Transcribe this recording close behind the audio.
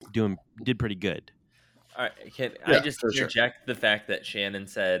did pretty good. All right, can Yeah, I just for sure. interject the fact that Shannon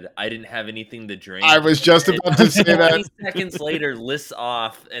said I didn't have anything to drink? I was just and about to say 20 that. seconds later, lists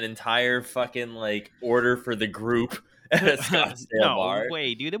off an entire fucking like order for the group at a Scottsdale No bar.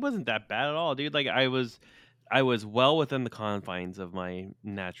 way, dude. It wasn't that bad at all, dude. Like I was well within the confines of my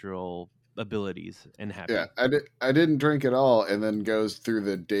natural abilities and happy. Yeah, I didn't drink at all, and then goes through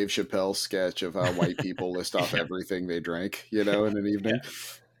the Dave Chappelle sketch of how white people list off everything they drank, in an evening. Yeah.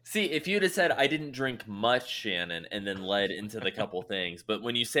 See, if you'd have said I didn't drink much, Shannon, and then led into the couple things, but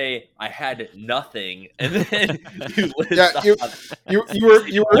when you say I had nothing, and then you list off, you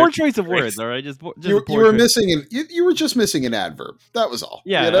were poor choice of words, all right. Just you were missing you were just missing an adverb. That was all.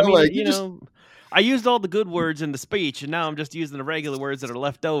 Yeah, I mean, I used all the good words in the speech, and now I'm just using the regular words that are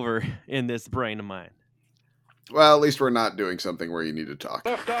left over in this brain of mine. Well, at least we're not doing something where you need to talk.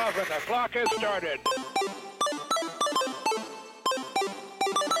 Lift off and the clock has started.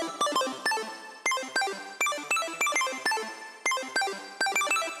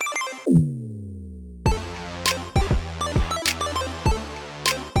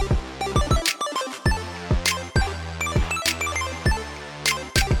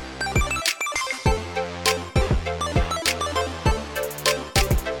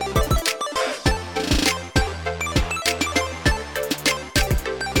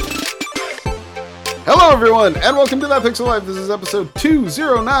 Hello, everyone, and welcome to That Pixel Live. This is episode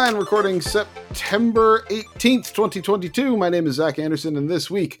 209, recording September 18th, 2022. My name is Zach Anderson, and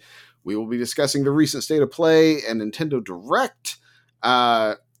this week we will be discussing the recent state of play and Nintendo Direct.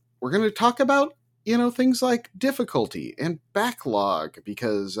 We're going to talk about, things like difficulty and backlog,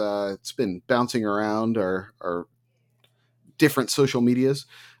 because it's been bouncing around our different social medias.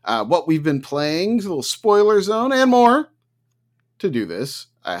 What we've been playing, a little spoiler zone, and more. To do this,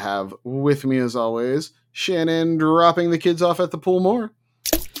 I have with me, as always, Shannon dropping the kids off at the pool more.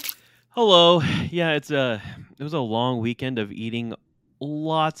 Hello. Yeah, it was a long weekend of eating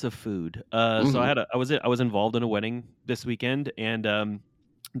lots of food. So I was involved in a wedding this weekend, and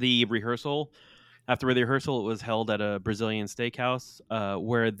the rehearsal. After the rehearsal, it was held at a Brazilian steakhouse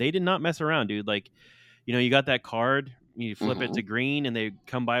where they did not mess around, dude. Like, you got that card. You flip it to green and they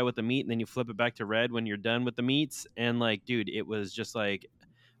come by with the meat, and then you flip it back to red when you're done with the meats. And like, dude, it was just like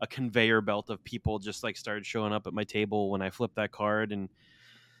a conveyor belt of people just like started showing up at my table when I flipped that card. And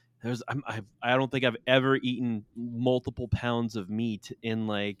I don't think I've ever eaten multiple pounds of meat in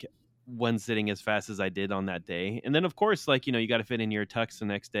like one sitting as fast as I did on that day. And then of course, like, you got to fit in your tux the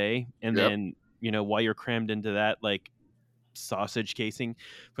next day. And then, while you're crammed into that, like, sausage casing,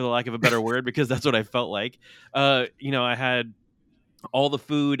 for the lack of a better word, because that's what I felt like. I had all the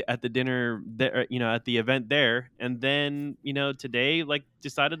food at the dinner there, at the event there, and then today, like,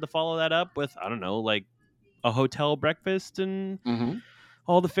 decided to follow that up with, I don't know, like a hotel breakfast and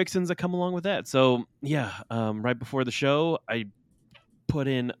all the fixings that come along with that. So yeah, right before the show, I put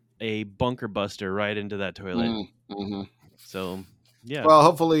in a bunker buster right into that toilet. So yeah. Well,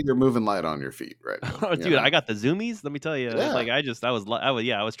 hopefully you're moving light on your feet right now. Oh, dude, I got the zoomies. Let me tell you, like I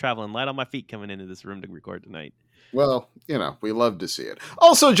was traveling light on my feet coming into this room to record tonight. Well, we love to see it.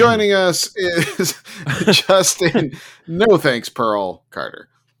 Also joining us is Justin, no thanks, Pearl Carter.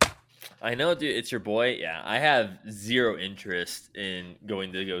 I know, dude, it's your boy. Yeah, I have zero interest in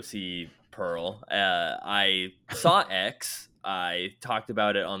going to go see Pearl. I saw X. I talked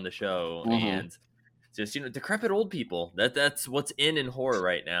about it on the show, and just decrepit old people. That's what's in horror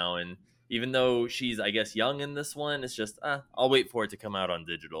right now. And even though she's, I guess, young in this one, it's just I'll wait for it to come out on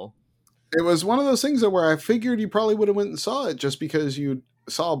digital. It was one of those things where I figured you probably would have went and saw it just because you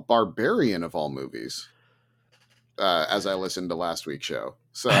saw Barbarian of all movies. As I listened to last week's show,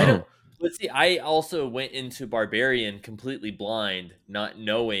 so let's see. I also went into Barbarian completely blind, not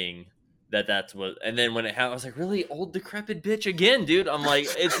knowing that's what, and then when it happened, I was like, really, old decrepit bitch again, dude. I'm like,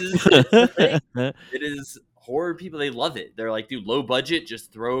 it's the thing. It is horror people, they love it. They're like, dude, low budget,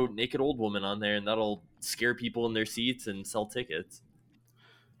 just throw naked old woman on there and that'll scare people in their seats and sell tickets.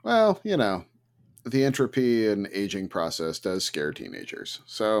 Well, the entropy and aging process does scare teenagers,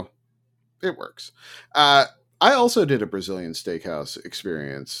 so it works. I also did a Brazilian steakhouse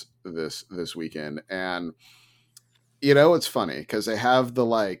experience this weekend, and it's funny because they have the,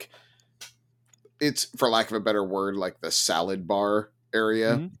 like, it's, for lack of a better word, like the salad bar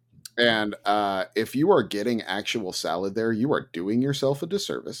area. And if you are getting actual salad there, you are doing yourself a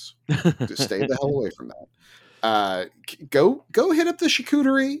disservice. To stay the hell away from that. Go hit up the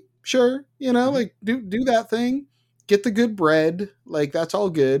charcuterie. Sure. Like do that thing, get the good bread. Like, that's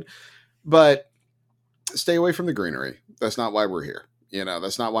all good, but stay away from the greenery. That's not why we're here.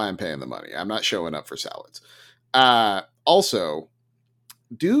 That's not why I'm paying the money. I'm not showing up for salads. Also,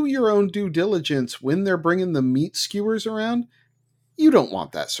 do your own due diligence when they're bringing the meat skewers around. You don't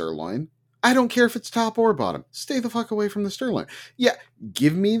want that sirloin. I don't care if it's top or bottom. Stay the fuck away from the sirloin. Yeah,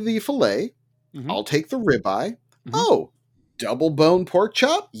 give me the filet. Mhm. I'll take the ribeye. Mhm. Oh, double bone pork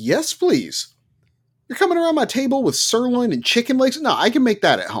chop? Yes, please. You're coming around my table with sirloin and chicken legs? No, I can make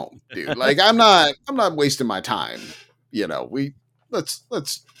that at home, dude. Like I'm not wasting my time. You know,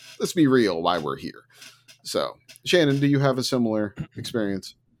 let's be real why we're here. So, Shannon, do you have a similar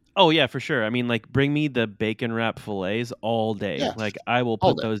experience? Oh yeah, for sure. I mean, like, bring me the bacon wrap fillets all day. Yeah, Like, I will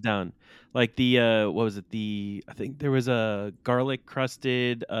all put day. those down. Like the what was it? I think there was a garlic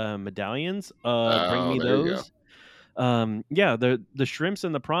crusted medallions. Bring me There you go. those. Yeah, the shrimps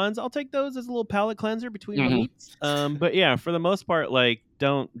and the prawns, I'll take those as a little palate cleanser between my Mhm. meats. But yeah, for the most part, like,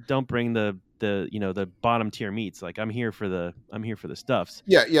 don't bring the the bottom tier meats. Like, I'm here for the stuffs.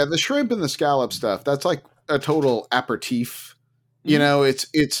 Yeah, the shrimp and the scallop stuff. That's like a total aperitif. You Mhm. know,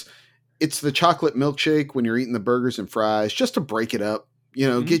 it's the chocolate milkshake when you're eating the burgers and fries, just to break it up. You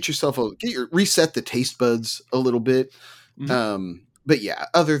know, Mhm. reset the taste buds a little bit. Mhm. But yeah,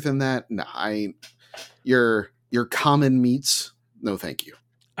 other than that, no, I ain't your common meats. No, thank you.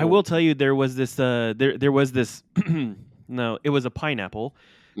 I will tell you, there was this there was this no, it was a pineapple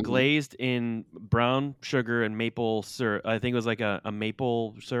Mhm. glazed in brown sugar and maple syrup. I think it was like a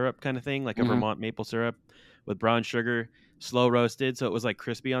maple syrup kind of thing, like a Mhm. Vermont maple syrup with brown sugar, slow roasted, so it was like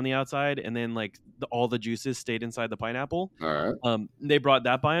crispy on the outside, and then like all the juices stayed inside the pineapple. All right. They brought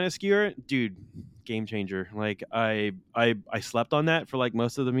that by on a skewer, dude. Game changer. Like, I slept on that for like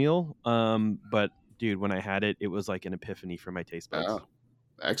most of the meal. But dude, when I had it, it was like an epiphany for my taste buds. Oh,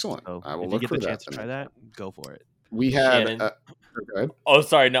 excellent. So I will if you look get for the that chance to the try next that, time. go for it. We had. Shannon. Go ahead. Oh,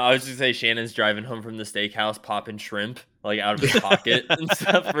 sorry. No, I was just say Shannon's driving home from the steakhouse, popping shrimp like out of his pocket and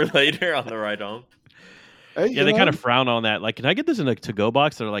stuff for later on the ride home. Hey, Yeah, they kind of frown on that. Like, can I get this in a to-go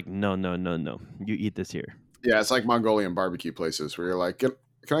box? They're like, no. You eat this here. Yeah, it's like Mongolian barbecue places where you're like, can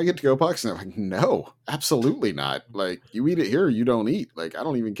I get to-go box? And they're like, no, absolutely not. Like, you eat it here, you don't eat. Like, I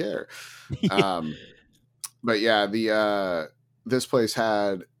don't even care. But yeah, this place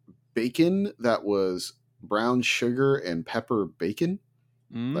had bacon that was brown sugar and pepper bacon.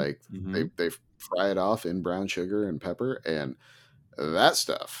 Like they fry it off in brown sugar and pepper, and that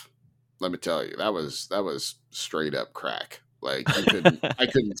stuff, let me tell you, that was straight up crack. Like I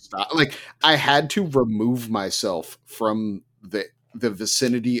couldn't stop. Like I had to remove myself from the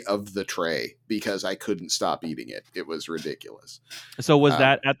vicinity of the tray because I couldn't stop eating it. It was ridiculous. So was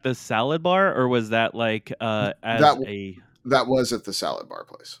that at the salad bar, or was that like that was at the salad bar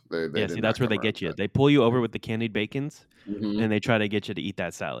place? They yeah, did see, not that's where they come get you. around They pull you over with the candied bacons, Mhm. and they try to get you to eat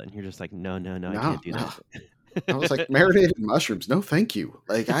that salad. You're just like, no, I can't do that. I was like, marinated mushrooms, no thank you.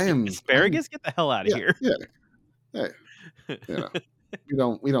 Like I am asparagus. Get the hell out of here. Yeah. Hey, you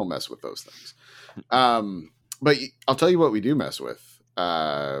know, we don't mess with those things. But I'll tell you what we do mess with.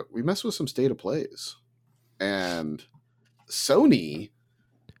 We mess with some state of plays, and Sony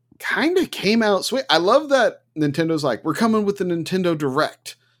kind of came out sweet. I love that Nintendo's like, we're coming with the Nintendo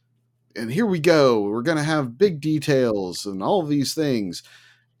Direct, and here we go. We're gonna have big details and all of these things,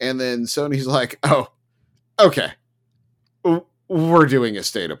 and then Sony's like, oh, okay, we're doing a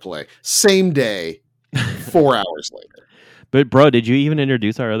state of play same day, 4 hours later. But bro, did you even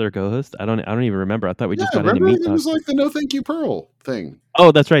introduce our other co-host? I don't even remember. I thought we just got into meat it talk. was like the no thank you Pearl thing.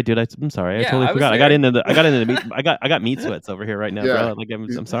 Oh, that's right, dude. I'm sorry. I Yeah, totally I was forgot. I there. got into the meat. I got meat sweats over here right now, Yeah. bro. Like,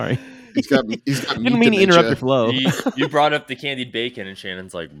 I'm sorry. He's got Didn't meat mean to interrupt your dementia. flow. You brought up the candied bacon, and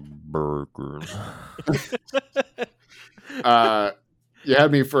Shannon's like, burger. You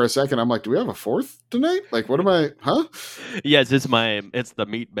had me for a second. I'm like, do we have a fourth tonight? Like, what am I? Huh? Yes, it's the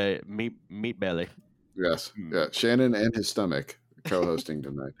meat belly. Yes, yeah. Shannon and his stomach co-hosting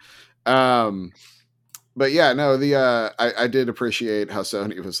tonight. But yeah, no. I did appreciate how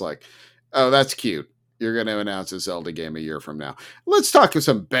Sony was like, oh, that's cute. You're going to announce a Zelda game a year from now. Let's talk of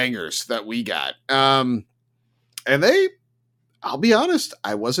some bangers that we got. And I'll be honest,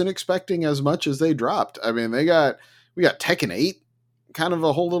 I wasn't expecting as much as they dropped. I mean, we got Tekken 8, kind of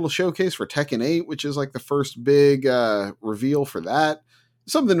a whole little showcase for Tekken 8, which is like the first big reveal for that.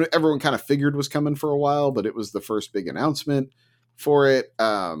 Something everyone kind of figured was coming for a while, but it was the first big announcement for it.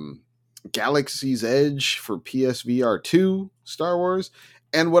 Galaxy's Edge for PSVR 2 Star Wars.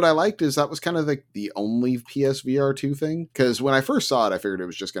 And what I liked is that was kind of like the only PSVR 2 thing. Because when I first saw it, I figured it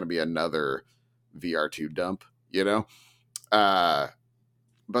was just going to be another VR2 dump, you know?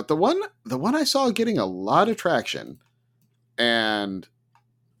 But the one I saw getting a lot of traction, and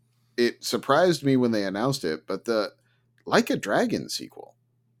it surprised me when they announced it, but the Like a Dragon sequel,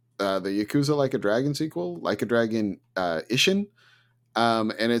 the Yakuza Like a Dragon sequel, Like a Dragon Ishin,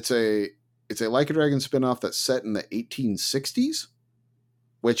 And it's a Like a Dragon spinoff that's set in the 1860s,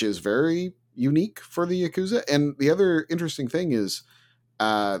 which is very unique for the Yakuza. And the other interesting thing is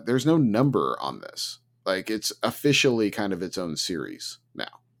there's no number on this. Like, it's officially kind of its own series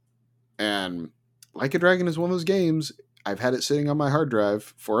now. And Like a Dragon is one of those games. I've had it sitting on my hard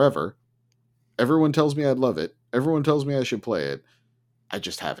drive forever. Everyone tells me I'd love it. Everyone tells me I should play it. I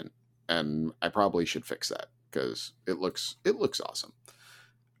just haven't. And I probably should fix that because it looks awesome.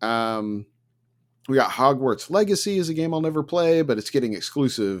 We got Hogwarts Legacy is a game I'll never play, but it's getting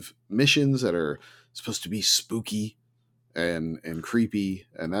exclusive missions that are supposed to be spooky and creepy,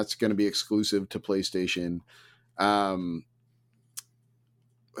 and that's going to be exclusive to PlayStation. And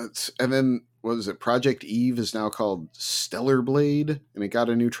then what is it? Project Eve is now called Stellar Blade, and it got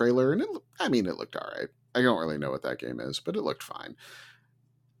a new trailer, and it looked all right. I don't really know what that game is, but it looked fine.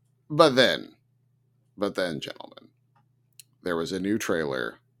 But then, gentlemen, there was a new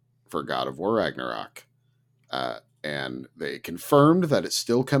trailer for God of War Ragnarok, and they confirmed that it's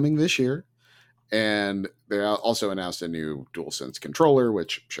still coming this year. And they also announced a new DualSense controller,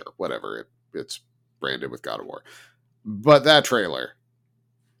 which, sure, whatever, it's branded with God of War. But that trailer,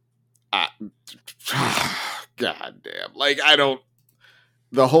 god damn, like,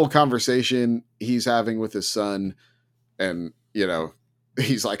 the whole conversation he's having with his son, and,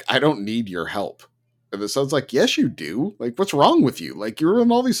 he's like, I don't need your help. And the son's like, yes, you do. Like, what's wrong with you? Like, you're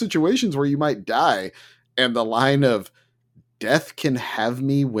in all these situations where you might die. And the line of, death can have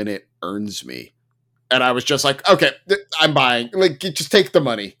me when it earns me. And I was just like, okay, I'm buying. Like, just take the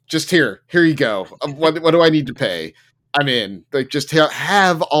money. Just here you go. What do I need to pay? I'm in. Like, just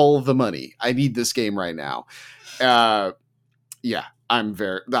have all the money. I need this game right now. Yeah,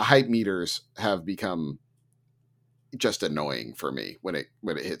 the hype meters have become just annoying for me when it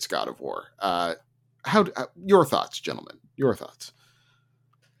hits God of War. Your thoughts, gentlemen? Your thoughts?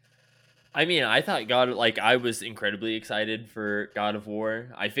 I mean, I thought I was incredibly excited for God of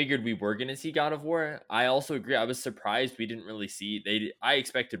War. I figured we were going to see God of War. I also agree. I was surprised we didn't really see. I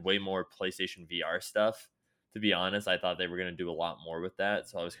expected way more PlayStation VR stuff. To be honest, I thought they were going to do a lot more with that.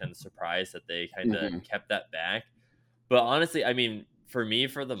 So I was kind of surprised that they kind of kept that back. But honestly, I mean, for me,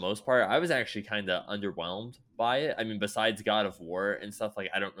 for the most part, I was actually kind of underwhelmed by it. I mean, besides God of War and stuff, like,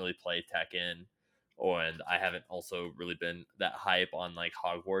 I don't really play Tekken. And I haven't also really been that hype on like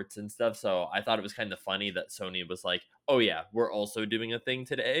Hogwarts and stuff. So I thought it was kind of funny that Sony was like, oh yeah, we're also doing a thing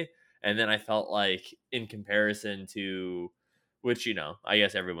today. And then I felt like, in comparison to, which, I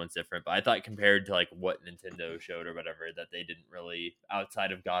guess everyone's different, but I thought compared to like what Nintendo showed or whatever, that they didn't really,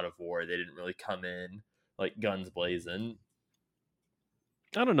 outside of God of War, they didn't really come in like guns blazing.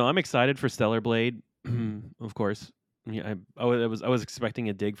 I don't know. I'm excited for Stellar Blade, of course. Yeah, I was expecting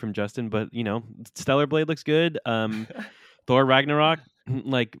a dig from Justin, but Stellar Blade looks good. Thor Ragnarok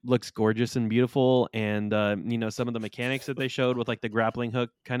looks gorgeous and beautiful, and some of the mechanics that they showed with like the grappling hook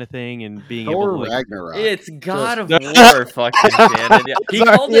kind of thing and being Thor able to Ragnarok. It's God of War, fucking Shannon. Yeah. He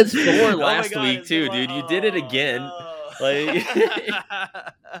called it Thor last week too, dude. You did it again. No. Like,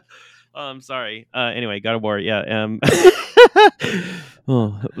 I'm sorry. Anyway, God of War. Yeah.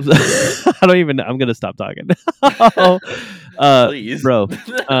 Oh, I don't even know. I'm gonna stop talking. Please, bro.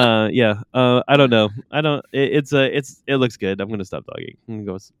 Yeah. I don't know. It looks good. I'm gonna stop talking. I'm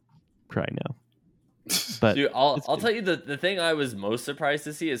gonna go cry now. But dude, I'll tell you the thing I was most surprised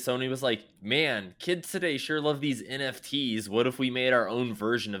to see is Sony was like, man, kids today sure love these NFTs. What if we made our own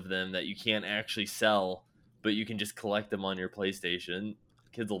version of them that you can't actually sell, but you can just collect them on your PlayStation?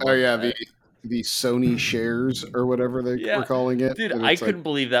 Kids will love that. The Sony shares or whatever they were calling it. Dude, I couldn't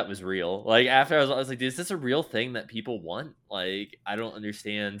believe that was real. Like, after I was like, is this a real thing that people want? Like, I don't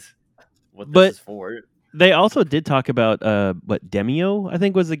understand what this is for. They also did talk about Demio, I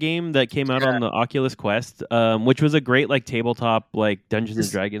think, was the game that came out on the Oculus Quest, which was a great like tabletop like Dungeons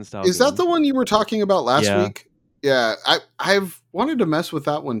and Dragons style. Is that the one you were talking about last week? Yeah, I've wanted to mess with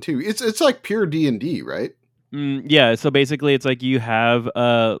that one too. It's like pure D&D, right? Yeah, so basically it's like you have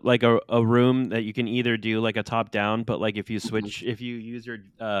like a room that you can either do like a top down, but like if you switch, if you use your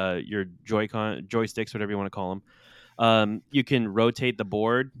joysticks, whatever you want to call them, you can rotate the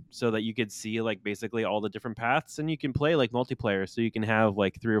board so that you could see like basically all the different paths, and you can play like multiplayer, so you can have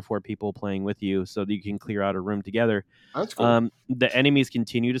like 3 or 4 people playing with you, so that you can clear out a room together. That's cool. The enemies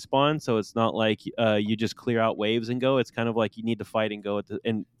continue to spawn, so it's not like you just clear out waves and go. It's kind of like you need to fight and go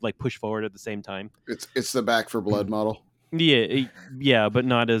and like push forward at the same time. It's the Back 4 Blood model. Yeah, but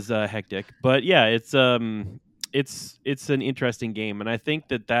not as hectic. But yeah, it's an interesting game, and I think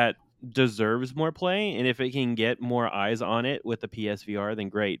that deserves more play. And if it can get more eyes on it with the PSVR, then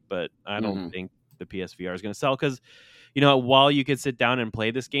great. But I don't think the PSVR is going to sell, because while you could sit down and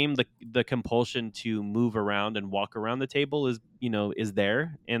play this game, the compulsion to move around and walk around the table is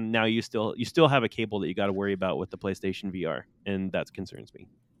there, and now you still have a cable that you got to worry about with the PlayStation VR, and that concerns me.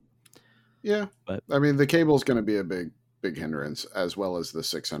 Yeah, but I mean the cable's going to be a big hindrance, as well as the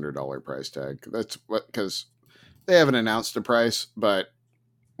 $600 price tag. That's what, because they haven't announced a price, but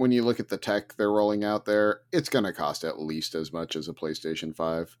when you look at the tech they're rolling out there, it's going to cost at least as much as a PlayStation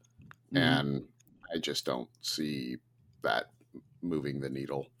 5. Mm-hmm. And I just don't see that moving the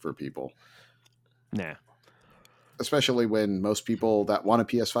needle for people. Nah. Especially when most people that want a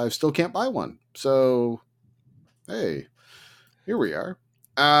PS5 still can't buy one. So, hey, here we are.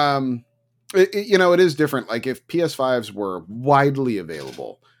 It is different. Like if PS5s were widely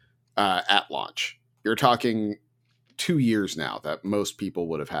available at launch, you're talking 2 years now that most people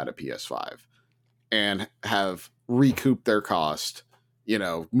would have had a PS5 and have recouped their cost,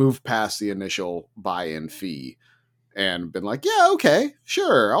 moved past the initial buy-in fee and been like, yeah, okay,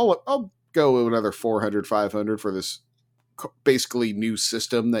 sure. I'll go another 400, 500 for this basically new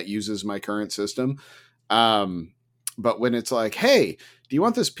system that uses my current system. But when it's like, hey, do you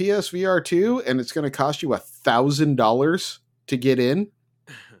want this PSVR 2 and it's going to cost you $1,000 to get in?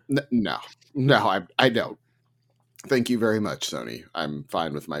 No, I don't. Thank you very much, Sony. I'm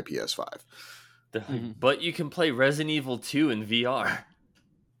fine with my PS5. But you can play Resident Evil 2 in VR.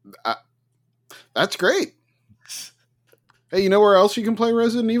 That's great. Hey, you know where else you can play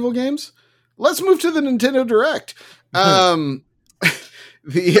Resident Evil games? Let's move to the Nintendo Direct. That's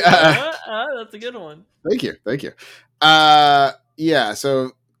a good one. Thank you. Yeah,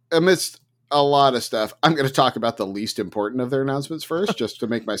 so amidst a lot of stuff, I'm going to talk about the least important of their announcements first, just to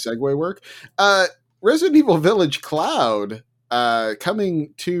make my segue work. Resident Evil Village Cloud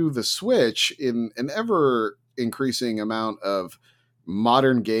coming to the Switch in an ever increasing amount of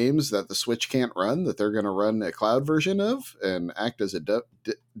modern games that the Switch can't run, that they're going to run a cloud version of and act as a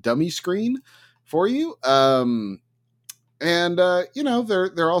dummy screen for you. They're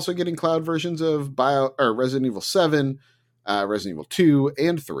also getting cloud versions of Resident Evil 7, Resident Evil 2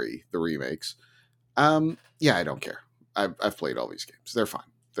 and 3, the remakes. I don't care. I've played all these games. They're fine.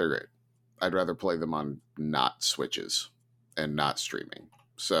 They're great. I'd rather play them on not Switches and not streaming.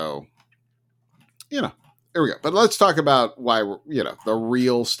 So, here we go. But let's talk about why the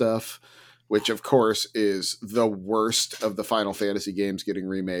real stuff, which of course is the worst of the Final Fantasy games getting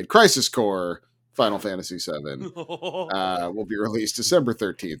remade. Crisis Core Final Fantasy VII will be released December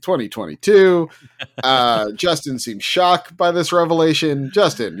 13th, 2022. Justin seems shocked by this revelation.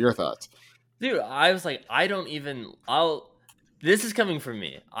 Justin, your thoughts? Dude, I was like, this is coming from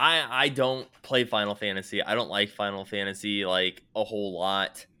me. I don't play Final Fantasy. I don't like Final Fantasy like a whole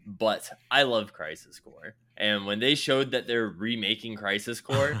lot, but I love Crisis Core. And when they showed that they're remaking Crisis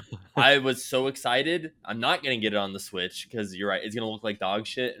Core, I was so excited. I'm not going to get it on the Switch because you're right. It's going to look like dog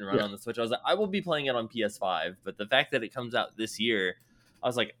shit and run on the Switch. I was like, I will be playing it on PS5. But the fact that it comes out this year, I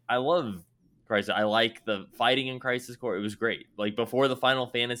was like, I love Crisis. I like the fighting in Crisis Core. It was great. Like before the Final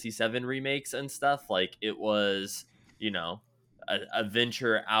Fantasy VII remakes and stuff, like it was, a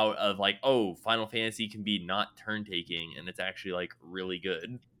venture out of like, oh, Final Fantasy can be not turn taking and it's actually like really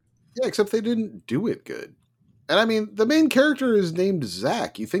good. Yeah, except they didn't do it good. And I mean, the main character is named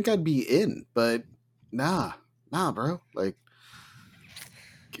Zack. You think I'd be in, but nah, bro. Like,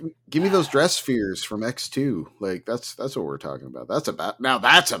 give me those dress spheres from X2. Like, that's what we're talking about. That's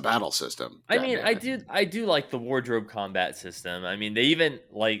a battle system. I mean, I do like the wardrobe combat system. I mean, they even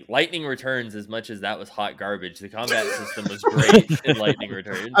like Lightning Returns. As much as that was hot garbage, the combat system was great in Lightning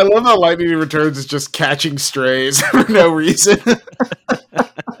Returns. I love how Lightning Returns is just catching strays for no reason.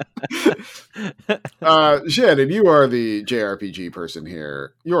 Shannon, you are the JRPG person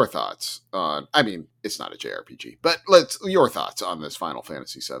here. Your thoughts on? I mean, it's not a JRPG, but your thoughts on this Final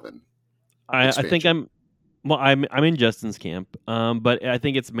Fantasy VII. I think I'm in Justin's camp, but I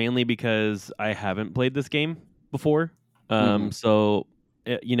think it's mainly because I haven't played this game before. So,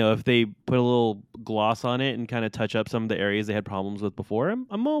 if they put a little gloss on it and kind of touch up some of the areas they had problems with before,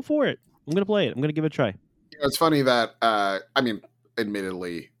 I'm all for it. I'm gonna play it. I'm gonna give it a try. It's funny that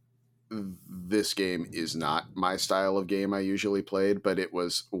admittedly, this game is not my style of game I usually played, but it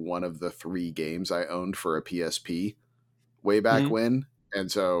was one of the 3 games I owned for a PSP way back when.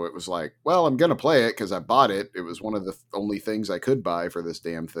 And so it was like, well, I'm going to play it because I bought it. It was one of the only things I could buy for this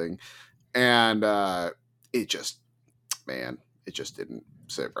damn thing. And it just didn't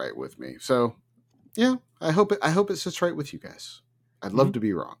sit right with me. So yeah, I hope it sits right with you guys. I'd love to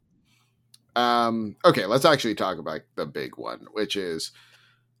be wrong. Okay, let's actually talk about the big one, which is,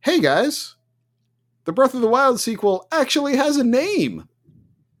 hey guys, the Breath of the Wild sequel actually has a name.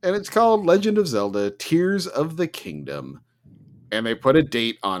 and it's called Legend of Zelda: Tears of the Kingdom, and they put a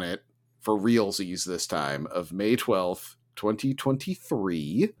date on it for realsies this time of May 12th,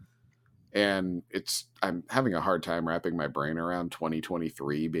 2023. And I'm having a hard time wrapping my brain around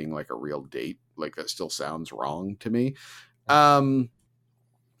 2023 being like a real date. Like that still sounds wrong to me.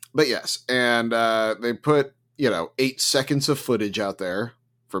 But yes, and they put 8 seconds of footage out there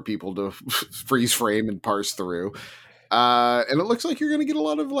for people to freeze frame and parse through. And it looks like you're going to get a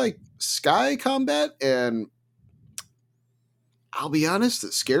lot of like sky combat, and I'll be honest,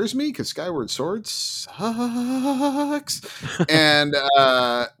 it scares me because Skyward Sword sucks. And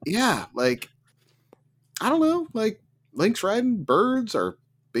yeah, like I don't know, like Link's riding birds are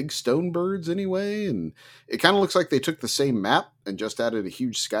big stone birds anyway, and it kind of looks like they took the same map and just added a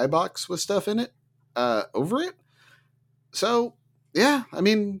huge skybox with stuff in it over it. So yeah, I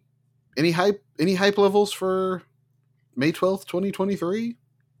mean, any hype levels for May 12th, 2023?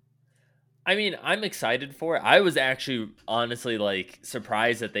 I mean, I'm excited for it. I was actually honestly like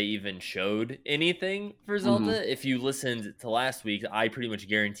surprised that they even showed anything for Zelda. If you listened to last week, I pretty much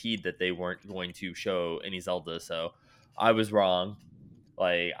guaranteed that they weren't going to show any Zelda, so I was wrong.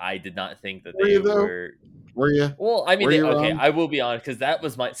 Like, I did not think that they were. Were you? Well, I mean, okay, wrong? I will be honest, because that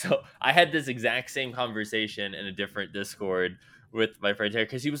was my. So I had this exact same conversation in a different Discord with my friend here,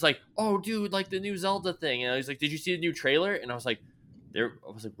 because he was like, "Oh, dude, like the new Zelda thing," and I was like, "Did you see the new trailer?" And I was like, I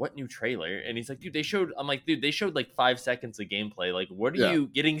was like, "What new trailer?" And he's like, "Dude, they showed." I'm like, "Dude, they showed like 5 seconds of gameplay. Like, what are you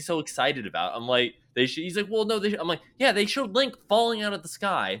getting so excited about?" I'm like, He's like, "Well, no." I'm like, "Yeah, they showed Link falling out of the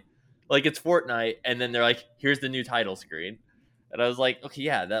sky, like it's Fortnite," and then they're like, "Here's the new title screen." And I was like, "Okay,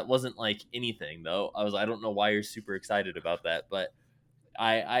 yeah, that wasn't like anything though." I don't know why you're super excited about that, but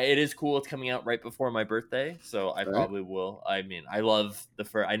it is cool. It's coming out right before my birthday, so I probably will. I mean, I love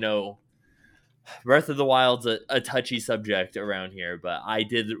I know Breath of the Wild's a touchy subject around here, but I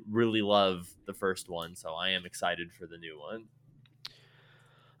did really love the first one, so I am excited for the new one.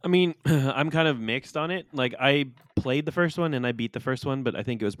 I mean, I'm kind of mixed on it. Like, I played the first one and I beat the first one, but I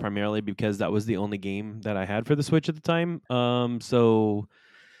think it was primarily because that was the only game that I had for the Switch at the time. So,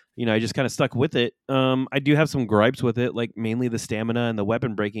 I just kind of stuck with it. I do have some gripes with it, like mainly the stamina and the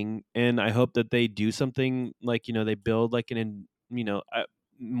weapon breaking, and I hope that they do something like, they build like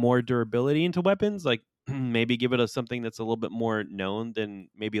more durability into weapons, like maybe give it something that's a little bit more known than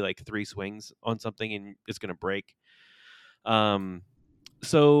maybe like 3 swings on something and it's going to break.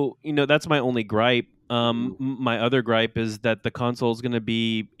 So, that's my only gripe. My other gripe is that the console is going to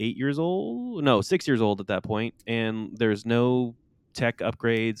be 6 years old at that point, and there's no tech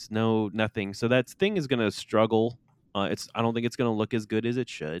upgrades, nothing. So that thing is going to struggle. I don't think it's going to look as good as it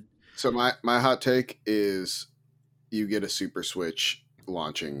should. So my hot take is you get a Super Switch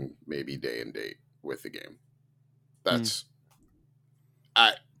launching maybe day and date with the game. That's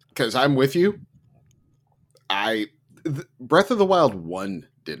because I'm with you. Breath of the Wild 1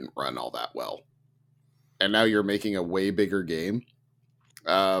 didn't run all that well. And now you're making a way bigger game.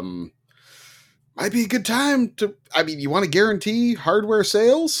 Might be a good time to... I mean, you want to guarantee hardware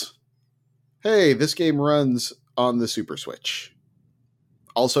sales? Hey, this game runs on the Super Switch.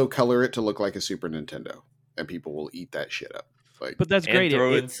 Also color it to look like a Super Nintendo. And people will eat that shit up. But that's great.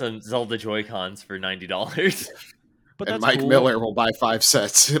 Throw in some Zelda Joy-Cons for $90. And Mike Miller will buy 5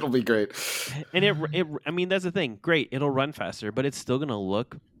 sets. It'll be great. And I mean, that's the thing. Great, it'll run faster, but it's still going to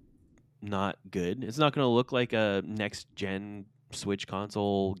look not good. It's not going to look like a next-gen Switch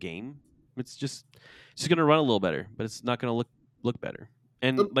console game. It's just going to run a little better, but it's not going to look better.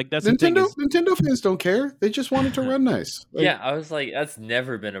 And like that's Nintendo fans don't care. They just want it to run nice. Yeah, I was like, that's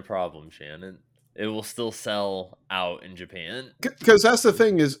never been a problem, Shannon. It will still sell out in Japan. Because that's the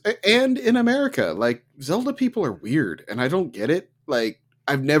thing is, and in America, like Zelda people are weird, and I don't get it. Like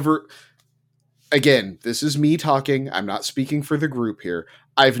I've never. Again, this is me talking. I'm not speaking for the group here.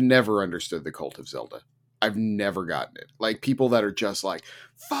 I've never understood the cult of Zelda. I've never gotten it. Like people that are just like,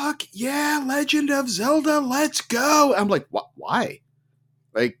 "Fuck yeah, Legend of Zelda, let's go." I'm like, why?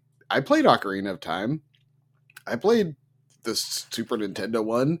 Like I played Ocarina of Time. I played the Super Nintendo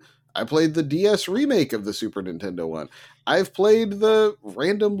one. I played the DS remake of the Super Nintendo one. I've played the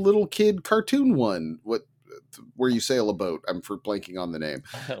random little kid cartoon one, where you sail a boat. I'm blanking on the name.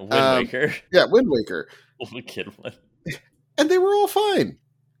 Wind Waker. Yeah, Wind Waker. Little kid one. And they were all fine.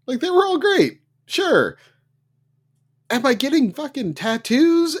 Like, they were all great. Sure. Am I getting fucking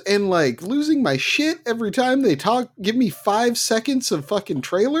tattoos and, like, losing my shit every time they give me 5 seconds of fucking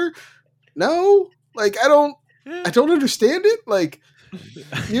trailer? No. Like, I don't understand it. Like,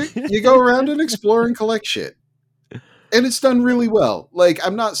 you go around and explore and collect shit, and it's done really well. Like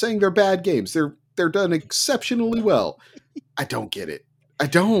I'm not saying they're bad games; they're done exceptionally well. I don't get it. I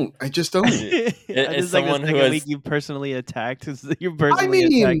don't. I just don't. As This is like the someone who second has- week you personally attacked. You I personally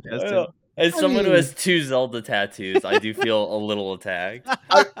mean, attacked Justin. As I someone who mean- has 2 Zelda tattoos, I do feel a little attacked.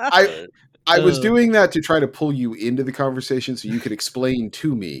 I was Ugh. doing that to try to pull you into the conversation so you could explain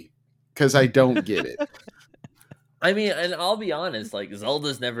to me, because I don't get it. I mean, and I'll be honest, like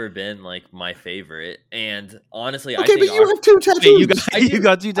Zelda's never been like my favorite, and honestly, I Okay, think but you have 2 tattoos. Wait, you got I you do.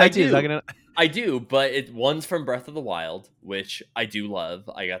 got 2 I tattoos. do. Not gonna... I do, but one's from Breath of the Wild, which I do love.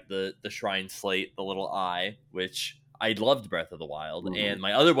 I got the shrine slate, the little eye, which I loved Breath of the Wild, Mhm. and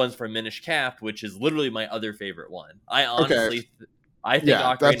my other one's from Minish Cap, which is literally my other favorite one. I honestly, I think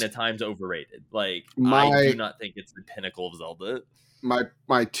Yeah, Ocarina of Time's overrated. Like, I My- do not think it's the pinnacle of Zelda.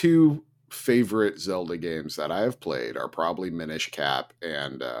 My 2 favorite Zelda games that I have played are probably Minish Cap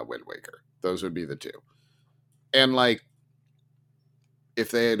and Wind Waker. Those would be the 2. And like, if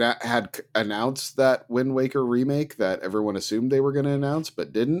they had announced that Wind Waker remake that everyone assumed they were going to announce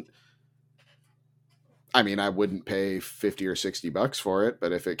but didn't, I mean, I wouldn't pay $50 or $60 for it,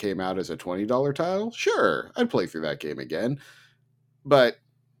 but if it came out as a $20 title, sure, I'd play through that game again. But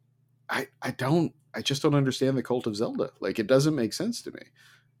I just don't understand the cult of Zelda. Like, it doesn't make sense to me.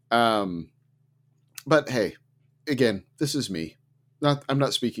 But hey, again, this is me. I'm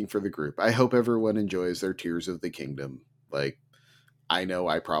not speaking for the group. I hope everyone enjoys their Tears of the Kingdom. Like, I know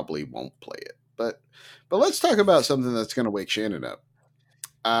I probably won't play it, but let's talk about something that's going to wake Shannon up.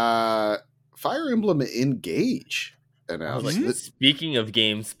 Fire Emblem Engage I was announced. like, that- speaking of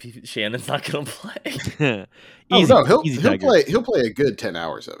games, Shannon's not gonna play. Easy, oh no, easy he'll Tiger. play a good 10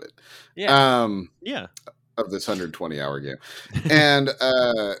 hours of it. Yeah, Yeah. Of this 120-hour game. And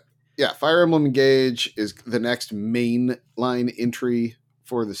yeah, Fire Emblem Engage is the next mainline entry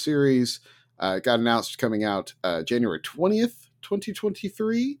for the series. It got announced coming out January 20th,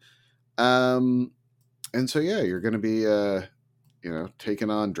 2023. And so yeah, you're going to be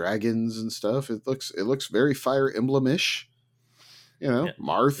taking on dragons and stuff. It looks very Fire Emblem-ish. Yeah.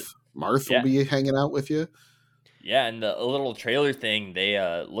 Marth Yeah. will be hanging out with you. yeah, and a little trailer thing. They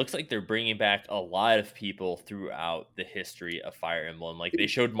looks like they're bringing back a lot of people throughout the history of Fire Emblem. Like they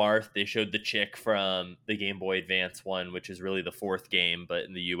showed Marth, they showed the chick from the Game Boy Advance one, which is really the 4th game, but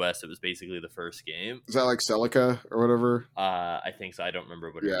in the US it was basically the 1st game. Is that like Celica or whatever? I think so. I don't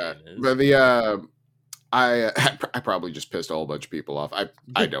remember what her Yeah, name is. but the I probably just pissed a whole bunch of people off.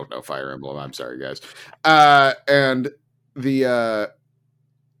 I don't know Fire Emblem. I'm sorry, guys. And the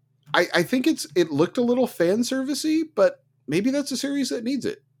I think it looked a little fan servicey, but maybe that's a series that needs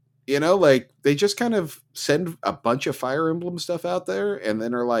it. Like they just kind of send a bunch of Fire Emblem stuff out there, and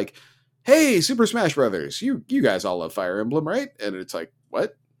then are like, "Hey, Super Smash Brothers, you guys all love Fire Emblem, right?" And it's like,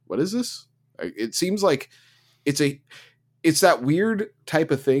 what? What is this? It seems like it's that weird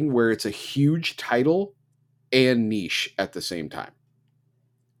type of thing where it's a huge title and niche at the same time.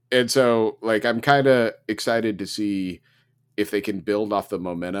 And so, like, I'm kind of excited to see if they can build off the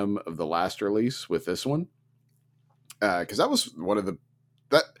momentum of the last release with this one. Because that was one of the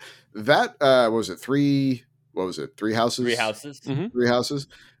what was it, 3 houses? 3 houses. Mm-hmm. 3 houses.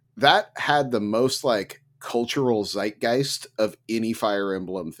 That had the most like cultural zeitgeist of any Fire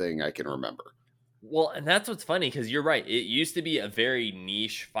Emblem thing I can remember. Well, and that's what's funny because you're right. It used to be a very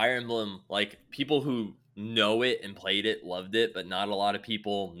niche Fire Emblem. Like people who know it and played it loved it, but not a lot of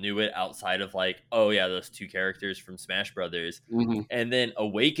people knew it outside of like, oh yeah, those 2 characters from Smash Brothers. Mm-hmm. And then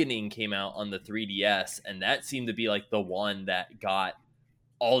Awakening came out on the 3DS, and that seemed to be like the one that got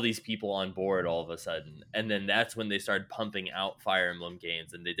all these people on board all of a sudden. And then that's when they started pumping out Fire Emblem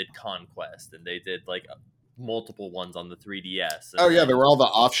games, and they did Conquest, and they did like multiple ones on the 3DS. Oh yeah, there were all the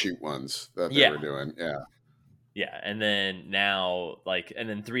offshoot ones that they Yeah. were doing. Yeah. Yeah, and then now, like, and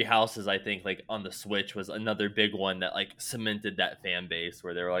then 3 houses, I think, like, on the Switch was another big one that, like, cemented that fan base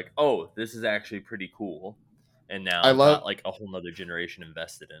where they were like, oh, this is actually pretty cool. And now I love- got, like, a whole nother generation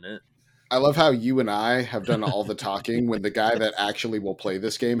invested in it. I love how you and I have done all the talking when the guy that actually will play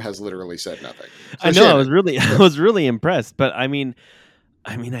this game has literally said nothing. So I know. Shannon, I was really impressed, but I mean,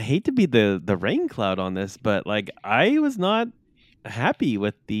 I hate to be the rain cloud on this, but like I was not happy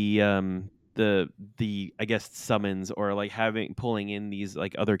with the I guess summons or like pulling in these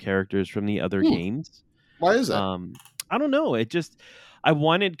like other characters from the other games. why is that? I don't know. It just I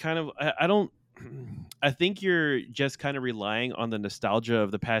wanted kind of I don't. I think you're just kind of relying on the nostalgia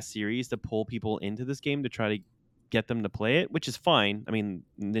of the past series to pull people into this game to try to get them to play it, which is fine. I mean,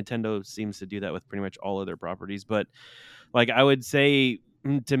 Nintendo seems to do that with pretty much all of their properties, but like I would say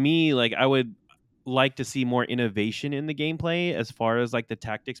to me, like I would like to see more innovation in the gameplay as far as like the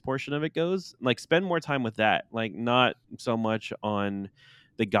tactics portion of it goes. Like spend more time with that, like not so much on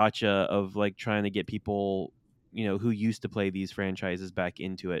the gotcha of like trying to get people who used to play these franchises back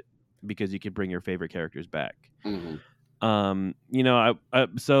into it, because you could bring your favorite characters back.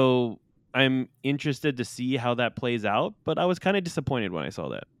 So I'm interested to see how that plays out, but I was kind of disappointed when I saw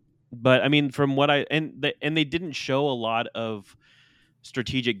that. But I mean, from what they didn't show a lot of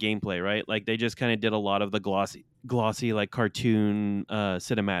strategic gameplay, right? Like they just kind of did a lot of the glossy like cartoon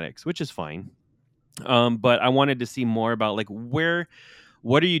cinematics, which is fine. But I wanted to see more about like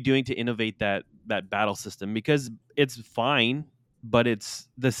what are you doing to innovate that battle system, because it's fine, but it's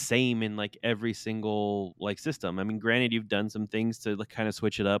the same in like every single like system. I mean, granted, you've done some things to like kind of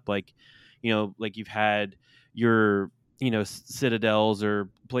switch it up, like like you've had your citadels or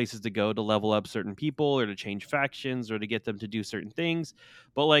places to go to level up certain people or to change factions or to get them to do certain things,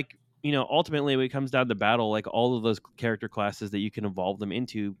 but like ultimately when it comes down to battle, like all of those character classes that you can evolve them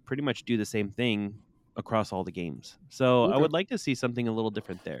into pretty much do the same thing across all the games. So I would like to see something a little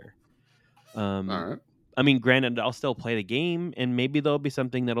different there. All right. I mean, granted, I'll still play the game, and maybe there'll be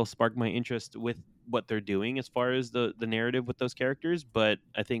something that'll spark my interest with what they're doing as far as the narrative with those characters. But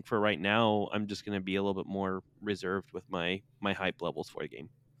I think for right now, I'm just going to be a little bit more reserved with my hype levels for the game.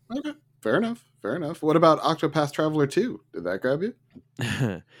 Okay, fair enough. What about Octopath Traveler 2? Did that grab you?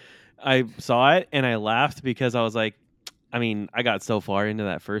 I saw it and I laughed because I was like, I mean, I got so far into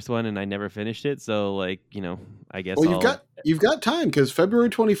that first one and I never finished it. So like, I guess. Well, you've got time, because February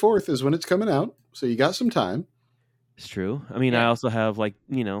 24th is when it's coming out. So you got some time. It's true. I mean, I also have like,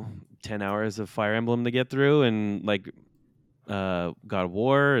 10 hours of Fire Emblem to get through, and like God of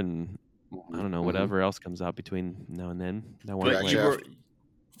War, and I don't know, whatever else comes out between now and then.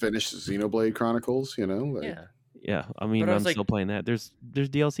 Finish Xenoblade Chronicles, Yeah. I mean, I'm still playing that. There's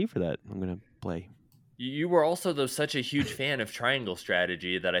DLC for that I'm going to play. You were also, though, such a huge fan of Triangle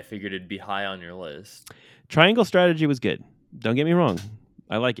Strategy that I figured it'd be high on your list. Triangle Strategy was good. Don't get me wrong.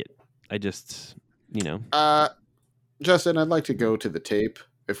 I like it. I just, Justin, I'd like to go to the tape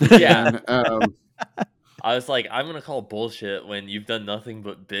if we can. I was like, I'm going to call bullshit when you've done nothing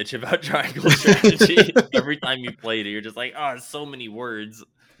but bitch about Triangle Strategy. Every time you played it, you're just like, oh, so many words.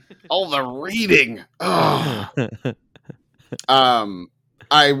 All the reading. Oh.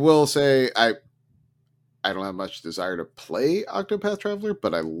 I will say I don't have much desire to play Octopath Traveler,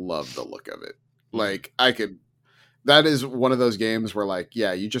 but I love the look of it. Like that is one of those games where like,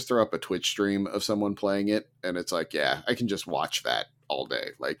 yeah, you just throw up a Twitch stream of someone playing it and it's like, yeah, I can just watch that all day.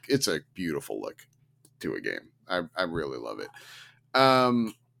 Like it's a beautiful look to a game. I really love it.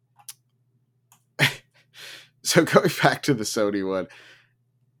 So going back to the Sony one,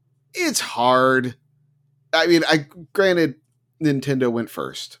 it's hard. I mean, granted Nintendo went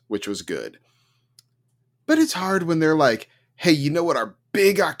first, which was good. But it's hard when they're like, hey, you know what our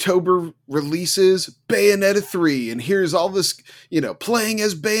big October release is? Bayonetta 3. And here's all this, playing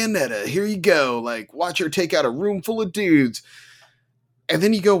as Bayonetta. Here you go. Like, watch her take out a room full of dudes. And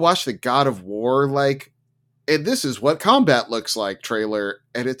then you go watch the God of War, like, and this is what combat looks like trailer.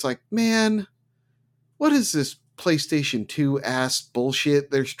 And it's like, man, what is this PlayStation 2 ass bullshit?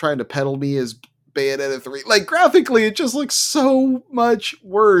 They're trying to peddle me as Bayonetta 3. Like, graphically, it just looks so much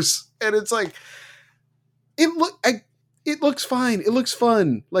worse. And it's like, it looks fine. It looks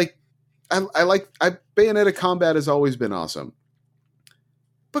fun. Like Bayonetta combat has always been awesome.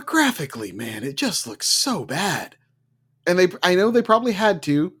 But graphically, man, it just looks so bad. And I know they probably had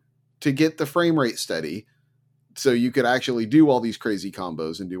to get the frame rate steady so you could actually do all these crazy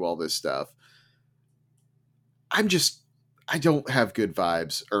combos and do all this stuff. I don't have good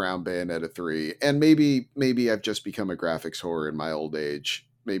vibes around Bayonetta 3. And maybe I've just become a graphics whore in my old age.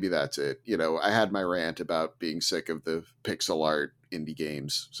 Maybe that's it. I had my rant about being sick of the pixel art indie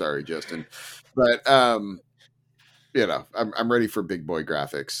games. Sorry, Justin. But, I'm ready for big boy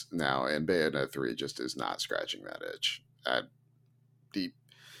graphics now, and Bayonetta 3 just is not scratching that itch.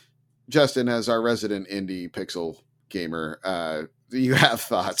 Justin, as our resident indie pixel gamer, do you have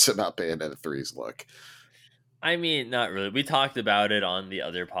thoughts about Bayonetta 3's look? I mean, not really. We talked about it on the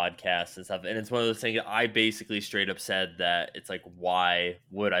other podcasts and stuff, and it's one of those things that I basically straight up said that it's like, why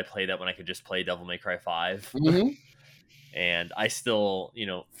would I play that when I could just play Devil May Cry 5? Mm-hmm. And I still,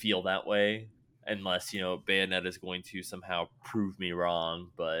 feel that way, unless, Bayonetta is going to somehow prove me wrong,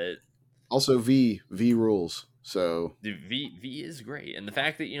 but... Also, V rules, so... V is great, and the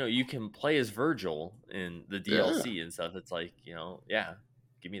fact that, you can play as Virgil in the DLC and stuff, it's like, yeah,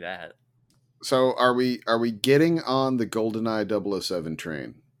 give me that. So are we getting on the GoldenEye 007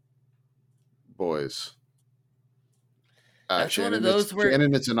 train, boys? That's Shannon, one of those where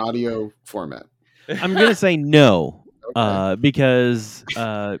it's an audio format. I'm gonna say no, because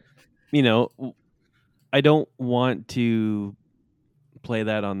I don't want to play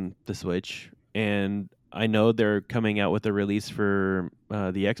that on the Switch, and I know they're coming out with a release for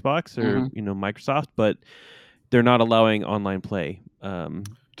the Xbox or Microsoft, but they're not allowing online play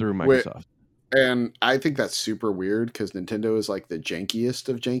through Microsoft. And I think that's super weird because Nintendo is like the jankiest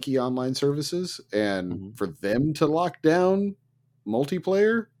of janky online services, and for them to lock down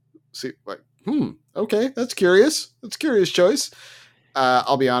multiplayer, see, like, okay, that's curious. That's a curious choice.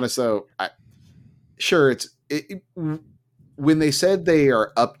 I'll be honest though, when they said they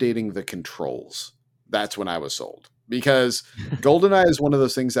are updating the controls, that's when I was sold. Because GoldenEye is one of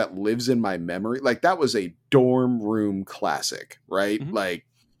those things that lives in my memory. Like, that was a dorm room classic, right? Like,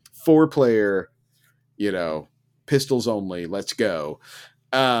 4-player, pistols only, let's go.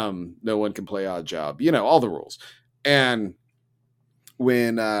 No one can play Odd Job, all the rules. And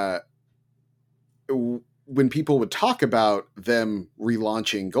when people would talk about them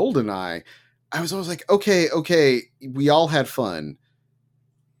relaunching GoldenEye, I was always like, okay, we all had fun,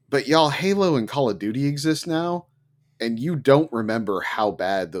 but y'all, Halo and Call of Duty exist now, and you don't remember how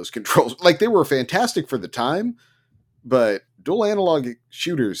bad those controls, like, they were fantastic for the time, but dual analog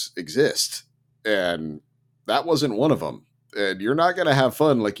shooters exist, and that wasn't one of them, and you're not going to have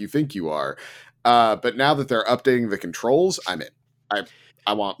fun like you think you are. But now that they're updating the controls, I'm in.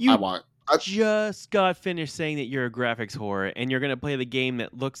 I want. Just got finished saying that you're a graphics whore, and you're going to play the game that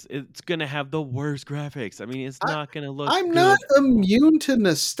it's going to have the worst graphics. I mean, it's not going to look I'm good. not immune to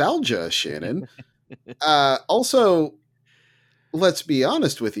nostalgia, Shannon. Also, let's be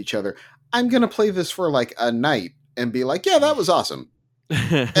honest with each other. I'm going to play this for like a night and be like, yeah, that was awesome.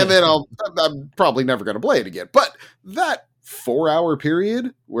 And then I'm probably never going to play it again. But that 4-hour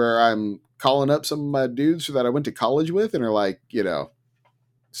period where I'm calling up some of my dudes that I went to college with and are like,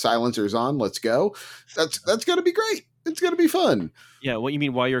 silencers on, let's go. That's going to be great. It's going to be fun. Yeah, what you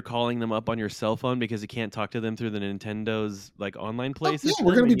mean while you're calling them up on your cell phone because you can't talk to them through the Nintendo's like online play system? Yeah,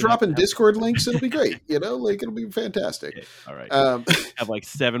 we're going to be dropping Discord links. It'll be great. Like, it'll be fantastic. Okay, all right. Have like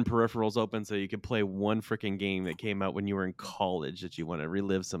 7 peripherals open so you can play one freaking game that came out when you were in college that you want to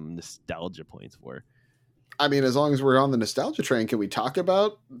relive some nostalgia points for. I mean, as long as we're on the nostalgia train, can we talk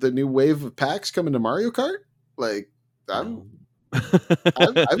about the new wave of packs coming to Mario Kart? Like, I've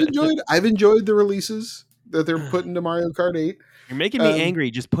enjoyed the releases that they're putting to Mario Kart 8. You're making me angry.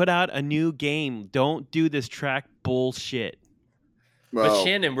 Just put out a new game. Don't do this track bullshit. Well, but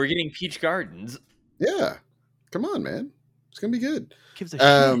Shannon, we're getting Peach Gardens. Yeah, come on, man. It's gonna be good. Gives a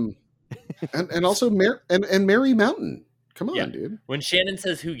shit. and also Merry Mountain. Come on, dude. When Shannon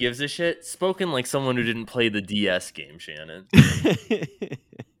says "who gives a shit," spoken like someone who didn't play the DS game, Shannon.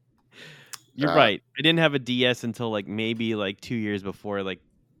 You're right. I didn't have a DS until like maybe like 2 years before the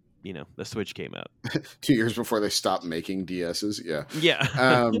Switch came out. 2 years before they stopped making DSs. Yeah.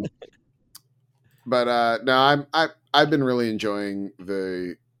 Yeah. But no, I've been really enjoying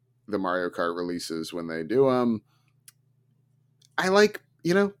the Mario Kart releases when they do them. I like,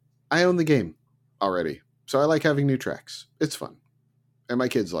 I own the game already, so I like having new tracks. It's fun. And my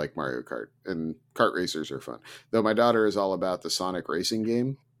kids like Mario Kart, and kart racers are fun. Though my daughter is all about the Sonic racing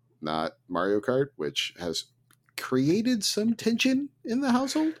game, not Mario Kart, which has created some tension in the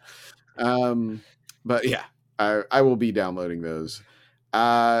household. But yeah, I will be downloading those.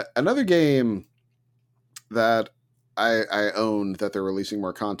 Another game that I own that they're releasing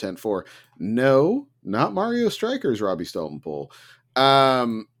more content for. No, not Mario Strikers, Robbie Stoltenpool.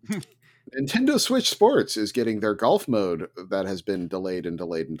 Nintendo Switch Sports is getting their golf mode that has been delayed and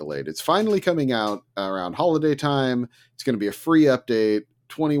delayed and delayed. It's finally coming out around holiday time. It's going to be a free update,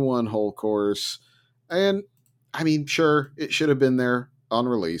 21-hole course. And I mean, sure, it should have been there on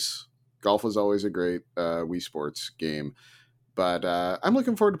release. Golf was always a great Wii Sports game. But I'm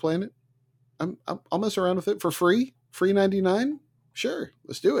looking forward to playing it. I'll mess around with it for free. Free 99? Sure,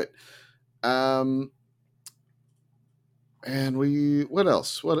 let's do it. And what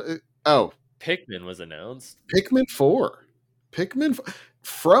else? Pikmin was announced. Pikmin 4.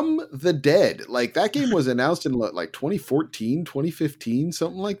 From the Dead. Like, that game was announced in like 2014, 2015,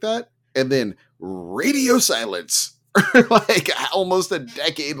 something like that. And then radio silence. Like almost a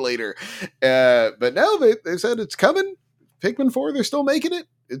decade later. But no, they said it's coming. Pikmin 4, they're still making it.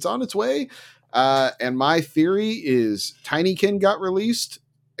 It's on its way. And my theory is Tinykin got released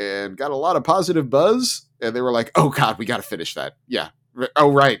and got a lot of positive buzz. And they were like, oh God, we got to finish that. Yeah.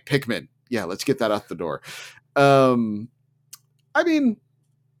 Oh, right. Pikmin. Yeah. Let's get that out the door. I mean,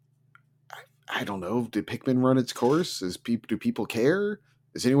 I don't know. Did Pikmin run its course? Do people care?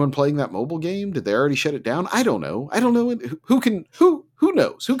 Is anyone playing that mobile game? Did they already shut it down? I don't know. Who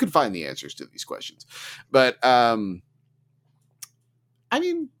knows? Who can find the answers to these questions? But, I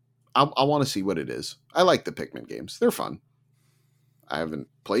mean, I want to see what it is. I like the Pikmin games. They're fun. I haven't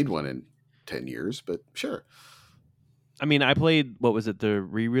played one in 10 years, but sure. I mean, I played, what was it, the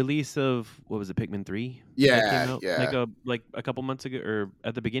re-release of, what was it, Pikmin 3? That Yeah, came out yeah. like a couple months ago, or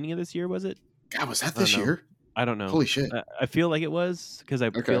at the beginning of this year, was it? God, was that I don't this know. year? I don't know. Holy shit. I feel like it was, because I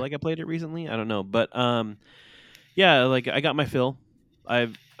Okay. feel like I played it recently. I don't know, but yeah, like I got my fill.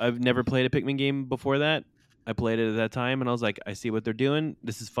 I've never played a Pikmin game before that. I played it at that time, and I was like, I see what they're doing.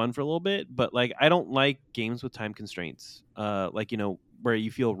 This is fun for a little bit, but like I don't like games with time constraints. Like where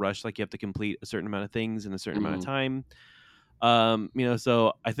you feel rushed, like you have to complete a certain amount of things in a certain amount of Mhm. time.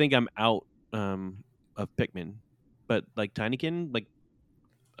 So I think I'm out of Pikmin, but like Tinykin, like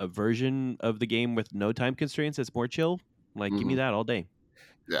a version of the game with no time constraints that's more chill. Like, give me Mhm. that all day.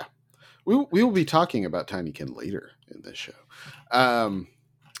 Yeah. We will be talking about Tinykin later in this show.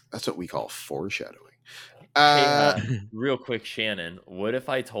 That's what we call foreshadowing. Hey, real quick, Shannon, what if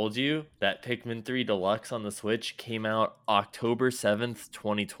I told you that Pikmin 3 Deluxe on the Switch came out October 7th,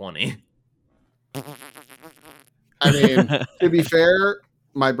 2020? I mean, to be fair,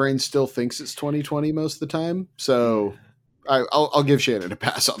 my brain still thinks it's 2020 most of the time, so I'll give Shannon a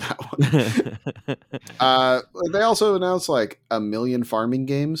pass on that one. They also announced like 1 million farming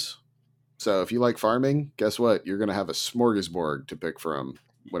games. So if you like farming, guess what? You're going to have a smorgasbord to pick from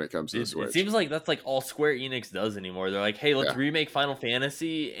when it comes to the It Switch. seems like that's like all Square Enix does anymore. They're like, hey, let's Yeah. remake Final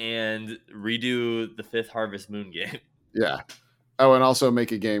Fantasy and redo the 5th Harvest Moon game. Yeah. Oh, and also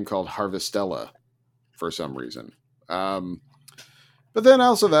make a game called Harvestella for some reason. But then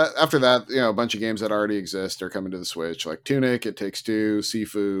also after that, a bunch of games that already exist are coming to the Switch, like Tunic, It Takes Two,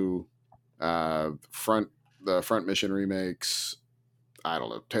 Sifu, the front mission remakes. I don't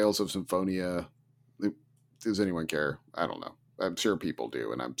know, Tales of Symphonia. Does anyone care? I don't know. I'm sure people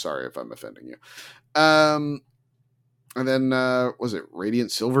do, and I'm sorry if I'm offending you. And then was it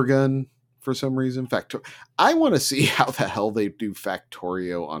Radiant Silvergun for some reason? I want to see how the hell they do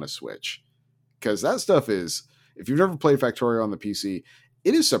Factorio on a Switch, because that stuff is. If you've never played Factorio on the PC,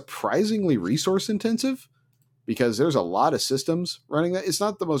 it is surprisingly resource intensive because there's a lot of systems running that. It's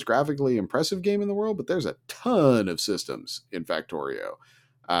not the most graphically impressive game in the world, but there's a ton of systems in Factorio.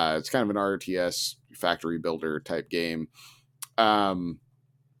 It's kind of an RTS factory builder type game.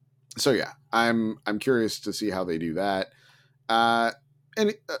 So yeah, I'm curious to see how they do that. And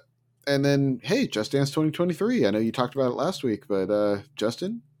then hey, Just Dance 2023. I know you talked about it last week, but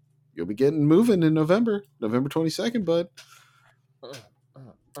Justin, you'll be getting moving in November 22nd, bud.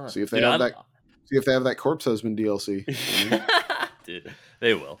 See if they have that. See if they have that Corpse Husband DLC. Dude,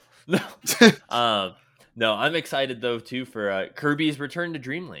 they will. No, I'm excited though too for Kirby's Return to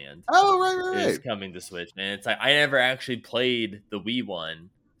Dreamland. Oh, right. Is coming to Switch, and it's like I never actually played the Wii one,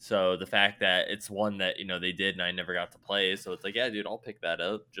 so the fact that it's one that they did and I never got to play, so it's like, yeah, dude, I'll pick that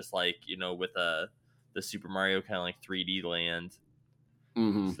up. Just like with the Super Mario kind of like 3D Land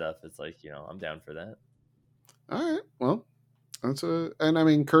stuff. It's like I'm down for that. All right, well, and I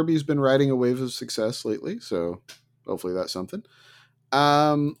mean Kirby's been riding a wave of success lately, so hopefully that's something.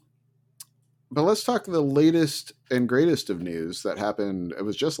 But let's talk the latest and greatest of news that happened. It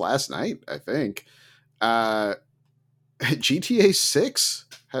was just last night, I think. GTA 6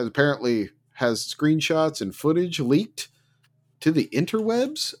 has screenshots and footage leaked to the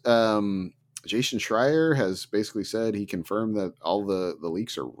interwebs. Jason Schreier has basically said he confirmed that all the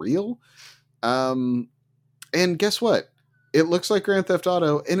leaks are real. And guess what? It looks like Grand Theft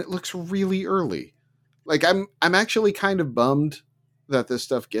Auto, and it looks really early. Like I'm actually kind of bummed that this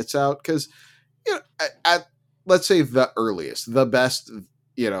stuff gets out, because at let's say the earliest, the best,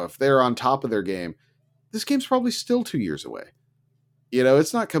 if they're on top of their game, this game's probably still 2 years away.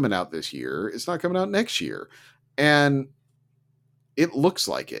 It's not coming out this year. It's not coming out next year. And it looks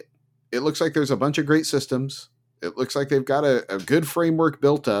like it. It looks like there's a bunch of great systems. It looks like they've got a good framework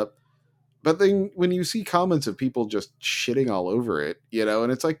built up. But then when you see comments of people just shitting all over it,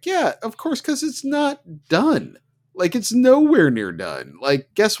 and it's like, yeah, of course, because it's not done. Like, it's nowhere near done. Like,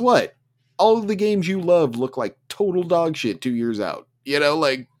 guess what? All of the games you loved look like total dog shit 2 years out.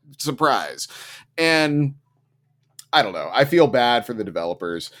 Like, surprise. And I don't know. I feel bad for the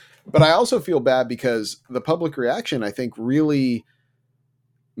developers, but I also feel bad because the public reaction, I think, really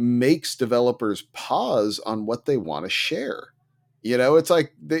makes developers pause on what they want to share. It's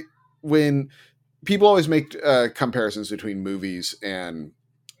like when people always make comparisons between movies and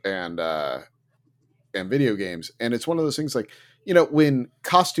video games, and it's one of those things like, when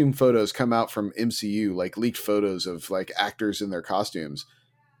costume photos come out from MCU, like leaked photos of like actors in their costumes,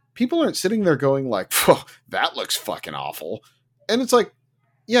 people aren't sitting there going like, that looks fucking awful. And it's like,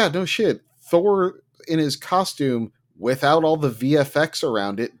 yeah, no shit. Thor in his costume without all the VFX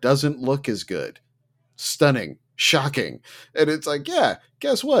around it doesn't look as good. Stunning. Shocking. And it's like, yeah,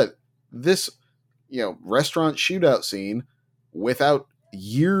 guess what? this, restaurant shootout scene without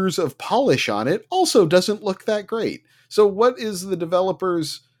years of polish on it also doesn't look that great. So what is the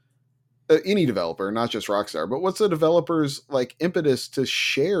developers, any developer, not just Rockstar, but what's the developers like impetus to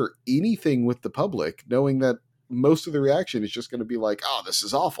share anything with the public, knowing that most of the reaction is just going to be like, oh, this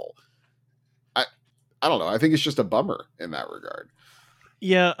is awful. I don't know. I think it's just a bummer in that regard.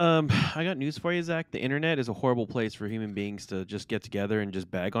 Yeah, I got news for you, Zach. The internet is a horrible place for human beings to just get together and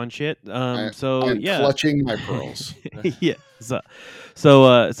just bag on shit. I'm Yeah, clutching my pearls. yeah. So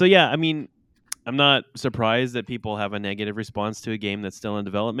yeah. I mean, I'm not surprised that people have a negative response to a game that's still in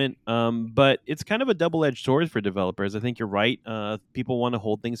development. But it's kind of a double-edged sword for developers. I think you're right. People want to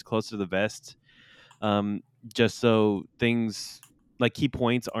hold things close to the vest, just so things like key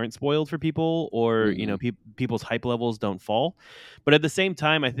points aren't spoiled for people, or people's hype levels don't fall. But at the same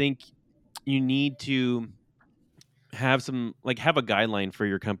time, I think you need to have have a guideline for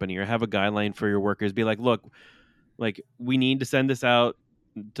your company, or have a guideline for your workers. Be like, look, like, we need to send this out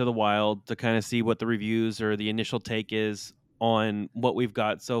to the wild to kind of see what the reviews or the initial take is on what we've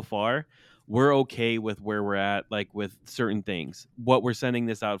got so far. We're okay with where we're at, like, with certain things. What we're sending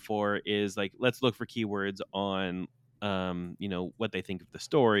this out for is, like, let's look for keywords on what they think of the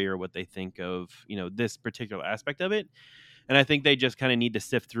story, or what they think of this particular aspect of it. And I think they just kind of need to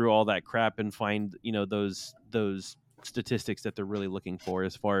sift through all that crap and find those statistics that they're really looking for,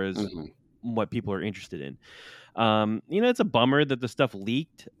 as far as what people are interested in. It's a bummer that the stuff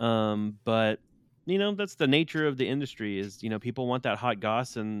leaked, but that's the nature of the industry. Is people want that hot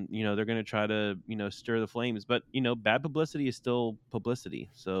goss, and they're going to try to stir the flames. But bad publicity is still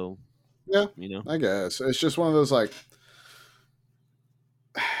publicity. So yeah, I guess it's just one of those, like,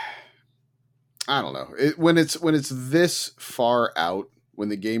 I don't know. When it's this far out, when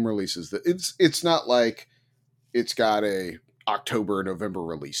the game releases, it's not like it's got a October, November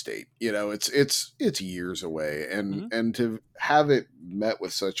release date. It's years away, and to have it met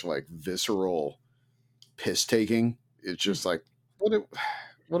with such, like, visceral piss taking, it's just like, what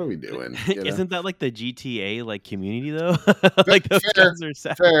are we doing? Isn't that like the GTA like community though? Like, those guys are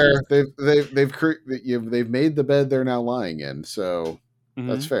savage. Fair. They've made the bed they're now lying in, so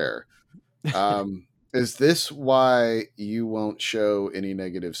that's fair. Is this why you won't show any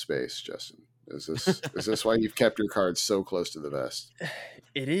negative space, Justin? Is this why you've kept your cards so close to the vest?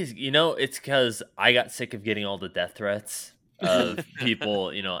 It is. It's because I got sick of getting all the death threats of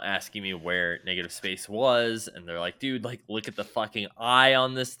people, asking me where negative space was, and they're like, dude, like, look at the fucking eye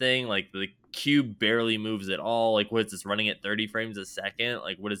on this thing. Like, the cube barely moves at all. Like, what is this, running at 30 frames a second?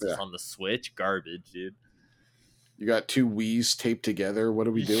 Like, what is this on the Switch? Garbage, dude. You got two Wii's taped together. What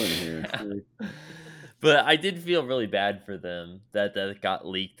are we doing here? But I did feel really bad for them that got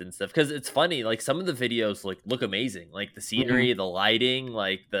leaked and stuff, because it's funny, like, some of the videos look amazing, like the scenery, the lighting,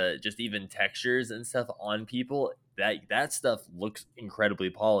 like the just even textures and stuff on people. That stuff looks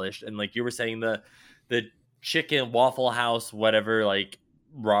incredibly polished, and like you were saying, the chicken Waffle House, whatever, like,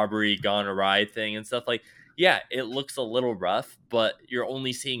 robbery gone awry thing and stuff, like, yeah, it looks a little rough, but you're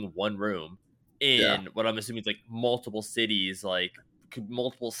only seeing one room in what I'm assuming is like multiple cities, like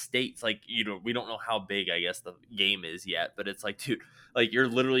multiple states. Like, we don't know how big, I guess, the game is yet, but it's like, dude, like, you're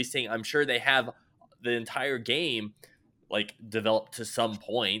literally saying, I'm sure they have the entire game like developed to some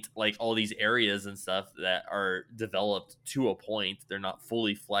point, like all these areas and stuff that are developed to a point. They're not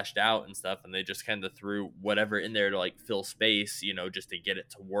fully fleshed out and stuff, and they just kind of threw whatever in there to like fill space, just to get it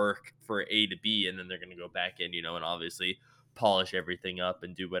to work for A to B, and then they're going to go back in, and obviously polish everything up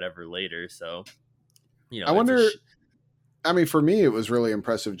and do whatever later. So I wonder, I mean, for me, it was really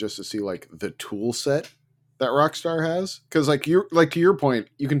impressive just to see, like, the tool set that Rockstar has, because, like, to your point,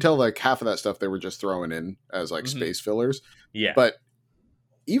 you can tell, like, half of that stuff they were just throwing in as, like, space fillers. Yeah, but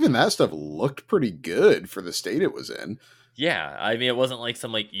even that stuff looked pretty good for the state it was in. Yeah, I mean, it wasn't like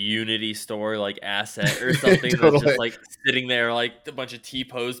some like Unity store like asset or something that's just like sitting there like a bunch of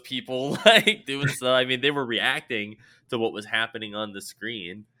T-pose people like doing stuff. I mean, they were reacting to what was happening on the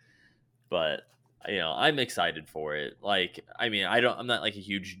screen, but I'm excited for it. Like, I mean, I'm not like a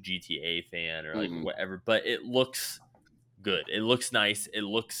huge GTA fan or like whatever, but it looks good. It looks nice. It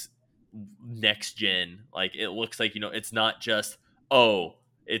looks next gen. Like, it looks like, it's not just,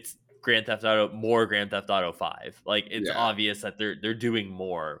 it's Grand Theft Auto, more Grand Theft Auto 5. Like, it's obvious that they're doing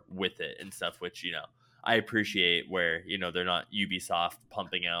more with it and stuff, which, I appreciate, where, they're not Ubisoft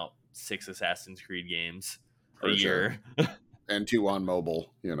pumping out 6 Assassin's Creed games a year. And 2 on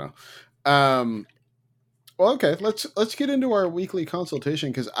mobile, Well, okay, let's get into our weekly consultation,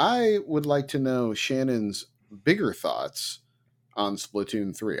 because I would like to know Shannon's bigger thoughts on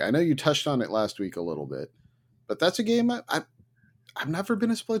Splatoon 3. I know you touched on it last week a little bit, but that's a game I've never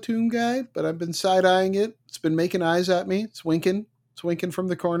been a Splatoon guy, but I've been side eyeing it. It's been making eyes at me. It's winking. It's winking from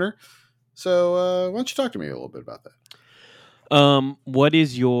the corner. So why don't you talk to me a little bit about that? What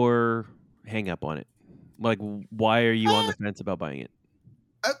is your hang up on it? Like, why are you on the fence about buying it?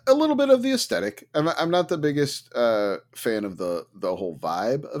 A little bit of the aesthetic. I'm not the biggest fan of the whole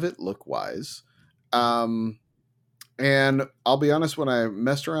vibe of it, look wise. And I'll be honest, when I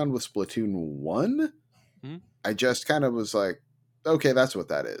messed around with Splatoon 1, I just kind of was like, okay, that's what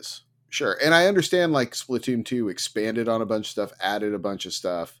that is. Sure. And I understand like Splatoon 2 expanded on a bunch of stuff, added a bunch of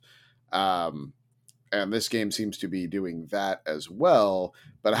stuff. And this game seems to be doing that as well.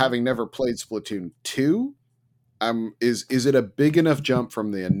 But having never played Splatoon 2, is it a big enough jump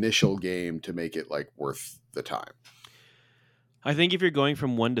from the initial game to make it like worth the time? I think if you're going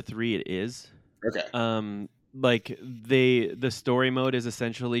from 1 to 3, it is. Okay. Like the story mode is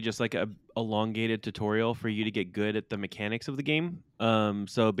essentially just like a elongated tutorial for you to get good at the mechanics of the game.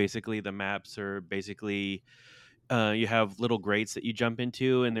 So basically the maps are basically you have little grates that you jump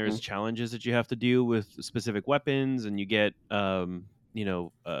into, and there's challenges that you have to do with specific weapons, and you get salmon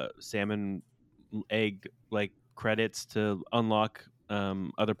egg like credits to unlock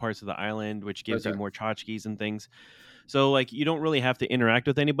other parts of the island, which gives you more tchotchkes and things. So like you don't really have to interact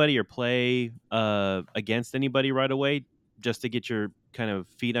with anybody or play against anybody right away just to get your kind of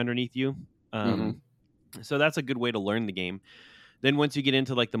feet underneath you. So that's a good way to learn the game. Then once you get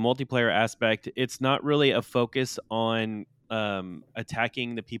into like the multiplayer aspect, it's not really a focus on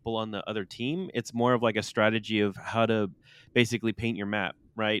attacking the people on the other team. It's more of like a strategy of how to basically paint your map,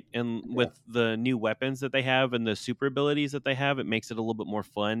 right? And with the new weapons that they have and the super abilities that they have, it makes it a little bit more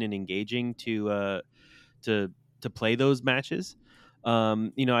fun and engaging to play those matches.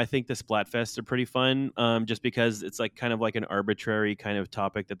 I think the Splatfests are pretty fun, just because it's like kind of like an arbitrary kind of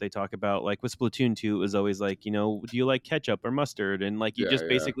topic that they talk about. Like with Splatoon 2, it was always like, do you like ketchup or mustard? And like you just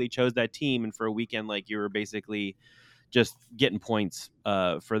basically chose that team, and for a weekend, like you were basically just getting points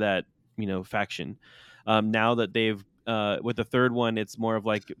for that, faction. Now that they've with the third one, it's more of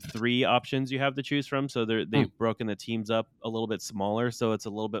like 3 options you have to choose from. So they've broken the teams up a little bit smaller, so it's a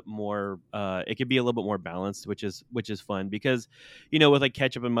little bit more. It could be a little bit more balanced, which is fun because, with like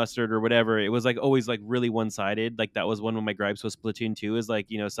ketchup and mustard or whatever, it was like always like really one sided. Like that was one of my gripes with Splatoon 2 is like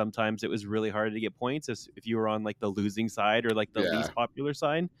sometimes it was really hard to get points if you were on like the losing side or like the least popular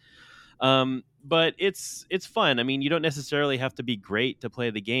side. But it's fun. I mean, you don't necessarily have to be great to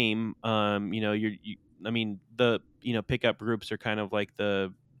play the game. The pickup groups are kind of like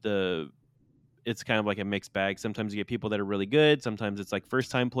the it's kind of like a mixed bag. Sometimes you get people that are really good. Sometimes it's like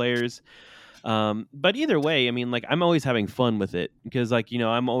first time players. But either way, I mean, like I'm always having fun with it because like,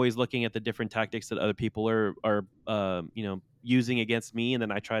 I'm always looking at the different tactics that other people are using against me. And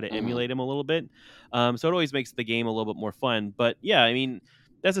then I try to emulate them a little bit. So it always makes the game a little bit more fun. But yeah, I mean,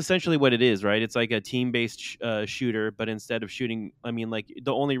 that's essentially what it is, right? It's like a team-based shooter, but instead of shooting, I mean, like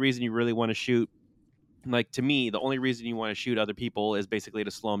the only reason you really want to shoot, like to me, the only reason you want to shoot other people is basically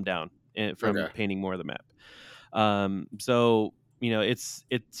to slow them down from painting more of the map. So it's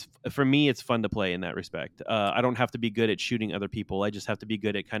for me, it's fun to play in that respect. I don't have to be good at shooting other people. I just have to be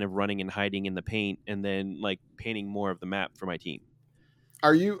good at kind of running and hiding in the paint, and then like painting more of the map for my team.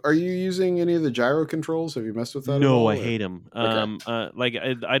 Are you using any of the gyro controls? Have you messed with that? No, I hate them. Like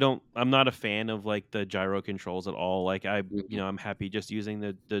I don't. I'm not a fan of like the gyro controls at all. Like I'm happy just using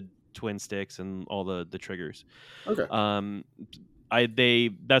the twin sticks and all the triggers. Okay.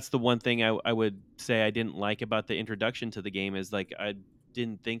 That's the one thing I would say I didn't like about the introduction to the game is like I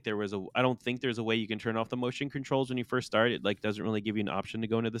don't think there's a way you can turn off the motion controls when you first start. It like doesn't really give you an option to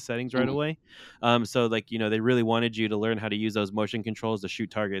go into the settings right away. So like they really wanted you to learn how to use those motion controls to shoot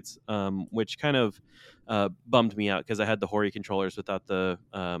targets, which kind of bummed me out because I had the Hori controllers without the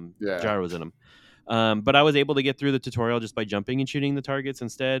gyros in them. But I was able to get through the tutorial just by jumping and shooting the targets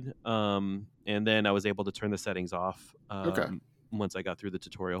instead. And then I was able to turn the settings off. Once I got through the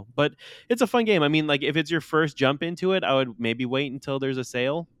tutorial. But it's a fun game. I mean, like if it's your first jump into it, I would maybe wait until there's a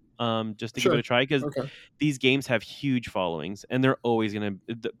sale just to give it a try because these games have huge followings and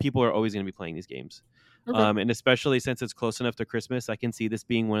people are always going to be playing these games. And especially since it's close enough to Christmas, I can see this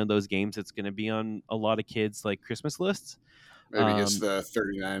being one of those games that's going to be on a lot of kids like Christmas lists. Maybe it's the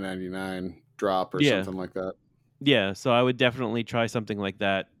 $39.99 drop or something like that. Yeah, so I would definitely try something like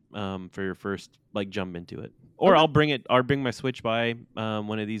that for your first like jump into it. Or I'll bring my Switch by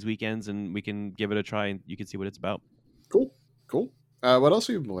one of these weekends and we can give it a try and you can see what it's about. Cool. What else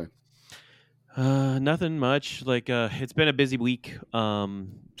are you playing? Nothing much. Like, it's been a busy week.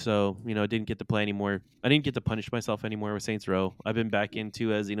 So I didn't get to play anymore. I didn't get to punish myself anymore with Saints Row. I've been back into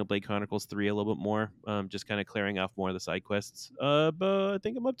Xenoblade Chronicles 3 a little bit more. Just kind of clearing off more of the side quests. But I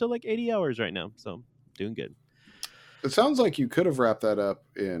think I'm up to like 80 hours right now, so doing good. It sounds like you could have wrapped that up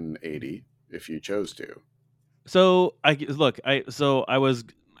in 80 if you chose to. So I was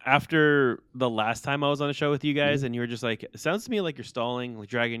after the last time I was on a show with you guys, and you were just like, it sounds to me like you're stalling, like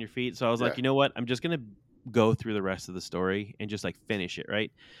dragging your feet. So I was like, Yeah. you know what? I'm just gonna go through the rest of the story and just like finish it,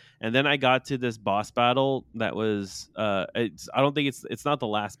 right? And then I got to this boss battle that was I don't think it's not the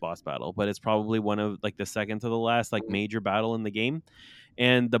last boss battle, but it's probably one of like the second to the last like major battle in the game.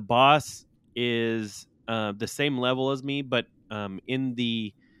 And the boss is the same level as me, but in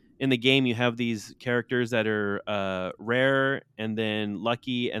the game you have these characters that are rare and then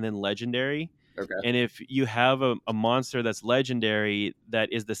lucky and then legendary. Okay. And if you have a monster that's legendary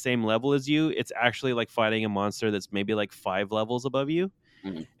that is the same level as you, it's actually like fighting a monster that's maybe like 5 levels above you.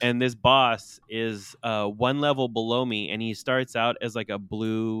 Mhm. And this boss is one level below me, and he starts out as like a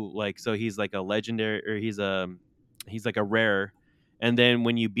blue, like, so he's like a legendary, or he's like a rare. And then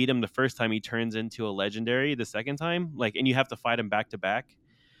when you beat him the first time, he turns into a legendary the second time, like, and you have to fight him back to back.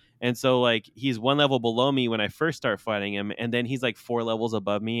 And so like he's one level below me when I first start fighting him, and then he's like 4 levels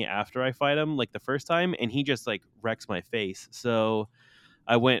above me after I fight him like the first time, and he just like wrecks my face. So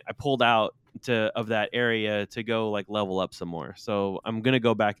I pulled out of that area to go like level up some more. So I'm gonna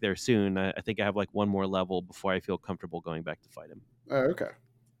go back there soon. I think I have like one more level before I feel comfortable going back to fight him. Oh, okay.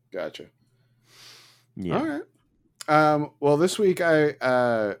 Gotcha. Yeah. All right. Well, this week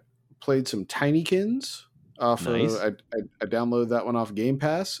I played some Tinykins off Nice. I downloaded that one off Game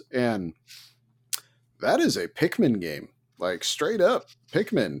Pass, and that is a Pikmin game, like straight up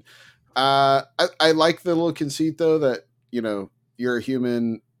Pikmin. I like the little conceit though that you're a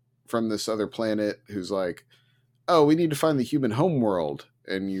human from this other planet who's like, oh, we need to find the human homeworld,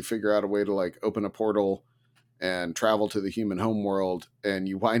 and you figure out a way to like open a portal and travel to the human homeworld, and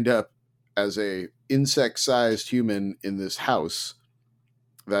you wind up as a insect-sized human in this house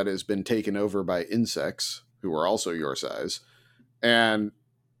that has been taken over by insects who are also your size. And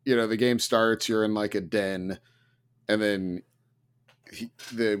the game starts, you're in like a den, and then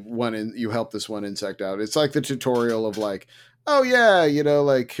you help this one insect out. It's like the tutorial of like, oh yeah,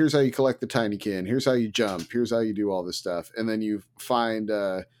 like here's how you collect the Tinykin, here's how you jump, here's how you do all this stuff. And then you find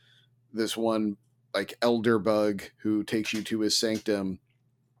this one like elder bug who takes you to his sanctum,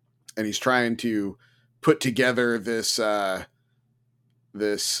 and he's trying to put together this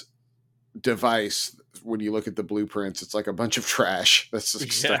this device. When you look at the blueprints, it's like a bunch of trash that's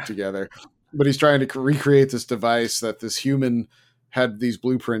stuck together, but he's trying to recreate this device that this human had these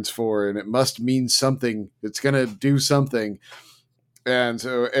blueprints for, and it must mean something. It's gonna do something. And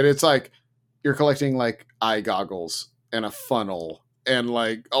it's like you're collecting like eye goggles and a funnel and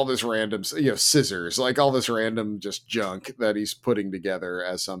like all this random, scissors, like all this random just junk that he's putting together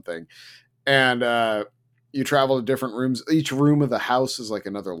as something. And you travel to different rooms. Each room of the house is like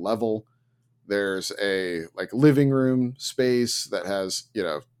another level. There's a like living room space that has,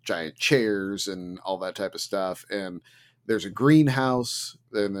 giant chairs and all that type of stuff. And there's a greenhouse.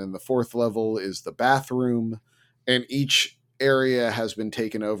 And then the 4th level is the bathroom. And each area has been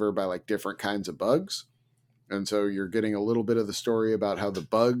taken over by like different kinds of bugs. And so you're getting a little bit of the story about how the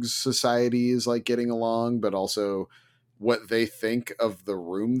bugs society is like getting along, but also what they think of the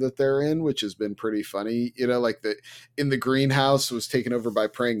room that they're in, which has been pretty funny. Like in the greenhouse was taken over by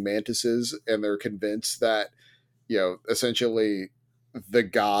praying mantises, and they're convinced that, essentially the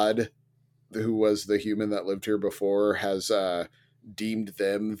god who was the human that lived here before has deemed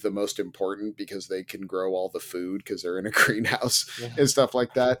them the most important because they can grow all the food because they're in a greenhouse and stuff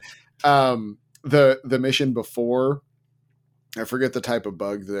like that. The mission before, I forget the type of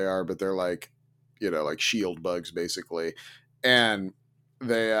bug they are, but they're like, like shield bugs basically. And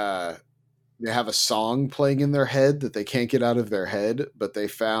they have a song playing in their head that they can't get out of their head, but they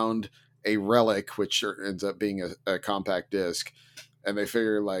found a relic, which ends up being a compact disc. And they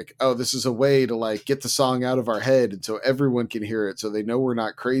figure like, oh, this is a way to like get the song out of our head. And so everyone can hear it. So they know we're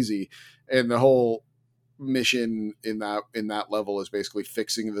not crazy. And the whole mission in that level is basically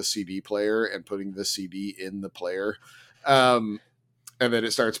fixing the CD player and putting the CD in the player. And then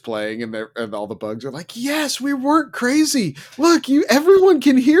it starts playing, and all the bugs are like, yes, we weren't crazy. Look, everyone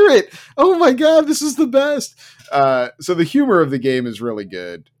can hear it. Oh my God, this is the best. So the humor of the game is really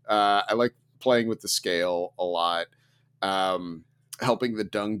good. I like playing with the scale a lot. Helping the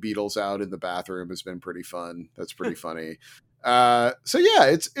dung beetles out in the bathroom has been pretty fun. That's pretty funny. So yeah,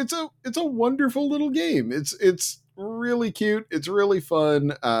 it's a wonderful little game. It's really cute. It's really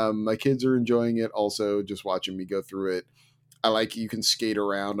fun. My kids are enjoying it also, just watching me go through it. I like you can skate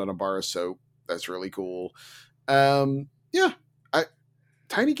around on a bar of soap. That's really cool. Yeah,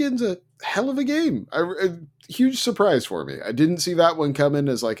 Tinykin's a hell of a game. A huge surprise for me. I didn't see that one coming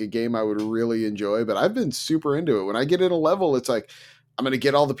as like a game I would really enjoy, but I've been super into it. When I get in a level, it's like I'm going to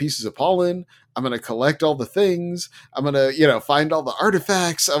get all the pieces of pollen. I'm going to collect all the things. I'm going to, find all the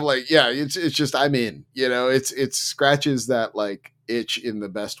artifacts. I'm like, yeah, it's just I'm in. It scratches that like itch in the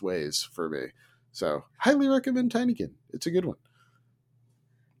best ways for me. So highly recommend Tinykin. It's a good one.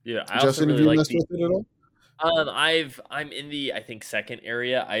 Yeah, I also Justin, have really you like messed the. with it at all? I'm in the, I think, second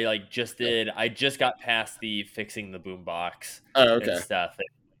area. I just got past the fixing the boombox Oh, and okay. stuff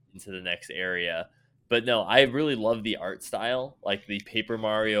into the next area. But no, I really love the art style, like the Paper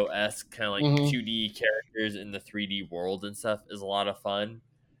Mario esque kind of like Mhm. 2D characters in the 3D world and stuff is a lot of fun.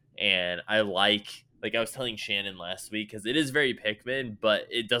 And I like I was telling Shannon last week, because it is very Pikmin, but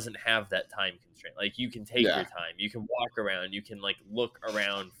it doesn't have that time constraint. Like you can take Yeah. your time, you can walk around, you can like look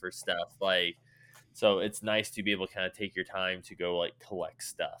around for stuff, like. So it's nice to be able to kind of take your time to go like collect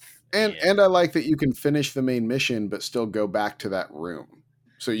stuff. And I like that you can finish the main mission but still go back to that room.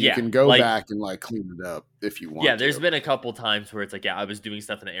 So you Yeah, can go like- back and like clean it up if you want yeah, there's to. been a couple times where it's like, yeah, I was doing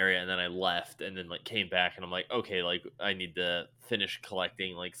stuff in an area and then I left and then like came back and I'm like, okay, like I need to finish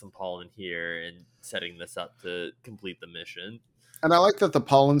collecting like some pollen here and setting this up to complete the mission. And I like that the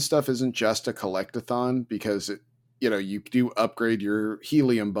pollen stuff isn't just a collectathon, because you do upgrade your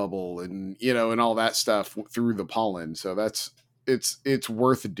helium bubble and and all that stuff through the pollen. So it's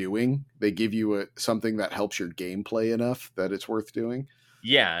worth doing. They give you something that helps your gameplay enough that it's worth doing.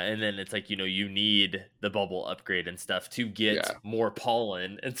 Yeah, and then it's like, you need the bubble upgrade and stuff to get Yeah. more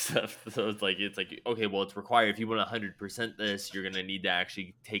pollen and stuff. So it's like okay, well, it's required. If you want 100% this, you're gonna need to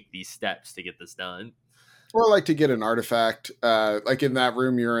actually take these steps to get this done. Or like to get an artifact, like in that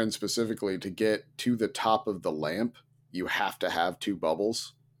room you're in specifically, to get to the top of the lamp, you have to have 2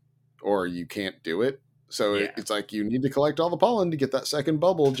 bubbles or you can't do it. So Yeah. it's like you need to collect all the pollen to get that second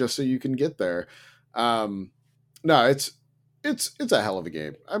bubble just so you can get there. No, it's a hell of a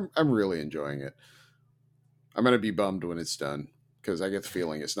game. I'm really enjoying it. I'm gonna be bummed when it's done, because I get the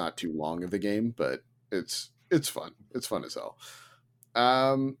feeling it's not too long of a game, but it's fun. It's fun as hell.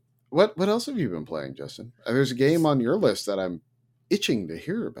 What else have you been playing, Justin? There's a game on your list that I'm itching to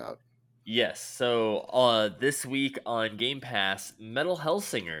hear about. Yes. So this week on Game Pass, Metal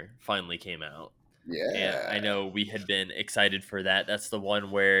Hellsinger finally came out. Yeah. And I know we had been excited for that. That's the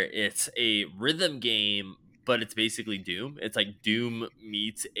one where it's a rhythm game, but it's basically Doom. It's like Doom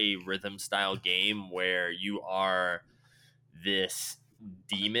meets a rhythm style game where you are this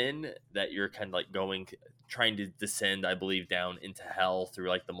demon that you're kind of like trying to descend, I believe, down into hell through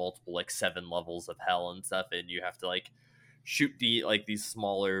like the multiple like 7 levels of hell and stuff, and you have to like shoot these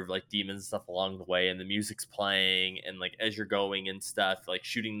smaller like demons and stuff along the way, and the music's playing, and like as you're going and stuff, like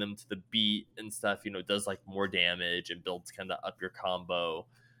shooting them to the beat and stuff, does like more damage and builds kind of up your combo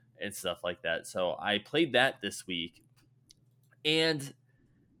and stuff like that. So I played that this week, and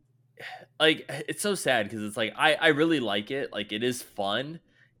like it's so sad because it's like I really like it. Like it is fun.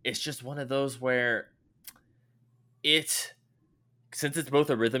 It's just one of those where since it's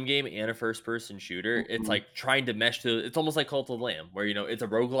both a rhythm game and a first person shooter, it's like trying to mesh to, it's almost like Cult of the Lamb, where it's a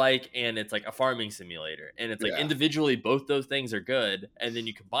roguelike and it's like a farming simulator. And it's like individually both those things are good, and then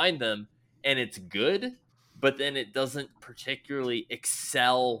you combine them and it's good, but then it doesn't particularly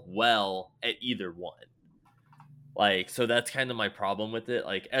excel well at either one. Like, so that's kind of my problem with it.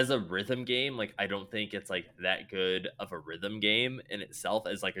 Like, as a rhythm game, like I don't think it's like that good of a rhythm game in itself.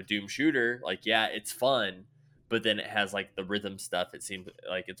 As like a Doom shooter, like yeah, it's fun, but then it has like the rhythm stuff. It seems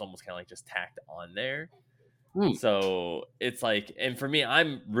like it's almost kind of like just tacked on there. So it's like, and for me,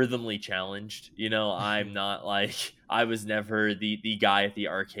 I'm rhythmly challenged. I'm not like, I was never the guy at the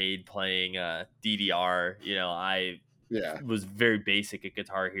arcade playing DDR. I was very basic at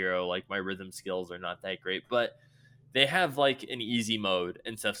Guitar Hero. Like my rhythm skills are not that great, but they have like an easy mode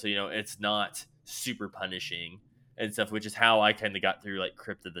and stuff, so it's not super punishing and stuff, which is how I kind of got through like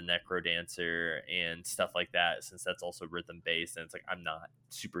Crypt of the Necrodancer and stuff like that, since that's also rhythm based, and it's like I'm not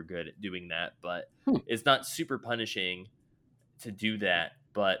super good at doing that, but it's not super punishing to do that.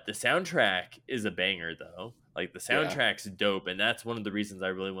 But the soundtrack is a banger though. Like the soundtrack's dope, and that's one of the reasons I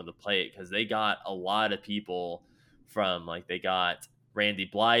really wanted to play it, because they got a lot of people from, like, they got Randy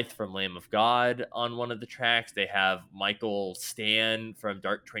Blythe from Lamb of God on one of the tracks. They have Michael Stan from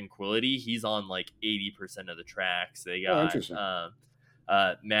Dark Tranquillity. He's on like 80% of the tracks. They got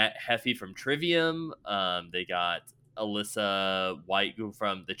Matt Heffy from Trivium. They got Alyssa White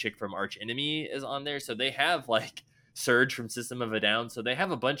from the chick from Arch Enemy is on there. So they have like Surge from System of a Down. So they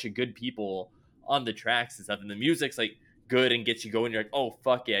have a bunch of good people on the tracks and stuff, and the music's like good and gets you going. You're like, oh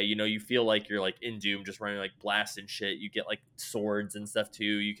fuck yeah, you know, you feel like you're like in Doom, just running like blasting shit. You get like swords and stuff too.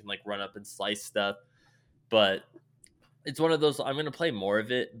 You can like run up and slice stuff. But it's one of those, I'm gonna play more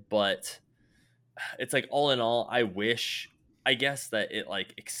of it, but it's like all in all, I guess that it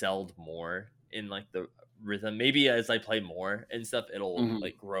like excelled more in like the rhythm. Maybe as I play more and stuff, it'll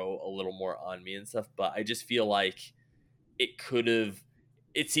like grow a little more on me and stuff. But I just feel like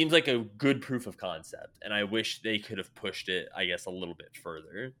it seems like a good proof of concept, and I wish they could have pushed it, I guess, a little bit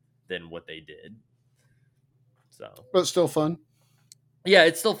further than what they did. So, but still fun. Yeah,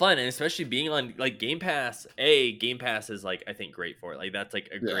 it's still fun, and especially being on like Game Pass. Game Pass is like, I think, great for it. Like that's like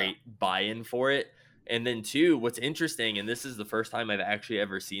a great buy-in for it. And then two, what's interesting, and this is the first time I've actually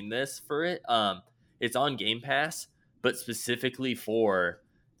ever seen this for it. It's on Game Pass, but specifically for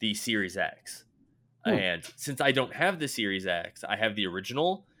the Series X. And since I don't have the Series X, I have the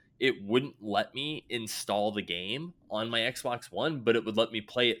original. It wouldn't let me install the game on my Xbox One, but it would let me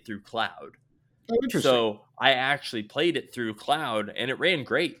play it through cloud. Oh, interesting. So I actually played it through cloud, and it ran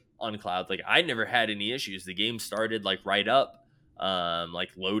great on cloud. Like I never had any issues. The game started like right up. Like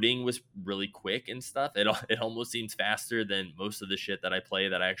loading was really quick and stuff. It almost seems faster than most of the shit that I play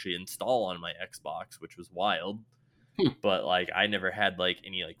that I actually install on my Xbox, which was wild. But like I never had like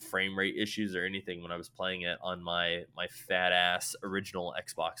any like frame rate issues or anything when I was playing it on my fat ass original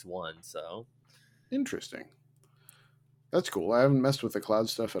Xbox One. So interesting. That's cool. I haven't messed with the cloud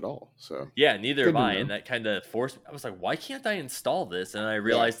stuff at all. So yeah, neither have I. And that kind of forced me. I was like, why can't I install this? And I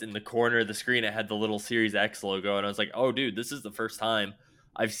realized in the corner of the screen it had the little Series X logo, and I was like, oh dude, this is the first time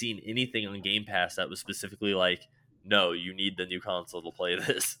I've seen anything on Game Pass that was specifically like, no, you need the new console to play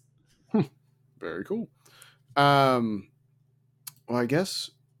this. Very cool. Well, I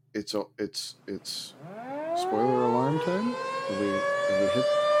guess it's spoiler alarm time. Have we hit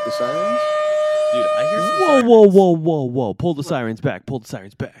the sirens? Dude, I hear whoa. Pull the sirens back.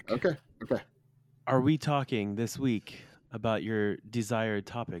 Okay. Are we talking this week about your desired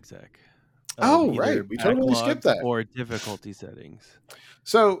topic, Zach? Oh, right. We totally skipped that. Or difficulty settings.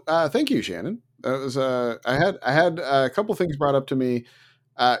 So, thank you, Shannon. That was I had a couple things brought up to me.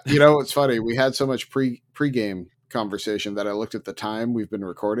 It's funny. We had so much pre-game conversation that I looked at the time we've been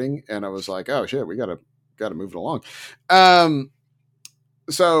recording, and I was like, "Oh shit, we gotta move it along."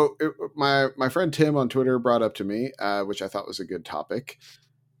 My friend Tim on Twitter brought up to me, which I thought was a good topic.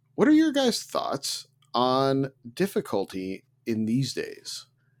 What are your guys' thoughts on difficulty in these days?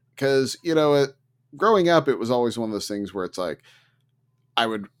 Because growing up, it was always one of those things where it's like I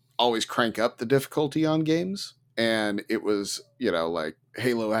would always crank up the difficulty on games. And it was, like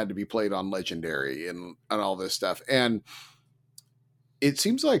Halo had to be played on Legendary and all this stuff. And it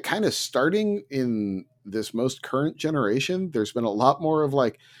seems like kind of starting in this most current generation, there's been a lot more of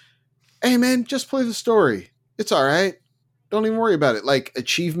like, hey man, just play the story. It's all right. Don't even worry about it. Like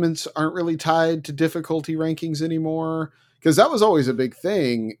achievements aren't really tied to difficulty rankings anymore. Because that was always a big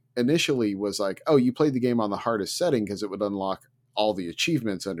thing initially, was like, oh, you played the game on the hardest setting because it would unlock all the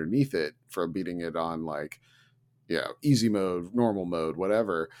achievements underneath it from beating it on like, easy mode, normal mode,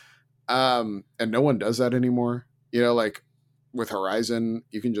 whatever. And no one does that anymore. Like with Horizon,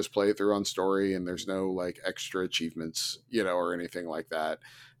 you can just play it through on story and there's no like extra achievements, or anything like that.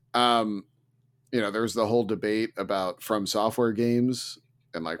 There's the whole debate about From Software games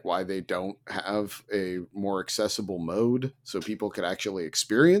and like why they don't have a more accessible mode so people could actually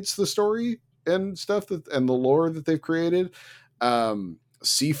experience the story and stuff and the lore that they've created.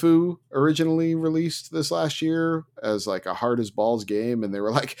 Sifu originally released this last year as like a hard as balls game, and they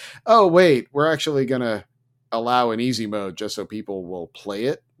were like, oh wait, we're actually gonna allow an easy mode just so people will play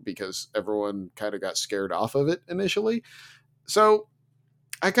it, because everyone kind of got scared off of it initially. So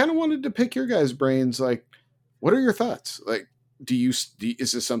I kind of wanted to pick your guys' brains, like, what are your thoughts? Like,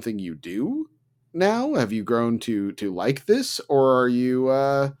 is this something you do now? Have you grown to like this, or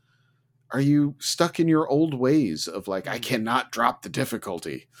are you stuck in your old ways of like, I cannot drop the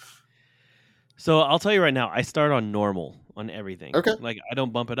difficulty? So I'll tell you right now, I start on normal on everything. Okay. Like I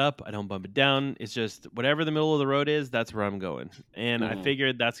don't bump it up, I don't bump it down. It's just whatever the middle of the road is, that's where I'm going. And I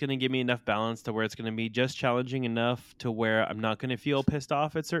figured that's going to give me enough balance to where it's going to be just challenging enough to where I'm not going to feel pissed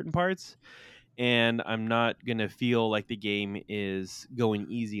off at certain parts. And I'm not going to feel like the game is going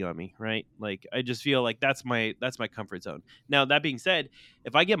easy on me, right? Like I just feel like that's my comfort zone. Now, that being said,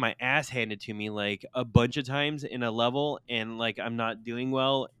 if I get my ass handed to me like a bunch of times in a level and like I'm not doing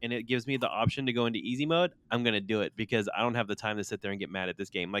well and it gives me the option to go into easy mode, I'm going to do it because I don't have the time to sit there and get mad at this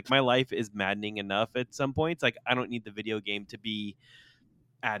game. Like my life is maddening enough at some points. Like I don't need the video game to be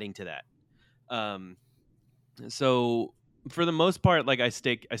adding to that. So for the most part, like I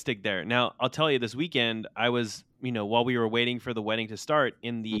stick there. Now I'll tell you, this weekend I was, while we were waiting for the wedding to start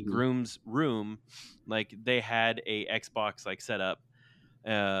in the Mhm. groom's room, like they had a Xbox like set up,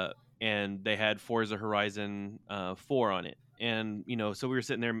 uh, and they had Forza Horizon 4 on it, and so we were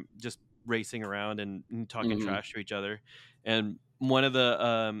sitting there just racing around and talking Mhm. trash to each other, and one of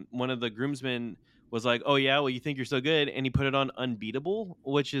the groomsmen was like, "Oh yeah, well you think you're so good," and he put it on unbeatable,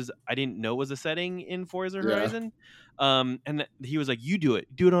 which is I didn't know was a setting in Forza Yeah. Horizon, and he was like, "You do it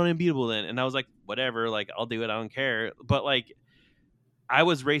on unbeatable then," and I was like, "Whatever, like I'll do it, I don't care," but like I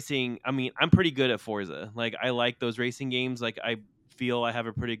was racing. I mean, I'm pretty good at Forza. Like, I like those racing games. Like, I feel I have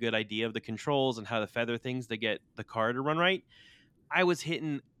a pretty good idea of the controls and how to feather things to get the car to run right. I was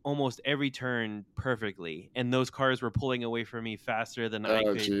hitting almost every turn perfectly, and those cars were pulling away from me faster than I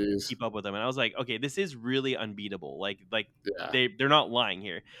Oh, could geez. keep up with them. And I was like, okay, this is really unbeatable. Like Yeah. they're not lying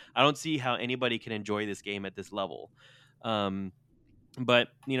here. I don't see how anybody can enjoy this game at this level. Um, but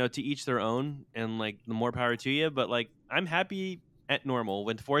to each their own, and like the more power to you, but like I'm happy at normal.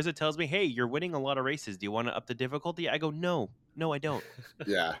 When Forza tells me, hey, you're winning a lot of races, do you want to up the difficulty? I go, no I don't,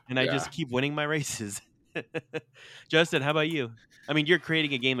 Yeah. and I Yeah. just keep winning my races. Justin, how about you? I mean, you're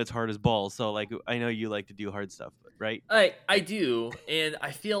creating a game that's hard as balls, so like I know you like to do hard stuff, right? I do, and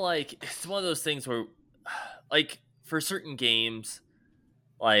I feel like it's one of those things where, like, for certain games,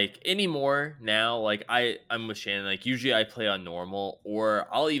 like anymore now, like I'm with Shannon. Like usually I play on normal, or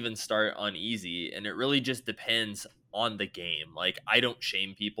I'll even start on easy, and it really just depends on the game. Like I don't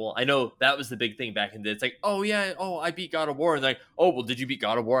shame people. I know that was the big thing back in the day. It's like, oh yeah, oh I beat God of War, and like, oh well, did you beat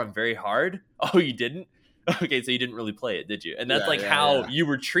God of War on very hard? Oh you didn't. Okay, so you didn't really play it, did you? And that's Yeah. like Yeah. how Yeah. you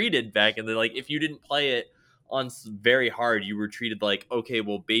were treated back in the, like if you didn't play it on very hard, you were treated like, okay,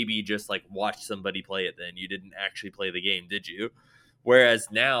 well baby just like watch somebody play it, then you didn't actually play the game, did you? Whereas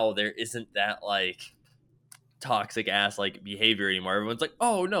now there isn't that like toxic ass like behavior anymore. Everyone's like,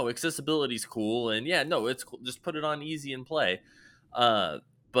 oh no, accessibility's cool, and yeah, no, it's cool. Just put it on easy and play. Uh,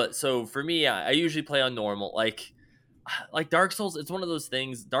 but so for me, I usually play on normal. Like Dark Souls, it's one of those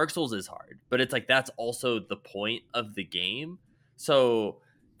things. Dark Souls is hard, but it's like that's also the point of the game. So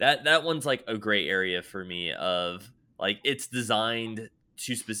that one's like a gray area for me of like it's designed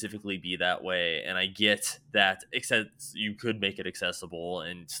to specifically be that way, and I get that, except you could make it accessible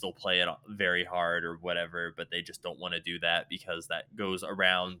and still play it very hard or whatever, but they just don't want to do that because that goes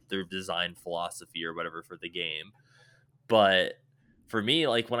around their design philosophy or whatever for the game. But for me,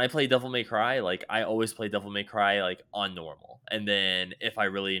 like when I play Devil May Cry, like I always play Devil May Cry like on normal. And then if I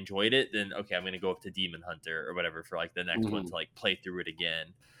really enjoyed it, then okay, I'm gonna go up to Demon Hunter or whatever for like the next one Mhm. to like play through it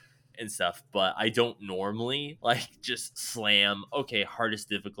again and stuff. But I don't normally like just slam, okay, hardest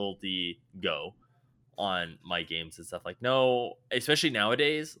difficulty, go on my games and stuff. Like, no, especially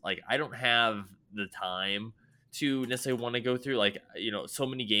nowadays, like I don't have the time to necessarily want to go through like, so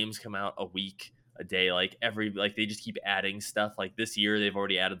many games come out a week, a day, like like they just keep adding stuff. Like this year they've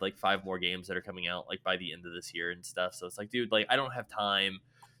already added like 5 more games that are coming out like by the end of this year and stuff. So it's like, dude, like I don't have time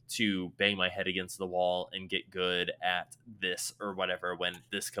to bang my head against the wall and get good at this or whatever when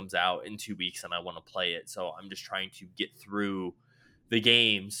this comes out in 2 weeks and I want to play it. So I'm just trying to get through the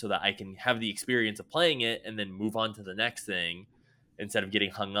game so that I can have the experience of playing it and then move on to the next thing instead of getting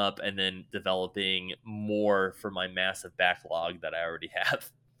hung up and then developing more for my massive backlog that I already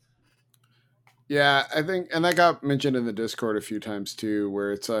have. Yeah, I think, and that got mentioned in the Discord a few times too,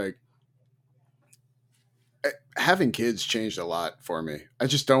 where it's like having kids changed a lot for me. I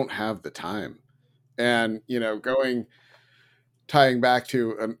just don't have the time. And, tying back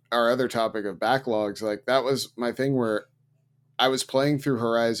to our other topic of backlogs, like that was my thing where I was playing through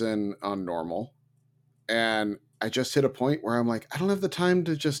Horizon on normal, and I just hit a point where I'm like, I don't have the time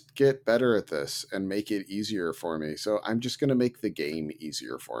to just get better at this and make it easier for me. So I'm just going to make the game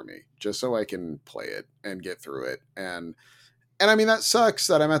easier for me just so I can play it and get through it. And I mean, that sucks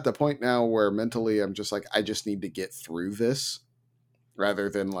that I'm at the point now where mentally I'm just like, I just need to get through this rather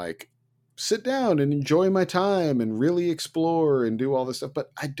than like sit down and enjoy my time and really explore and do all this stuff.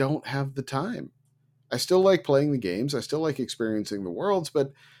 But I don't have the time. I still like playing the games. I still like experiencing the worlds,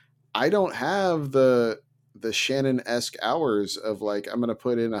 but I don't have the Shannon-esque hours of like I'm going to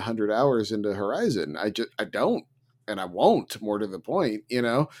put in 100 hours into Horizon. I don't, and I won't. More to the point.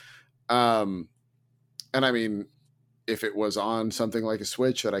 Um, and I mean, if it was on something like a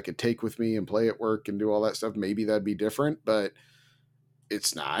Switch that I could take with me and play at work and do all that stuff, maybe that'd be different. But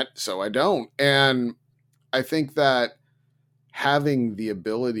it's not, so I don't. And I think that having the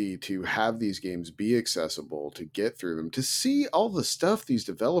ability to have these games be accessible, to get through them, to see all the stuff these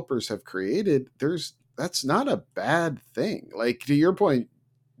developers have created, that's not a bad thing. Like to your point,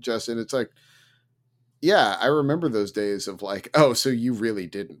 Justin, it's like yeah, I remember those days of like, oh, so you really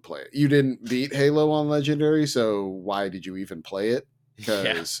didn't play it. You didn't beat Halo on Legendary, so why did you even play it? Yeah.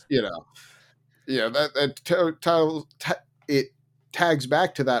 Because, it tags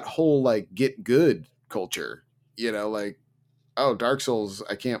back to that whole like get good culture. Like, oh, Dark Souls,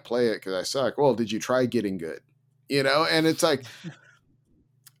 I can't play it because I suck. Well, did you try getting good? And it's like,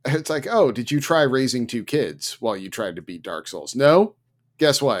 oh, did you try raising two kids while you tried to beat Dark Souls? No?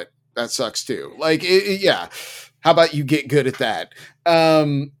 Guess what? That sucks too. Like, yeah. How about you get good at that?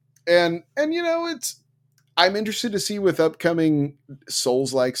 And it's, I'm interested to see with upcoming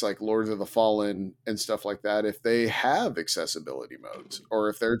Souls likes like Lord of the Fallen and stuff like that, if they have accessibility modes or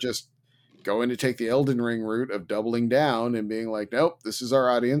if they're just going to take the Elden Ring route of doubling down and being like, nope, this is our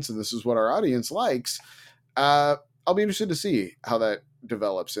audience and this is what our audience likes. I'll be interested to see how that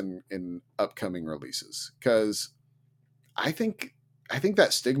develops in upcoming releases, because I think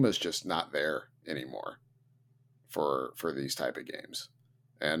that stigma is just not there anymore for these type of games,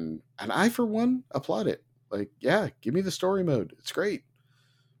 and I for one applaud it. Like, yeah, give me the story mode, it's great.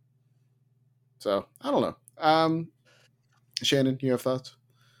 So I don't know. Shannon, you have thoughts?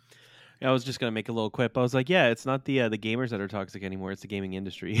 I was just gonna make a little quip. I was like, yeah, it's not the gamers that are toxic anymore; it's the gaming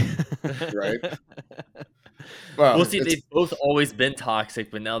industry. Right. Well, see, they've both always been toxic,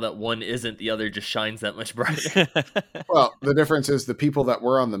 but now that one isn't, the other just shines that much brighter. Well, the difference is the people that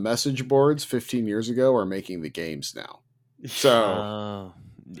were on the message boards 15 years ago are making the games now. So,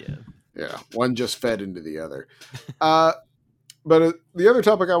 yeah, one just fed into the other. But the other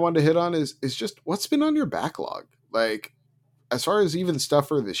topic I wanted to hit on is just what's been on your backlog, like as far as even stuff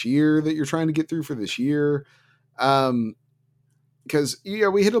for this year that you're trying to get through for this year. Because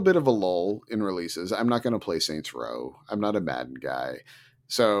we hit a bit of a lull in releases. I'm not going to play Saints Row. I'm not a Madden guy.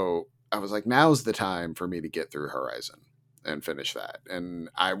 So I was like, now's the time for me to get through Horizon and finish that. And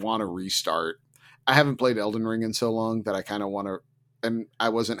I want to restart. I haven't played Elden Ring in so long that I kind of want to, and I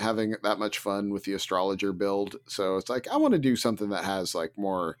wasn't having that much fun with the astrologer build. So it's like, I want to do something that has like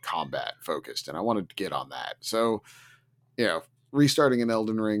more combat focused, and I want to get on that. So, restarting an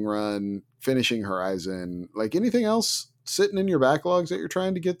Elden Ring run, finishing Horizon, like anything else sitting in your backlogs that you're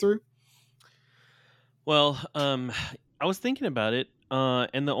trying to get through? Well, I was thinking about it,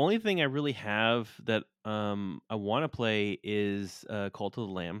 and the only thing I really have that I want to play is Cult of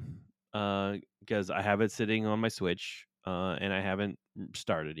the Lamb, because I have it sitting on my Switch, and I haven't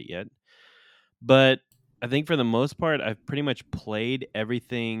started it yet. But I think for the most part, I've pretty much played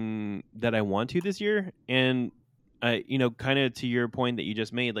everything that I want to this year, and kind of to your point that you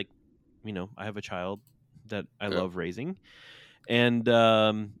just made, like, I have a child that I love raising. And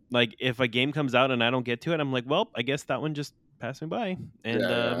like if a game comes out and I don't get to it, I'm like, well, I guess that one just passed me by.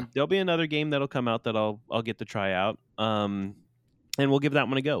 And there'll be another game that'll come out that I'll get to try out. And we'll give that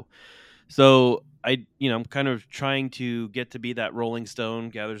one a go. So I'm kind of trying to get to be that Rolling Stone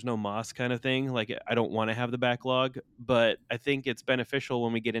gathers no moss kind of thing. Like, I don't want to have the backlog, but I think it's beneficial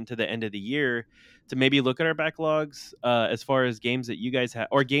when we get into the end of the year to maybe look at our backlogs as far as games that you guys have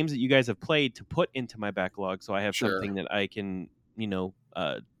or games that you guys have played to put into my backlog. So I have something that I can,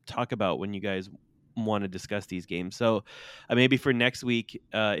 talk about when you guys want to discuss these games. So maybe for next week,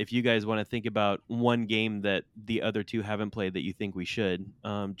 if you guys want to think about one game that the other two haven't played that you think we should,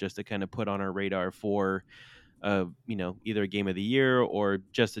 just to kind of put on our radar for either a game of the year or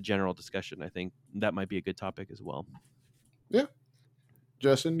just a general discussion, I think that might be a good topic as well. Yeah.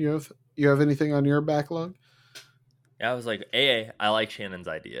 Justin, you have anything on your backlog? Yeah, I was like, I like Shannon's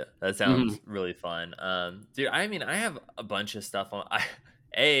idea. That sounds really fun. Dude, I mean, I have a bunch of stuff on.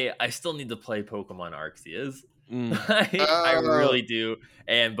 I still need to play Pokemon Arceus. I really do.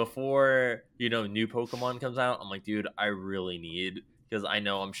 And before new Pokemon comes out, I'm like, dude, I really need, because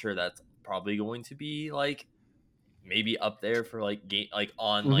I'm sure that's probably going to be like maybe up there for like game, like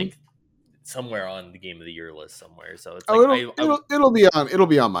on like somewhere on the game of the year list somewhere. So it's it'll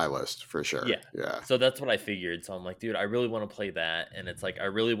be on my list for sure. Yeah. So that's what I figured. So I'm like, dude, I really want to play that, and it's like I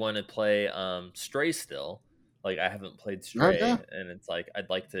really want to play Stray still. Like, I haven't played Stray, and it's like I'd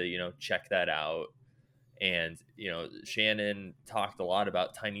like to check that out. And Shannon talked a lot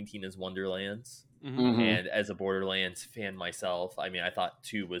about Tiny Tina's Wonderlands, and as a Borderlands fan myself, I mean, I thought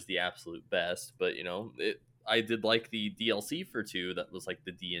 2 was the absolute best, but I did like the DLC for 2 that was like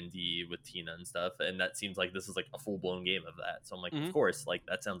the D&D with Tina and stuff, and that seems like this is like a full-blown game of that. So I'm like, of course, like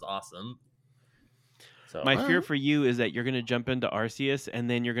that sounds awesome. So my fear for you is that you're going to jump into Arceus and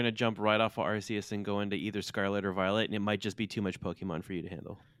then you're going to jump right off of Arceus and go into either Scarlet or Violet, and it might just be too much Pokemon for you to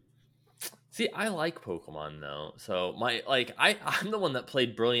handle. See, I like Pokemon though. So I'm the one that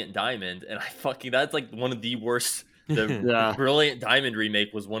played Brilliant Diamond, and that's like one of the worst. The Brilliant Diamond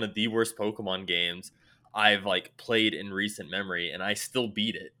remake was one of the worst Pokemon games. I've like played in recent memory, and I still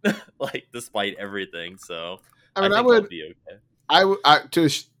beat it, like despite everything. So I I mean, think I'll be okay.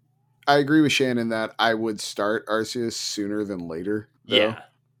 I agree with Shannon that I would start Arceus sooner than later, though.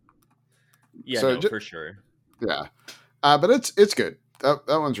 Yeah, So no, for sure. yeah, but it's good. That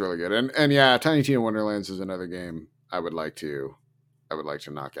one's really good, and yeah, Tiny Tina Wonderlands is another game I would like to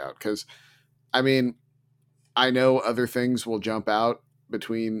knock out, because I mean, I know other things will jump out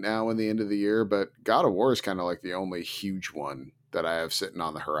between now and the end of the year, but God of War is kind of like the only huge one that I have sitting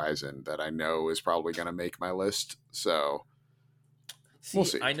on the horizon that I know is probably going to make my list. So we'll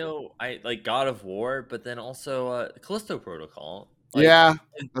see. I know I like God of War, but then also Callisto Protocol. Like, Yeah,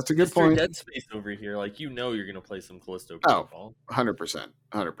 that's a good Mr. point. Dead Space over here, like you're gonna play some Callisto Oh, Protocol. 100%.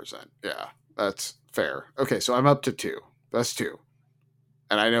 100%. Yeah, that's fair. Okay, so I'm up to 2. That's 2.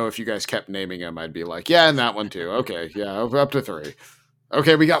 And I know if you guys kept naming them, I'd be like, yeah, and that one too. Okay, yeah, up to 3.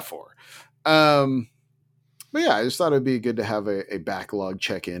 Okay, we got 4. But yeah, I just thought it'd be good to have a backlog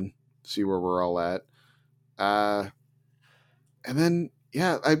check-in, see where we're all at. And then,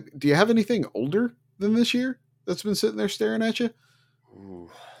 yeah, do you have anything older than this year that's been sitting there staring at you?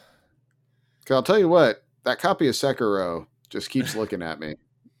 Ooh. Because I'll tell you what, that copy of Sekiro just keeps looking at me.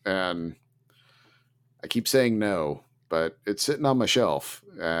 And I keep saying no, but it's sitting on my shelf.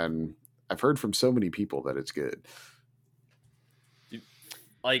 And I've heard from so many people that it's good.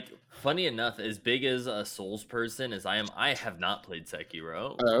 Like, funny enough, as big as a Souls person as I am, I have not played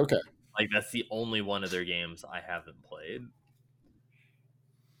Sekiro. Okay. Like, that's the only one of their games I haven't played.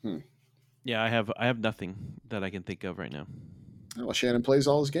 Yeah, I have nothing that I can think of right now. Well, Shannon plays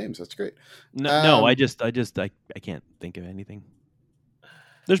all his games. That's great. No, I can't think of anything.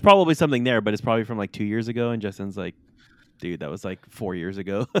 There's probably something there, but it's probably from like 2 years ago, and Justin's like, dude, that was like 4 years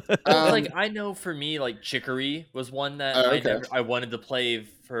ago. Like, I know for me, like Chicory was one that okay. I wanted to play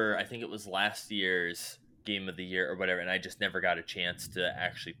for. I think it was last year's Game of the Year or whatever, and I just never got a chance to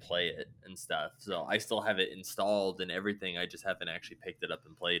actually play it and stuff. So I still have it installed and everything. I just haven't actually picked it up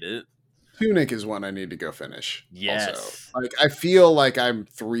and played it. Tunic is one I need to go finish. Yes. Also. Like, I feel like I'm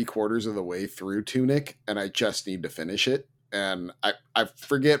 3/4 of the way through Tunic, and I just need to finish it. And I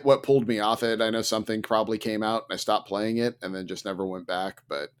forget what pulled me off it. I know something probably came out and I stopped playing it and then just never went back.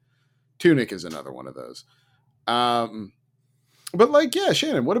 But Tunic is another one of those. But like, yeah,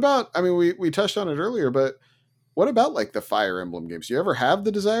 Shannon, what about, I mean, we touched on it earlier, but what about like the Fire Emblem games? Do you ever have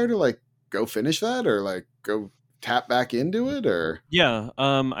the desire to like go finish that or like go tap back into it? Or yeah,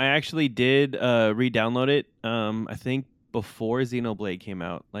 I actually did re-download it. I think before Xenoblade came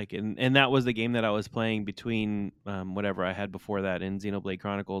out, like, and that was the game that I was playing between whatever I had before that in Xenoblade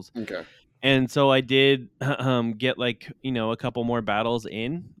Chronicles. Okay. And so I did get like, a couple more battles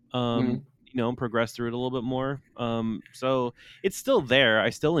in, progress through it a little bit more. So it's still there. I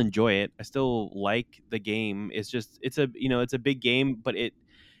still enjoy it. I still like the game. It's just it's a big game, but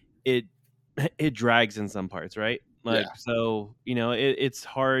it drags in some parts, right? Like, so it's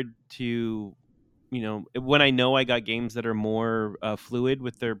hard to when I know I got games that are more fluid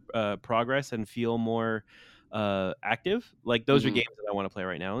with their progress and feel more active, like those are games that I want to play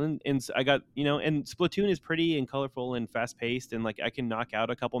right now. And I got and Splatoon is pretty and colorful and fast paced, and like I can knock out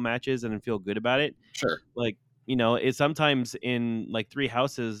a couple matches and feel good about it. Sure. Like it's sometimes in like 3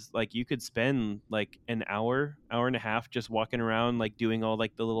 houses, like you could spend like an hour and a half just walking around, like doing all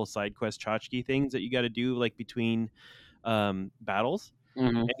like the little side quest tchotchke things that you got to do like between battles.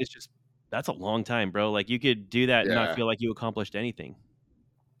 And it's just, that's a long time, bro. Like you could do that and not feel like you accomplished anything.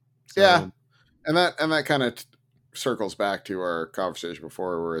 So, yeah. And that kind of circles back to our conversation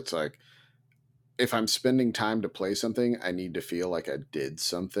before, where it's like, if I'm spending time to play something, I need to feel like I did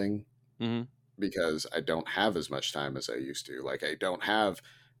something, because I don't have as much time as I used to. Like, I don't have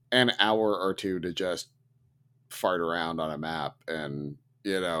an hour or 2 to just fart around on a map and,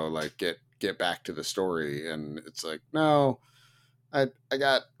 like get back to the story. And it's like, no, I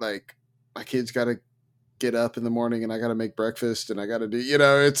got like, my kids got to get up in the morning and I got to make breakfast and I got to do,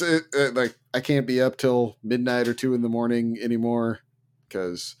 it's like, I can't be up till midnight or 2 in the morning anymore,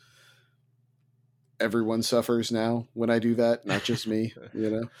 because everyone suffers now when I do that, not just me,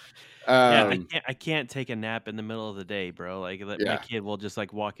 Yeah, I can't take a nap in the middle of the day, bro. Like my kid will just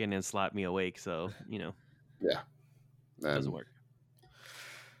like walk in and slap me awake. So, yeah, it doesn't work.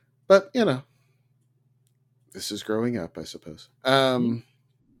 But, this is growing up, I suppose. Well,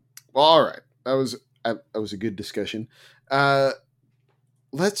 all right. That was a good discussion.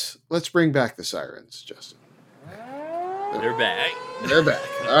 Let's bring back the sirens, Justin. They're back. They're back.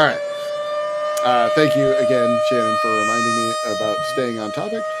 All right. Thank you again, Shannon, for reminding me about staying on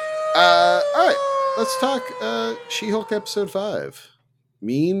topic. All right. Let's talk She-Hulk episode 5.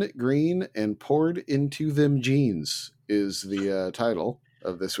 Mean Green and Poured Into Them Jeans is the title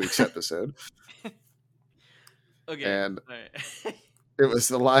of this week's episode. Okay. And All right. it was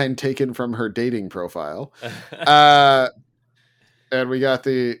the line taken from her dating profile. And we got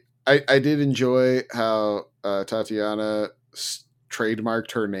I did enjoy how Tatiana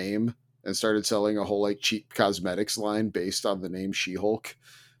trademarked her name and started selling a whole like cheap cosmetics line based on the name She-Hulk.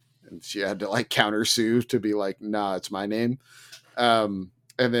 And she had to like countersue to be like, nah, it's my name. And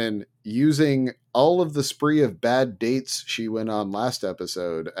then using all of the spree of bad dates she went on last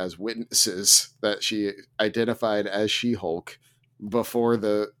episode as witnesses that she identified as She-Hulk before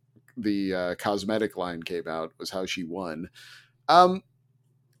the cosmetic line came out was how she won.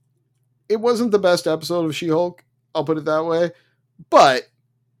 It wasn't the best episode of She-Hulk, I'll put it that way, but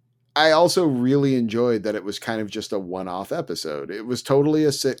I also really enjoyed that it was kind of just a one-off episode. It was totally a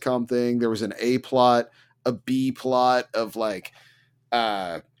sitcom thing. There was an A plot, a B plot of like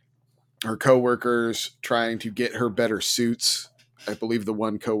her coworkers trying to get her better suits. I believe the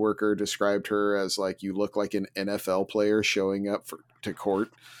one coworker described her as like, you look like an NFL player showing up to court.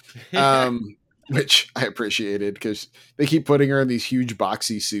 Which I appreciated because they keep putting her in these huge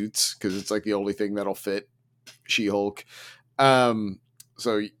boxy suits because it's like the only thing that'll fit She-Hulk.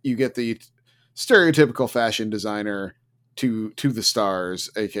 So you get the stereotypical fashion designer to the stars,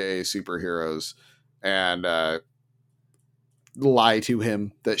 aka superheroes, and lie to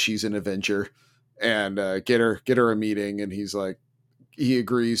him that she's an Avenger and get her a meeting, and he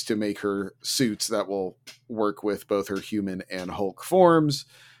agrees to make her suits that will work with both her human and Hulk forms.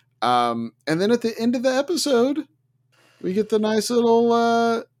 And then at the end of the episode, we get the nice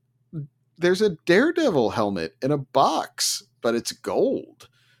little, there's a Daredevil helmet in a box, but it's gold.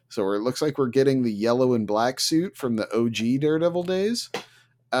 So it looks like we're getting the yellow and black suit from the OG Daredevil days.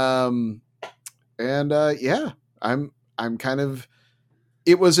 Yeah, I'm kind of,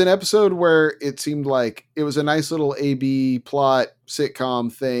 it was an episode where it seemed like it was a nice little AB plot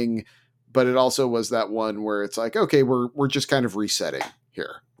sitcom thing, but it also was that one where it's like, okay, we're just kind of resetting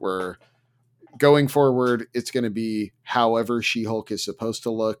here. We're going forward. It's going to be however She-Hulk is supposed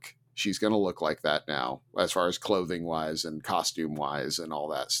to look. She's going to look like that now, as far as clothing wise and costume wise and all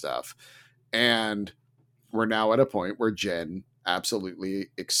that stuff. And we're now at a point where Jen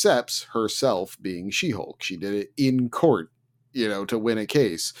absolutely accepts herself being She-Hulk. She did it in court, to win a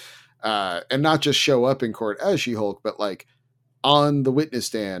case, and not just show up in court as She-Hulk, but like on the witness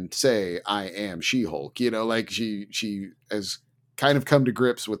stand, say, I am She-Hulk, like she has kind of come to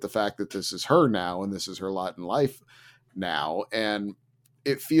grips with the fact that this is her now and this is her lot in life now. And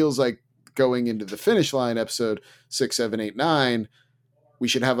it feels like going into the finish line, episode 6, 7, 8, 9, we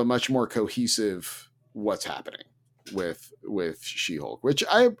should have a much more cohesive what's happening with She-Hulk, which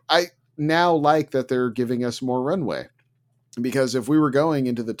I now like that they're giving us more runway, because if we were going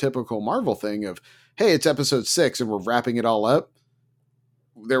into the typical Marvel thing of, hey, it's episode 6 and we're wrapping it all up,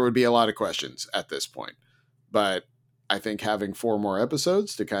 there would be a lot of questions at this point. But I think having 4 more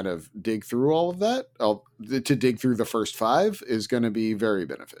episodes to kind of dig through all of that, to dig through the first 5, is going to be very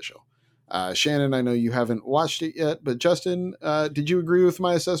beneficial. Shannon, I know you haven't watched it yet, but Justin, did you agree with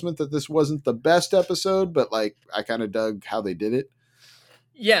my assessment that this wasn't the best episode, but like I kind of dug how they did it?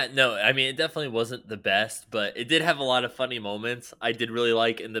 Yeah, no, I mean, it definitely wasn't the best, but it did have a lot of funny moments. I did really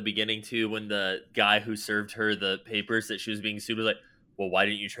like in the beginning too, when the guy who served her the papers that she was being sued was like, well, why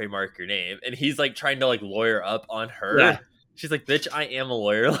didn't you trademark your name? And he's like trying to like lawyer up on her. Yeah. She's like, bitch, I am a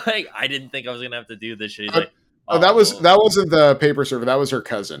lawyer. Like, I didn't think I was gonna have to do this shit. He's like, that wasn't the paper server. That was her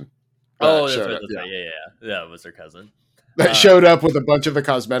cousin. That's right. Yeah, it was her cousin. That showed up with a bunch of the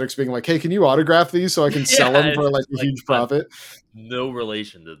cosmetics being like, hey, can you autograph these so I can sell them for like a huge profit? No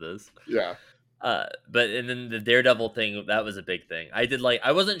relation to this. Yeah. And then the Daredevil thing, that was a big thing.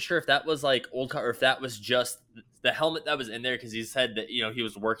 I wasn't sure if that was like old or if that was just the helmet that was in there, because he said that, he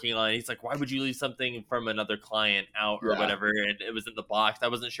was working on it. He's like, why would you leave something from another client out or whatever? And it was in the box. I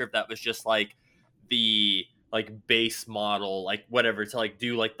wasn't sure if that was just like the like base model, like whatever, to like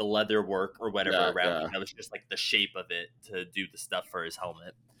do like the leather work or whatever around it. That was just like the shape of it to do the stuff for his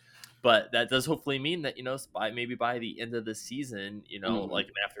helmet. But that does hopefully mean that, maybe by the end of the season, like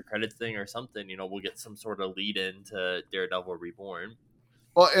an after credits thing or something, we'll get some sort of lead in to Daredevil Reborn.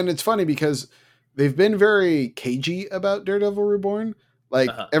 Well, and it's funny because they've been very cagey about Daredevil Reborn. Like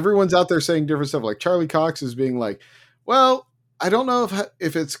everyone's out there saying different stuff. Like Charlie Cox is being like, well, I don't know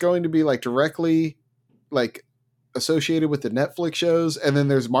if it's going to be like directly like associated with the Netflix shows, and then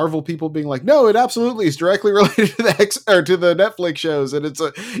there's Marvel people being like, no, it absolutely is directly related to the Netflix shows, and it's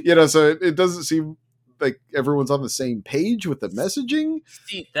so it doesn't seem like everyone's on the same page with the messaging.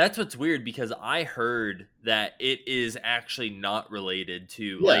 See, that's what's weird because I heard that it is actually not related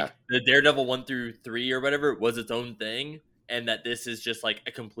to Yeah. like the Daredevil 1 through 3 or whatever was its own thing, and that this is just like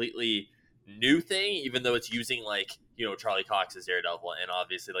a completely new thing, even though it's using like, you know, Charlie Cox as Daredevil and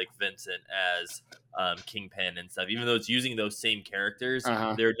obviously like Vincent as Kingpin and stuff. Even though it's using those same characters,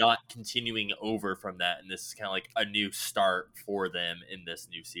 they're not continuing over from that, and this is kind of like a new start for them in this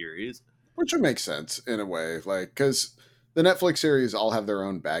new series. Which would make sense in a way, like, because the Netflix series all have their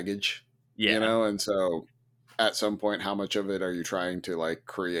own baggage, Yeah. you know, and so at some point, how much of it are you trying to like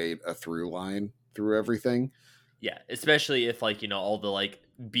create a through line through everything? Yeah, especially if like, you know, all the like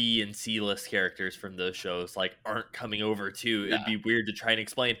B and C list characters from those shows like aren't coming over too. It'd be weird to try and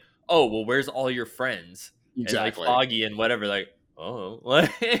explain, oh, well, where's all your friends? Exactly. And like Foggy and whatever, like, oh,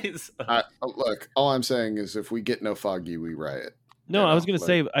 look, all I'm saying is if we get no Foggy, we riot. No, I was gonna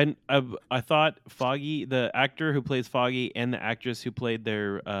say I thought Foggy, the actor who plays Foggy, and the actress who played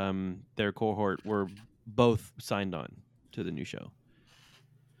their cohort were both signed on to the new show.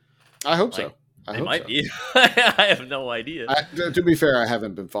 I hope so. It might be. I have no idea. To be fair, I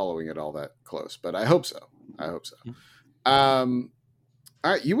haven't been following it all that close, but I hope so. All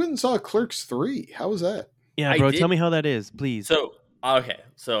right, you went and saw Clerks 3. How was that? Yeah, bro, tell me how that is, please. So, okay.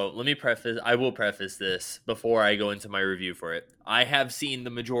 So, let me I will preface this before I go into my review for it. I have seen the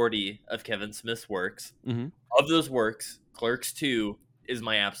majority of Kevin Smith's works. Mm-hmm. Of those works, Clerks 2 is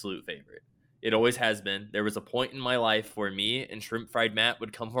my absolute favorite. It always has been. There was a point in my life where me and Shrimp Fried Matt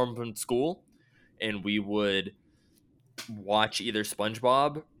would come home from school and we would watch either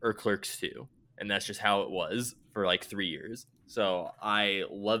SpongeBob or Clerks 2. And that's just how it was for like 3 years. So I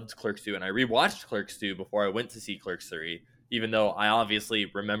loved Clerks 2, and I rewatched Clerks 2 before I went to see Clerks 3, even though I obviously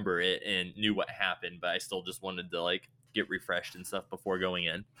remember it and knew what happened, but I still just wanted to like get refreshed and stuff before going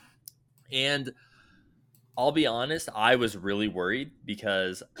in. And I'll be honest, I was really worried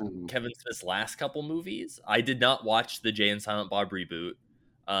because Kevin Smith's last couple movies, I did not watch the Jay and Silent Bob reboot.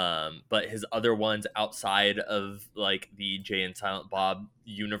 But his other ones outside of like the Jay and Silent Bob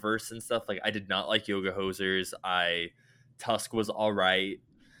universe and stuff, like I did not like Yoga Hosers. Tusk was all right.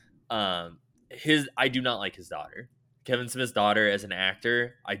 I do not like his daughter. Kevin Smith's daughter as an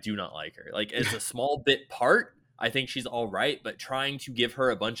actor, I do not like her. Like as a small bit part, I think she's all right, but trying to give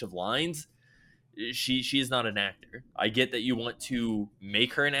her a bunch of lines, she is not an actor. I get that you want to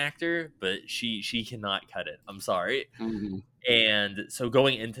make her an actor, but she cannot cut it. I'm sorry. Mm-hmm. And so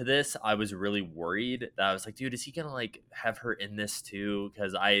going into this, I was really worried that I was like, dude, is he gonna like have her in this too?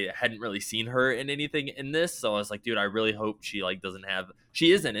 Because I hadn't really seen her in anything in this, so I was like, dude, I really hope she like doesn't have.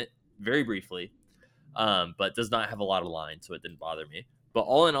 She is in it very briefly, but does not have a lot of lines, so it didn't bother me. But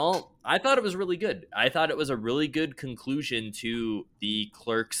all in all, I thought it was really good. I thought it was a really good conclusion to the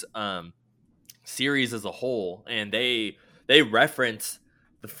Clerks series as a whole, and they reference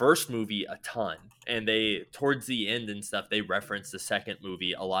the first movie a ton, and they towards the end and stuff they reference the second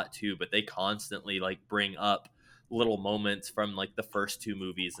movie a lot too, but they constantly like bring up little moments from like the first two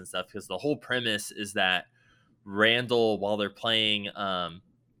movies and stuff, because the whole premise is that Randall, while they're playing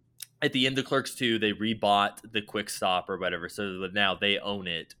at the end of Clerks 2, they rebought the Quick Stop or whatever, so that now they own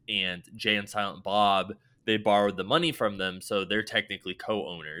it, and Jay and Silent Bob, they borrowed the money from them, so they're technically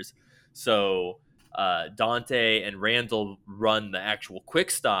co-owners. So Dante and Randall run the actual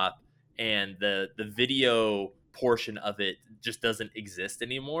Quick Stop, and the video portion of it just doesn't exist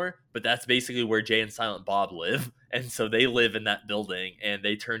anymore. But that's basically where Jay and Silent Bob live, and so they live in that building, and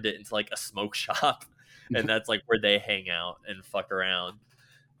they turned it into like a smoke shop, and that's like where they hang out and fuck around.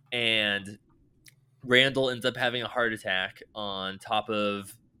 And Randall ends up having a heart attack on top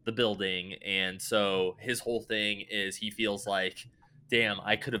of the building, and so his whole thing is he feels like, damn,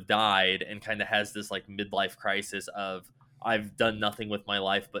 I could have died, and kind of has this like midlife crisis of, I've done nothing with my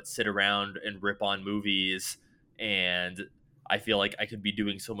life but sit around and rip on movies, and I feel like I could be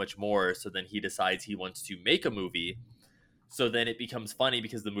doing so much more. So then he decides he wants to make a movie. So then it becomes funny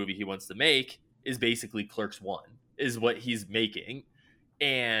because the movie he wants to make is basically Clerks 1 is what he's making.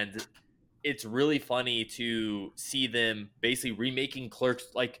 And it's really funny to see them basically remaking Clerks,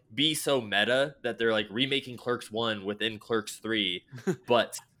 like be so meta that they're like remaking Clerks 1 within Clerks 3,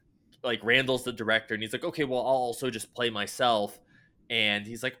 but like Randall's the director, and he's like, okay, well, I'll also just play myself. And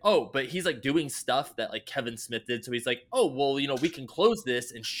he's like, oh, but he's like doing stuff that like Kevin Smith did. So he's like, oh, well, you know, we can close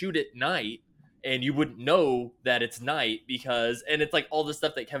this and shoot at night, and you wouldn't know that it's night because, and it's like all the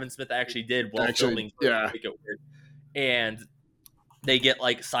stuff that Kevin Smith actually did while filming. Yeah. Make it weird. And they get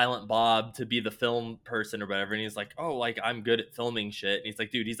like Silent Bob to be the film person or whatever, and he's like, oh, like I'm good at filming shit. And he's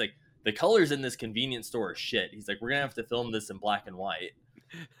like, dude, he's like, the colors in this convenience store are shit. He's like, we're gonna have to film this in black and white.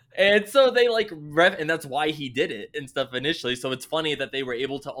 And so they like and that's why he did it and stuff initially. So it's funny that they were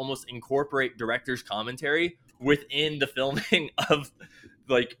able to almost incorporate director's commentary within the filming of,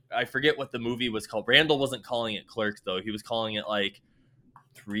 like, I forget what the movie was called. Randall wasn't calling it Clerks though. He was calling it like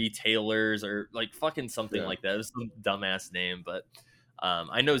Three Tailors or like fucking something like that. It was some dumbass name, but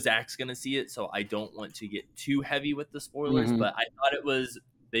I know Zach's gonna see it, so I don't want to get too heavy with the spoilers. But I thought it was,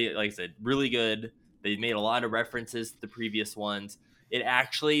 they, like I said, really good. They made a lot of references to the previous ones. It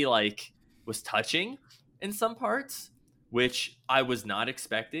actually like was touching in some parts, which I was not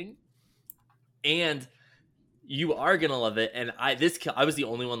expecting. And you are gonna love it. And I was the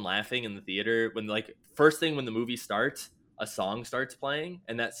only one laughing in the theater when, like, first thing when the movie starts, a song starts playing,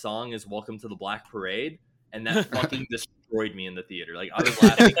 and that song is "Welcome to the Black Parade," and that fucking destroyed me in the theater. Like, I was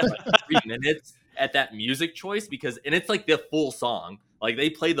laughing for like 3 minutes at that music choice and it's like the full song. Like, they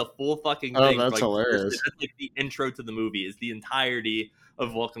play the full fucking thing. Oh, that's like, hilarious. that's like the intro to the movie is the entirety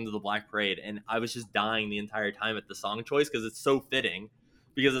of "Welcome to the Black Parade," and I was just dying the entire time at the song choice because it's so fitting,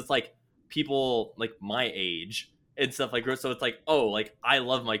 because it's like people like my age and stuff like, so it's like, oh, like I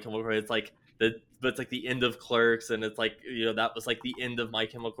love My Chemical Romance. It's like but it's like the end of Clerks, and it's like, you know, that was like the end of My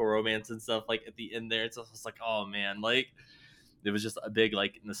Chemical Romance and stuff like at the end there. It's just like, oh man, like it was just a big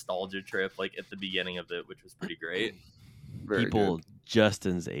like nostalgia trip like at the beginning of it, which was pretty great. Very People good.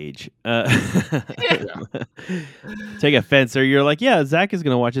 Justin's age take offense, or you're like, yeah, Zach is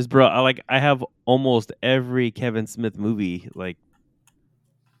gonna watch this, bro. I have almost every Kevin Smith movie. Like,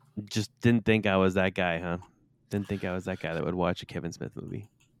 just didn't think I was that guy, huh? Didn't think I was that guy that would watch a Kevin Smith movie.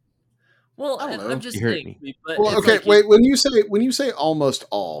 Well, I don't know. I'm just You hurt saying, me. but Well, it's okay, like, wait. When you say almost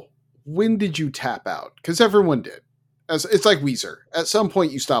all, when did you tap out? Because everyone did. It's like Weezer. At some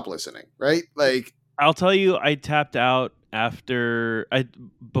point, you stop listening, right? Like, I'll tell you, I tapped out after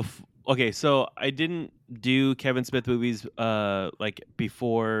okay, so I didn't do Kevin Smith movies like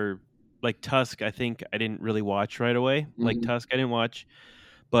before, like Tusk. I think I didn't really watch right away. Like Mhm. Tusk, I didn't watch,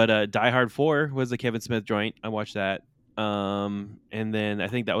 but Die Hard 4 was the Kevin Smith joint. I watched that, and then I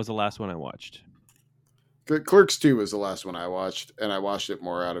think that was the last one I watched. Clerks 2 was the last one I watched, and I watched it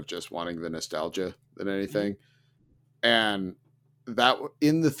more out of just wanting the nostalgia than anything. And that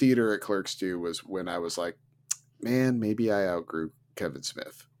in the theater at Clerks 2 was when I was like, man, maybe I outgrew Kevin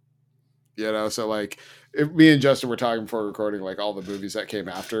Smith. You know, so like, if me and Justin were talking before recording, like all the movies that came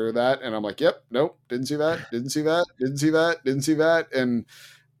after that, and I'm like, yep, nope, didn't see that, didn't see that, didn't see that, didn't see that,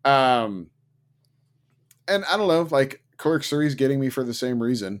 um, and I don't know, like Clerks 3 is getting me for the same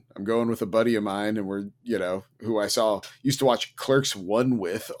reason. I'm going with a buddy of mine, and we're, you know, who I used to watch Clerks 1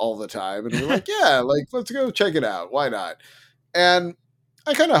 with all the time, and we're like, yeah, like let's go check it out. Why not? And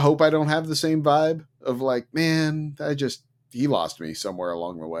I kind of hope I don't have the same vibe of like, man, he lost me somewhere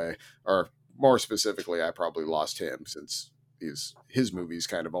along the way. Or more specifically, I probably lost him, since his movies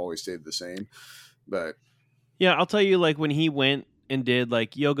kind of always stayed the same. But Yeah, I'll tell you, like when he went and did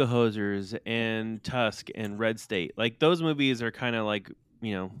like Yoga Hosers and Tusk and Red State, like those movies are kind of like,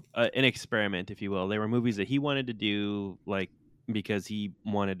 you know, an experiment, if you will. They were movies that he wanted to do, like because he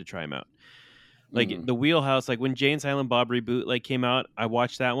wanted to try them out. Like the Wheelhouse, like when Jay and Silent Bob reboot like came out, I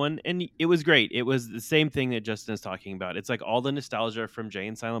watched that one and it was great. It was the same thing that Justin is talking about. It's like all the nostalgia from Jay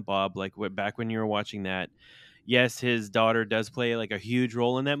and Silent Bob, like back when you were watching that. Yes, his daughter does play like a huge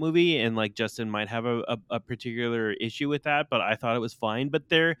role in that movie, and like Justin might have a particular issue with that, but I thought it was fine. But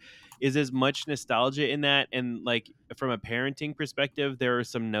there is as much nostalgia in that, and like from a parenting perspective, there are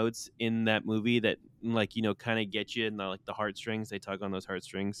some notes in that movie that, like, you know, kind of get you in the, like the heartstrings. They tug on those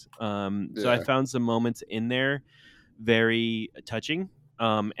heartstrings. So I yeah, found some moments in there very touching.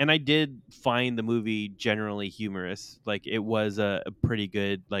 And I did find the movie generally humorous. Like it was a pretty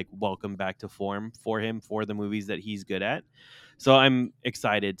good like welcome back to form for him for the movies that he's good at. So I'm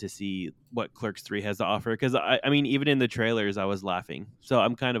excited to see what Clerks 3 has to offer, because I mean, even in the trailers I was laughing. So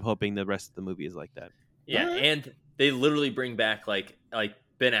I'm kind of hoping the rest of the movie is like that. yeah, and they literally bring back like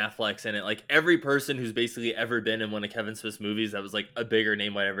Ben Affleck's in it. Like every person who's basically ever been in one of Kevin Smith's movies that was like a bigger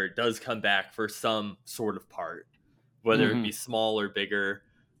name, whatever, does come back for some sort of part, whether it be small or bigger.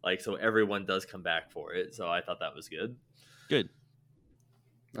 Like, so everyone does come back for it. So I thought that was good. Good.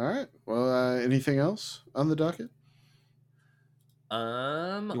 All right. Well, anything else on the docket? You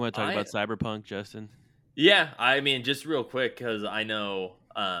want to talk about Cyberpunk, Justin? Yeah, I mean, just real quick, because I know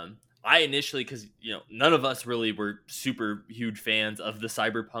I initially, because, you know, none of us really were super huge fans of the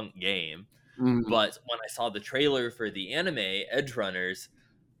Cyberpunk game. But when I saw the trailer for the anime Edge Runners,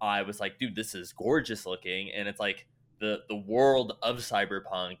 I was like, dude, this is gorgeous looking. And it's like the world of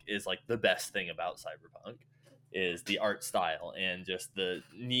Cyberpunk is like the best thing about Cyberpunk. is the art style and just the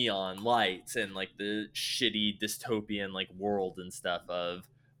neon lights and like the shitty dystopian like world and stuff of,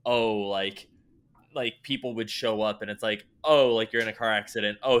 oh, like people would show up and it's like, oh, like you're in a car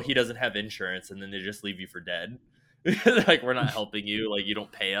accident, oh, he doesn't have insurance, and then they just leave you for dead. Like, we're not helping you, like you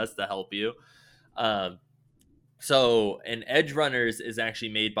don't pay us to help you. So, and Edge Runners is actually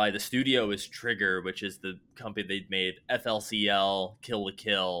made by, the studio is Trigger, which is the company they made FLCL, Kill la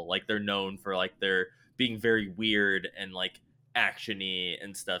Kill. Like, they're known for like their being very weird and like actiony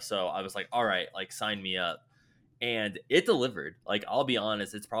and stuff. So I was like, all right, like sign me up. And it delivered. Like, I'll be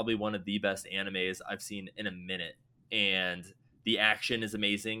honest, it's probably one of the best animes I've seen in a minute. And the action is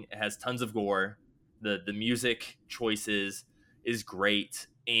amazing. It has tons of gore. The music choices is great.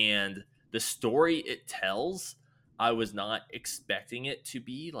 And the story it tells, I was not expecting it to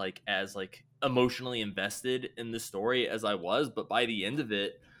be like as like emotionally invested in the story as I was, but by the end of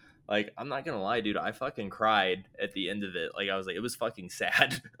it, like, I'm not gonna lie, dude, I fucking cried at the end of it. Like, I was like, it was fucking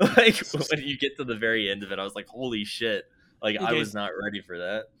sad. Like, when you get to the very end of it, I was like, holy shit. Like, okay. I was not ready for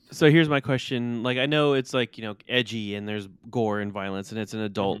that. So here's my question. Like, I know it's like, you know, edgy and there's gore and violence and it's an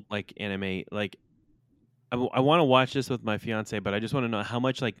adult like anime. Like, I want to watch this with my fiance, but I just want to know how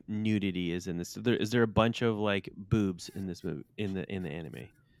much like nudity is in this. Is there a bunch of like boobs in this movie in the anime?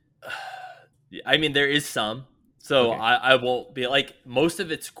 I mean, there is some. So okay. I won't be like, most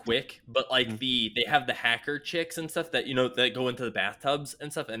of it's quick, but like they have the hacker chicks and stuff that, you know, that go into the bathtubs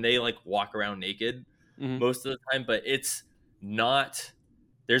and stuff, and they like walk around naked most of the time, but it's not,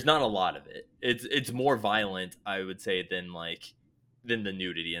 there's not a lot of it. It's more violent, I would say, than the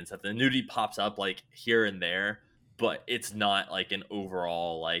nudity and stuff. The nudity pops up like here and there, but it's not like an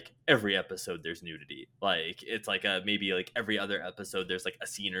overall, like every episode there's nudity. Like, it's like maybe like every other episode there's like a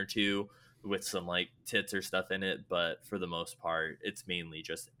scene or two with some like tits or stuff in it, but for the most part it's mainly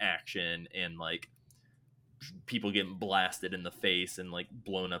just action and like people getting blasted in the face and like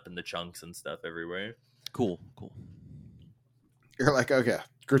blown up in the chunks and stuff everywhere. Cool. You're like, okay,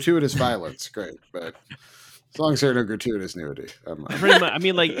 gratuitous violence, great, but as long as there's no gratuitous nudity, pretty much. I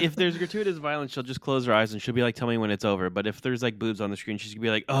mean, like, if there's gratuitous violence, she'll just close her eyes and she'll be like, tell me when it's over. But if there's like boobs on the screen, she's gonna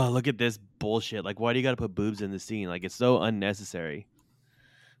be like, oh, look at this bullshit. Like, why do you gotta put boobs in the scene? Like, it's so unnecessary.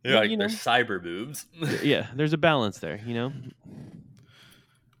 Yeah, like, they're cyber boobs. Yeah, there's a balance there, you know.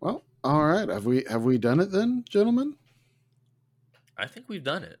 Well, all right. Have we done it then, gentlemen? I think we've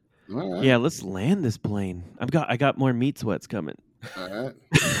done it. All right. Yeah, let's land this plane. I got more meat sweats coming. All right,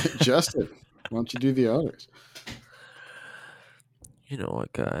 Justin, why don't you do the honors? You know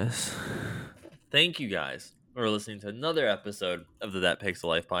what, guys? Thank you guys for listening to another episode of the That Pixel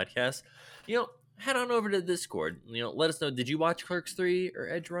Life podcast. You know, head on over to Discord. You know, let us know, did you watch Clerks 3 or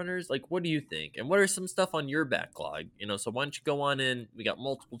Edge Runners? Like, what do you think? And what are some stuff on your backlog? You know, so why don't you go on in? We got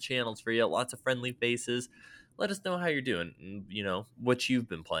multiple channels for you, lots of friendly faces. Let us know how you're doing, and, you know, what you've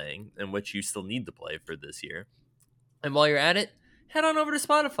been playing and what you still need to play for this year. And while you're at it, head on over to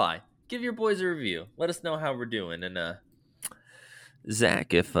Spotify. Give your boys a review. Let us know how we're doing. And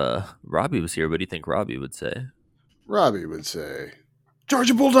Zach, if Robbie was here, what do you think Robbie would say? Robbie would say,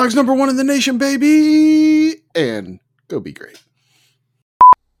 Georgia Bulldogs #1 in the nation, baby! And go be great.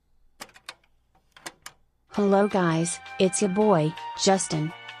 Hello guys, it's your boy,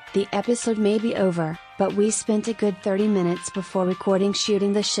 Justin. The episode may be over, but we spent a good 30 minutes before recording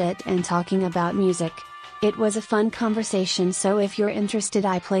shooting the shit and talking about music. It was a fun conversation, so if you're interested,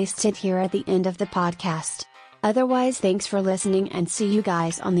 I placed it here at the end of the podcast. Otherwise, thanks for listening and see you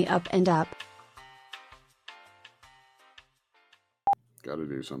guys on the up and up. Gotta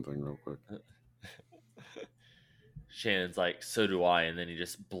do something real quick. Shannon's like, so do I, and then he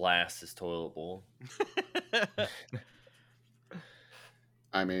just blasts his toilet bowl.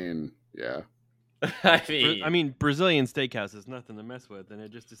 I mean, yeah. I mean, Brazilian steakhouse is nothing to mess with, and it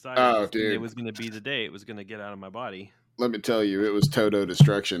just decided it was going to be the day it was going to get out of my body. Let me tell you, it was Toto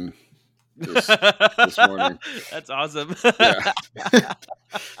destruction this morning. That's awesome. Yeah.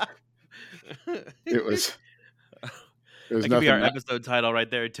 It was that could be our episode title right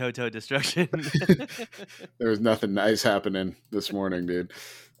there, Toto Destruction. There was nothing nice happening this morning, dude.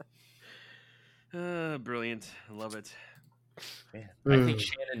 Brilliant. I love it. Man, I think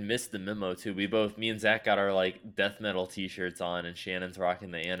Shannon missed the memo too. Me and Zach got our like death metal t-shirts on, and Shannon's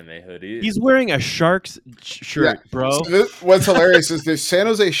rocking the anime hoodie. He's wearing a Sharks shirt, bro. So what's hilarious is the San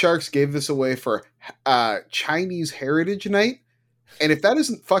Jose Sharks gave this away for Chinese Heritage Night, and if that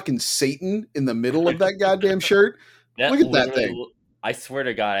isn't fucking Satan in the middle of that goddamn shirt, look at that thing. I swear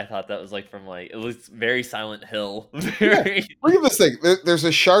to God, I thought that was like from it was very Silent Hill. Look at this thing. There's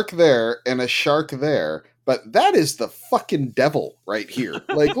a shark there and a shark there. But that is the fucking devil right here.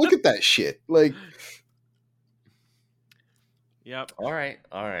 Like, look at that shit. Like, Yep. All right.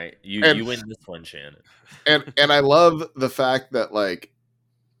 You win this one, Shannon. And I love the fact that like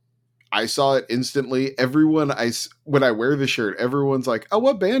I saw it instantly. Everyone when I wear the shirt, everyone's like, "Oh,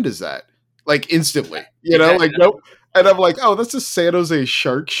 what band is that?" Like instantly, you know, like nope. And I'm like, "Oh, that's a San Jose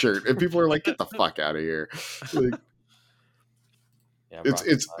Shark shirt," and people are like, "Get the fuck out of here!" Like, Yeah,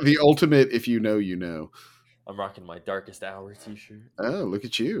 it's the ultimate. If you know, you know. I'm rocking my Darkest Hour T-shirt. Oh, look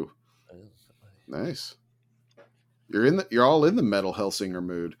at you! Nice. You're all in the metal Hellsinger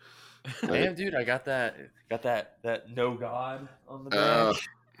mood. I am, dude. I got that No God on the back.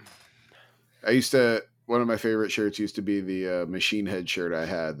 One of my favorite shirts used to be the Machine Head shirt I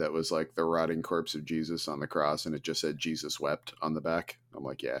had that was like the rotting corpse of Jesus on the cross, and it just said Jesus wept on the back. I'm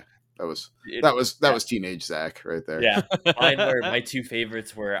like, yeah, that was teenage Zach right there. Yeah, mine were my two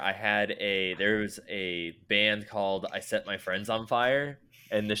favorites. Were there was a band called I Set My Friends on Fire,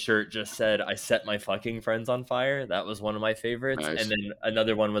 and the shirt just said I set my fucking friends on fire. That was one of my favorites. Nice. And then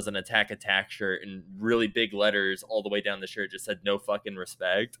another one was an Attack shirt in really big letters all the way down the shirt, just said no fucking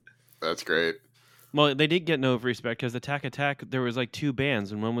respect. That's great. Well, they did get no respect because Attack, there was like two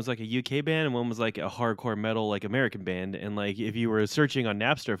bands, and one was like a UK band, and one was like a hardcore metal, like American band. And like if you were searching on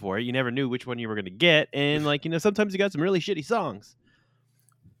Napster for it, you never knew which one you were going to get. And like sometimes you got some really shitty songs.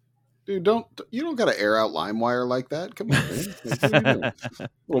 Dude, you don't got to air out LimeWire like that. Come on, man. Like, what are you doing?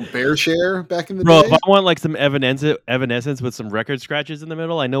 Little bear share back in the Bro, day. if I want like some Evanescence with some record scratches in the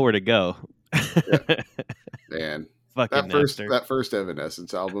middle, I know where to go. Yeah. Man, Fucking that first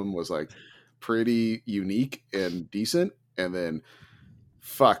Evanescence album was like pretty unique and decent, and then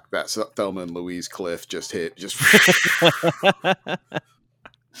fuck that Thelma and Louise cliff just hit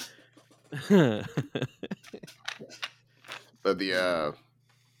but the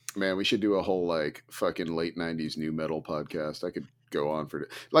man, we should do a whole like fucking late 90s new metal podcast. I could go on for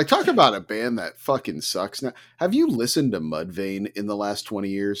like talk about a band that fucking sucks now. Have you listened to Mudvayne in the last 20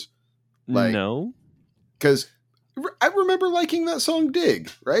 years? Like, no, because I remember liking that song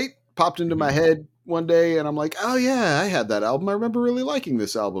Dig, right? Popped into my head one day and I'm like, oh yeah, I had that album. I remember really liking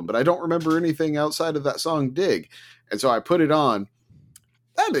this album, but I don't remember anything outside of that song Dig. And so I put it on.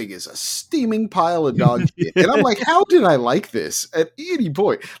 That thing is a steaming pile of dog shit. And I'm like, how did I like this at any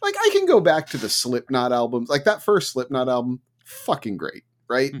point? Like, I can go back to the Slipknot albums. Like, that first Slipknot album, fucking great,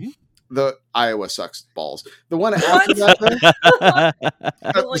 right? Mm-hmm. The Iowa sucks balls. The one after that,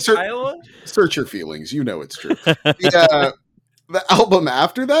 though, Iowa? Search your feelings. You know it's true. The album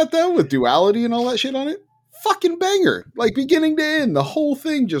after that, though, with Duality and all that shit on it, fucking banger. Like, beginning to end, the whole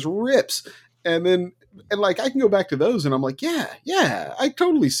thing just rips. And then, like, I can go back to those and I'm like, yeah, I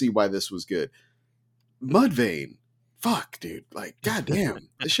totally see why this was good. Mudvayne, fuck, dude. Like, goddamn,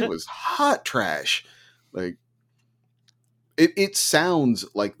 this shit was hot trash. Like, it sounds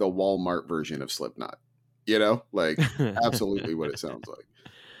like the Walmart version of Slipknot, you know? Like, absolutely what it sounds like.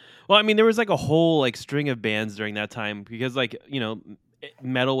 Well, I mean, there was like a whole like string of bands during that time because like,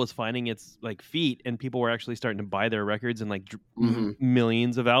 metal was finding its like feet and people were actually starting to buy their records and like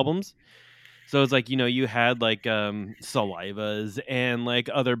millions of albums. So it's like, you had like Salivas and like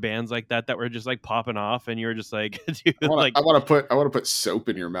other bands like that were just like popping off and you were just like, dude, I want to put soap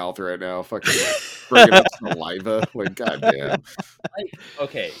in your mouth right now. Fucking bring up Saliva. Like, goddamn.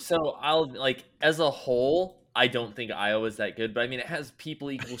 Okay, so I'll like as a whole, I don't think Iowa's that good, but I mean it has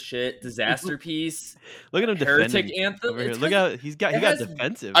People Equal Shit, Disaster Piece. Look at him Heretic defending Anthem. Look how he got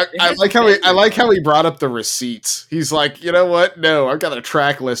defensive. I like how he brought up the receipts. He's like, you know what? No, I've got a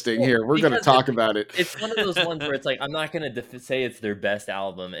track listing here. We're going to talk about it. It's one of those ones where it's like I'm not going to say it's their best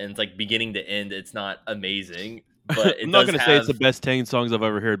album, and it's like beginning to end, it's not amazing. But I'm not going to say it's the best 10 songs I've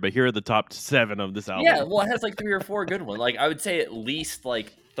ever heard, but here are the top 7 of this album. Yeah, well, it has like 3 or 4 good ones. Like I would say at least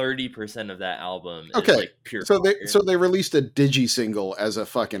like 30% of that album is like pure so fire. they released a digi single as a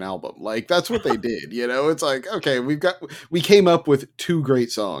fucking album. Like that's what they did, it's like, okay, we came up with 2 great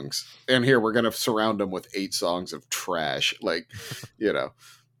songs and here we're gonna surround them with 8 songs of trash. Like,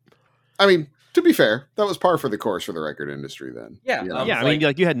 I mean, to be fair, that was par for the course for the record industry then. Yeah. I mean,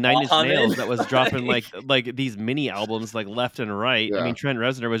 like you had Nine Inch Nails that was dropping like these mini albums like left and right. Yeah. I mean, Trent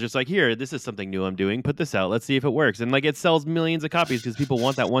Reznor was just like, here, this is something new I'm doing. Put this out. Let's see if it works. And like it sells millions of copies because people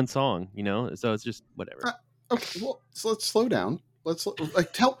want that one song, So it's just whatever. Okay, well, so let's slow down. Let's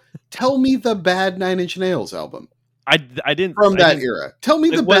like tell me the bad Nine Inch Nails album. I didn't from that era. Tell me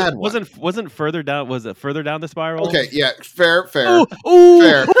the bad one. Wasn't further down? Was it further down the spiral? Okay, yeah, fair. Fair.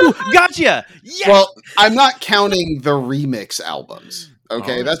 Ooh, gotcha. Yeah. Well, I'm not counting the remix albums.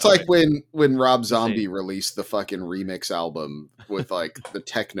 Okay, Alright, that's alright. like when Rob see. Zombie released the fucking remix album with like the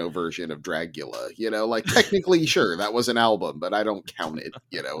techno version of Dragula. You know, like technically, sure, that was an album, but I don't count it.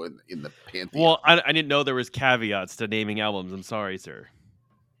 You know, in the pantheon. Well, I didn't know there was caveats to naming albums. I'm sorry, sir.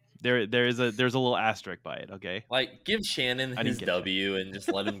 There's a little asterisk by it. Okay. Like, give Shannon I didn't his get that. W and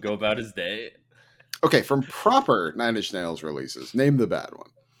just let him go about his day. Okay, from proper Nine Inch Nails releases, name the bad one.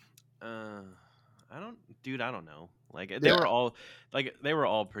 I don't know. Like Yeah. they were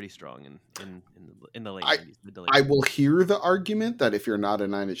all pretty strong in the late I- 90s, mid to late I 90s. will hear the argument that if you're not a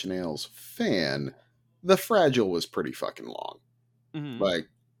Nine Inch Nails fan, the Fragile was pretty fucking long. Mhm. Like,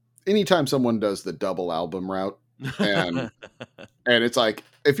 anytime someone does the double album route, and it's like,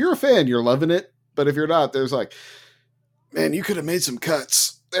 if you're a fan, you're loving it. But if you're not, there's like, man, you could have made some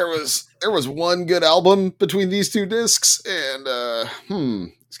cuts. There was one good album between these two discs, and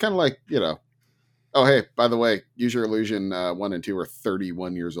it's kind of like, you know, oh hey, by the way, Use Your Illusion 1 and 2 are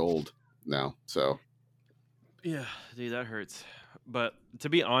 31 years old now, so Yeah, dude, that hurts. But to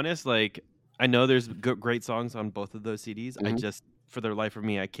be honest, like I know there's great songs on both of those CDs. I Mhm. just, for the life of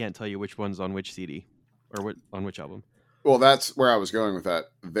me, I can't tell you which one's on which CD or on which album. well, that's where I was going with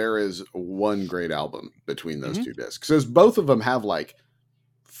that. There is one great album between those Mhm. two discs, because both of them have like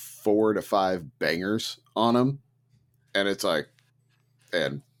 4 to 5 bangers on them, and it's like,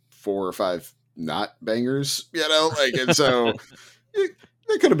 and 4 or 5 not bangers, you know, like, and so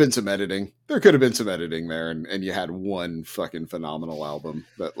there could have been some editing. There could have been some editing there, and you had one fucking phenomenal album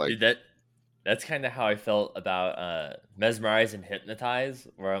that, like, Dude, that's kind of how I felt about Mesmerize and Hypnotize,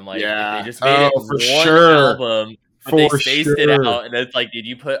 where I'm like, Yeah. if they just made it Oh, for one sure. album, but they For spaced it sure. out, and it's like, did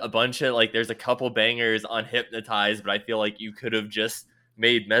you put a bunch of, like, there's a couple bangers on Hypnotize, but I feel like you could have just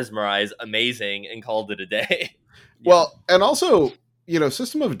made Mesmerize amazing and called it a day. Well, and also, you know,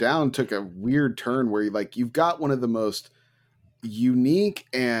 System of a Down took a weird turn where you've got one of the most unique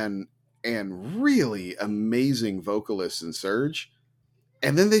and really amazing vocalists in Surge,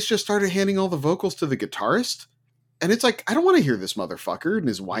 and then they just started handing all the vocals to the guitarist, and it's like, I don't want to hear this motherfucker and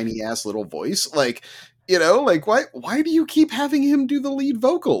his whiny ass little voice. Like, you know, like, why do you keep having him do the lead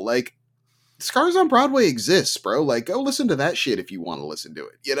vocal? Like, Scars on Broadway exists, bro. Like, go listen to that shit if you want to listen to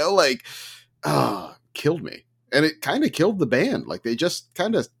it. You know, like, killed me. And it kind of killed the band. Like, they just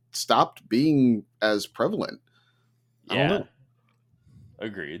kind of stopped being as prevalent. I don't know.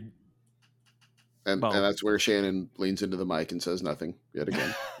 Agreed. And Well- that's where Shannon leans into the mic and says nothing yet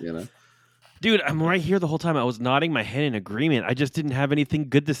again, you know? Dude, I'm right here the whole time. I was nodding my head in agreement. I just didn't have anything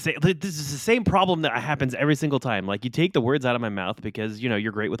good to say. Like, this is the same problem that happens every single time. Like, you take the words out of my mouth because, you know,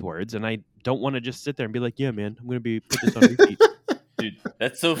 you're great with words, and I don't want to just sit there and be like, yeah, man, I'm going to put this on repeat. Dude,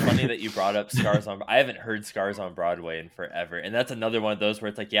 that's so funny that you brought up Scars on. I haven't heard Scars on Broadway in forever, and that's another one of those where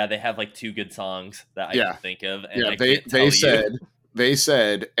it's like, yeah, they have like 2 good songs that I Yeah. can think of, and Yeah, I can't tell they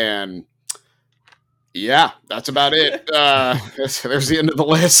said, and yeah, that's about it. There's the end of the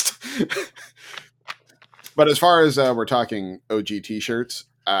list. But as far as we're talking OG t-shirts,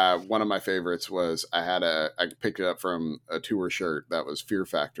 one of my favorites was I picked it up from a tour shirt that was Fear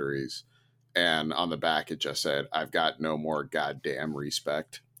Factory's, and on the back it just said, "I've got no more goddamn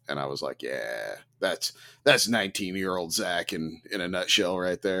respect." And I was like, yeah, that's 19-year-old Zach in a nutshell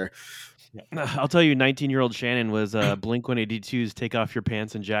right there. I'll tell you, 19-year-old Shannon was Blink-182's Take Off Your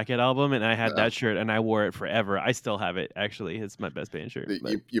Pants and Jacket album, and I had that shirt, and I wore it forever. I still have it, actually. It's my best band shirt.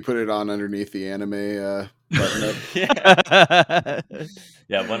 You put it on underneath the anime button up.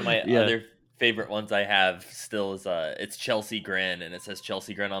 Yeah, one of my other favorite ones I have still is it's Chelsea Grin, and it says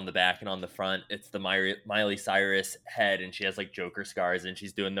Chelsea Grin on the back, and on the front it's the Miley Cyrus head, and she has like Joker scars, and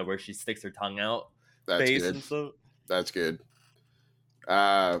she's doing the where she sticks her tongue out. That's face good. And stuff. That's good.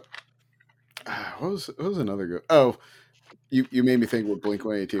 What was another good? Oh, you made me think with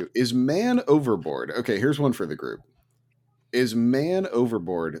Blink-182. Is Man Overboard? Okay, here's one for the group. Is Man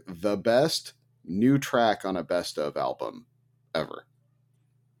Overboard the best new track on a best of album ever?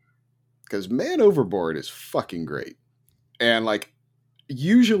 Because Man Overboard is fucking great. And like,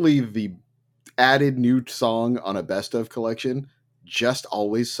 usually the added new song on a best of collection just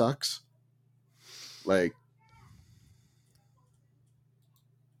always sucks. Like,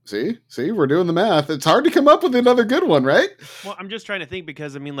 see, we're doing the math. It's hard to come up with another good one, right? Well, I'm just trying to think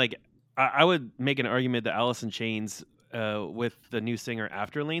because, I mean, like, I would make an argument that Alice in Chains, with the new singer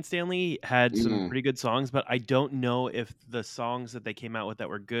after Lane Stanley, had some pretty good songs, but I don't know if the songs that they came out with that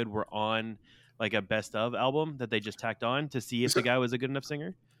were good were on like a best of album that they just tacked on to see if the guy was a good enough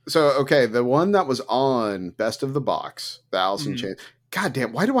singer. So, okay, the one that was on Best of the Box, the Alice in Chains. God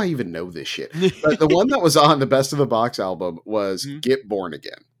damn, why do I even know this shit? But the one that was on the Best of the Box album was Get Born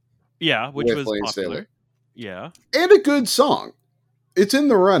Again. Yeah, which with was Lane popular. Staley. Yeah. And a good song. it's in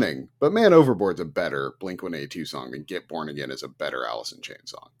the running, but Man Overboard's a better Blink-182 song, and Get Born Again is a better Alice in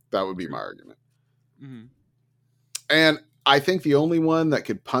Chains song. That would be my argument. Mm-hmm. And I think the only one that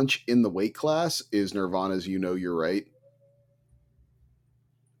could punch in the weight class is Nirvana's You Know You're Right,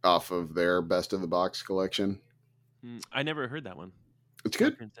 off of their Best of the Box collection. I never heard that one. It's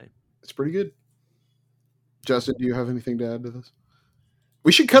good. It's pretty good. Justin, do you have anything to add to this?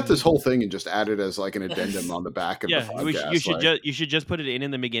 We should cut this whole thing and just add it as like an addendum on the back of the podcast. You should just put it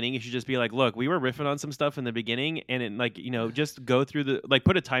in the beginning. You should just be like, look, we were riffing on some stuff in the beginning, and it, like, you know, just go through the, like,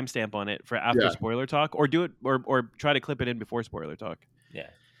 put a timestamp on it for after spoiler talk, or do it, or try to clip it in before spoiler talk.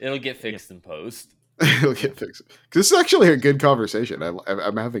 Yeah, it'll get fixed in post. It'll get fixed because this is actually a good conversation.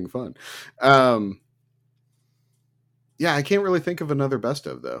 I'm having fun. Yeah, I can't really think of another best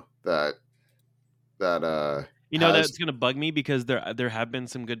of though that you know, that's gonna bug me because there have been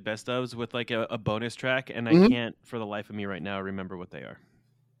some good best ofs with like a bonus track, and I can't for the life of me right now remember what they are.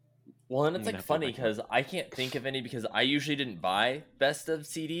 Well, and it's like funny because I can't think of any because I usually didn't buy best of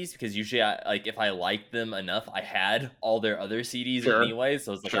CDs because usually if I liked them enough, I had all their other CDs anyway,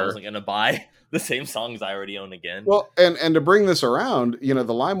 so it's like I wasn't gonna buy the same songs I already own again. Well, and to bring this around, you know,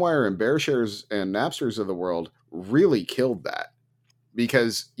 the LimeWire and BearShares and Napsters of the world really killed that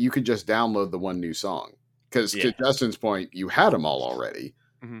because you could just download the one new song. Because to Justin's point, you had them all already,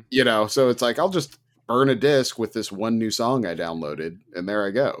 you know, so it's like, I'll just burn a disc with this one new song I downloaded, and there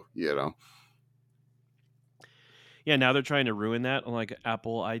I go, you know. Yeah, now they're trying to ruin that on like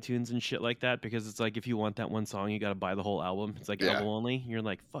Apple iTunes and shit like that, because it's like, if you want that one song, you got to buy the whole album. It's like album only. You're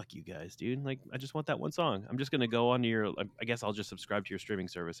like, fuck you guys, dude. Like, I just want that one song. I'm just going to go on your, I guess I'll just subscribe to your streaming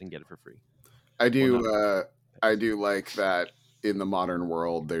service and get it for free. I do like that. In the modern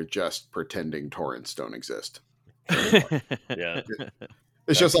world, they're just pretending torrents don't exist. Yeah,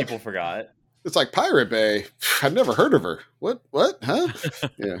 it's just people forgot. It's like Pirate Bay. I've never heard of her. What? Huh?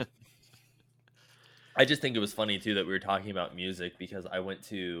 Yeah. I just think it was funny too that we were talking about music because I went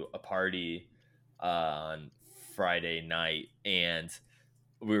to a party on Friday night and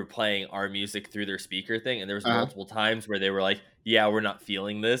we were playing our music through their speaker thing, and there was multiple times where they were like, "Yeah, we're not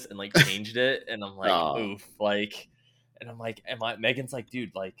feeling this," and like changed it, and I'm like, "Oof!" Like. And I'm like, Megan's like,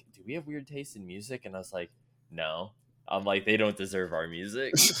 dude, like, do we have weird taste in music? And I was like, no. I'm like, they don't deserve our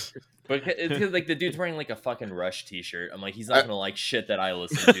music. But it's because like the dude's wearing like a fucking Rush t-shirt. I'm like, he's not gonna like shit that I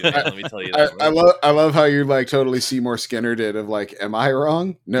listen to. Let me tell you that. I love how you like totally Seymour Skinner did of like, am I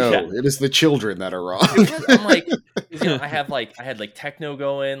wrong? No, it is the children that are wrong. I'm like, you know, I had like techno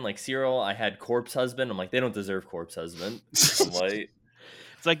going, like Cyril. I had Corpse Husband. I'm like, they don't deserve Corpse Husband. I'm like.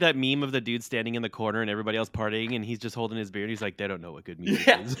 It's like that meme of the dude standing in the corner and everybody else partying, and he's just holding his beer, and he's like, they don't know what good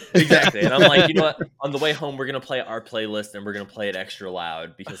music is. Exactly. And I'm like, you know what? On the way home, we're going to play our playlist, and we're going to play it extra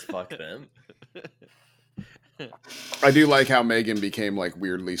loud because fuck them. I do like how Megan became like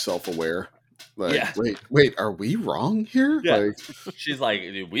weirdly self-aware. Like, wait, are we wrong here? Yeah. Like, she's like,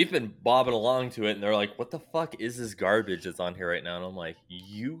 dude, we've been bobbing along to it, and they're like, what the fuck is this garbage that's on here right now? And I'm like,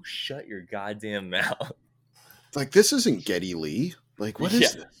 you shut your goddamn mouth. Like, this isn't Geddy Lee. Like, what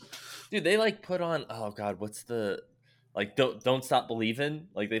is this? Dude, they like put on, oh god, what's the, like, don't stop believing.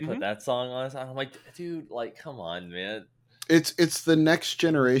 Like, they put that song on. I'm like, dude, like, come on, man. It's the next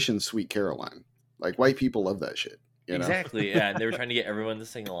generation Sweet Caroline. Like, white people love that shit. You know? Exactly. Yeah, and they were trying to get everyone to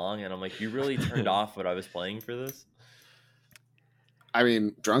sing along, and I'm like, you really turned off what I was playing for this? I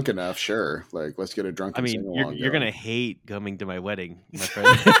mean, drunk enough, sure. Like, let's get a drunken sing-along. You're gonna hate coming to my wedding, my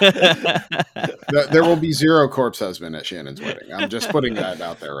friend. There will be zero Corpse Husband at Shannon's wedding. I'm just putting that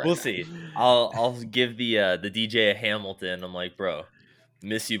out there right We'll now. See. I'll give the DJ a Hamilton. I'm like, bro,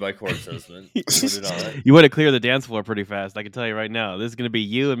 Miss You by Corpse Husband. Put it on. You want to clear the dance floor pretty fast. I can tell you right now. This is going to be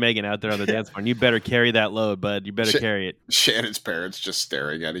you and Megan out there on the dance floor. And you better carry that load, bud. You better carry it. Shannon's parents just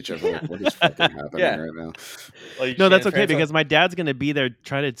staring at each other like, what is fucking happening right now? Like, no, that's okay because my dad's going to be there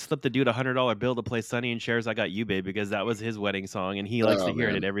trying to slip the dude $100 bill to play Sonny and Cher's I Got You, Babe, because that was his wedding song. And he likes to hear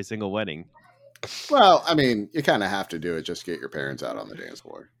it at every single wedding. Well, I mean, you kind of have to do it just to get your parents out on the dance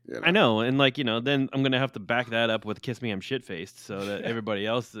floor. You know? I know, and like, you know, then I'm gonna have to back that up with "Kiss Me, I'm Shit-Faced" so that everybody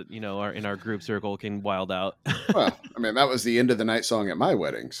else that, you know, are in our group circle can wild out. Well, I mean, that was the end of the night song at my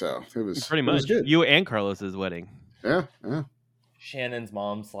wedding, so it was pretty much good. You and Carlos's wedding. Yeah. Shannon's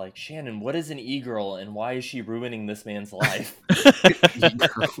mom's like, Shannon, what is an e-girl and why is she ruining this man's life?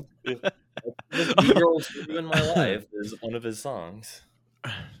 E-girls ruin my life is one of his songs.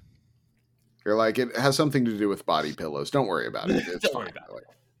 You're like, it has something to do with body pillows. Don't worry about it. It's fine.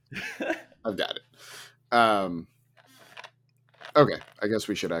 I've got it. Okay, I guess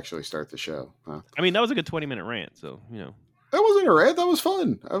we should actually start the show. Huh? I mean, that was a good 20-minute rant, so, you know. That wasn't a rant. That was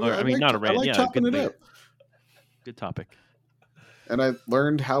fun. Not a rant. I like chopping it up. Good topic. and I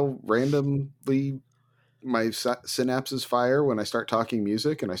learned how randomly my synapses fire when I start talking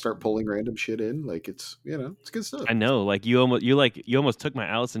music and I start pulling random shit in. Like it's it's good stuff. I know, like you almost took my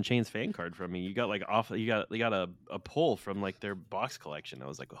Alice in Chains fan card from me. You got like you got a pull from like their box collection. I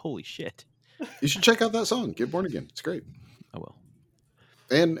was like, holy shit! You should check out that song, "Get Born Again." It's great. I will.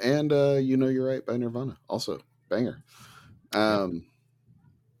 And You Know You're Right by Nirvana, also banger. I'm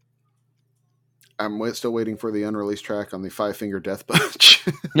still waiting for the unreleased track on the Five Finger Death Punch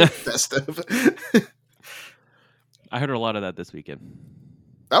best of. I heard a lot of that this weekend.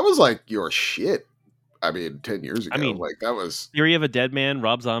 That was like your shit. I mean, 10 years ago. I mean, like that was Theory of a Dead Man,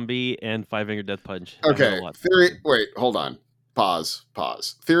 Rob Zombie, and Five Finger Death Punch. okay. Wait, hold on. Pause.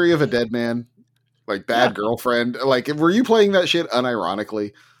 Theory of a Dead Man, like Bad Girlfriend. Like, were you playing that shit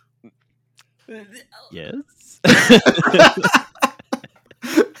unironically? Yes.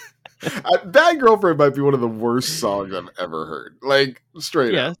 Bad Girlfriend might be one of the worst songs I've ever heard. Like,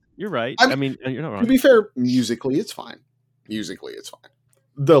 straight up. You're right. I I mean, you're not wrong. To be fair, musically, it's fine.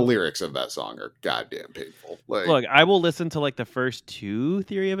 The lyrics of that song are goddamn painful. Like, Look, I will listen to like the first 2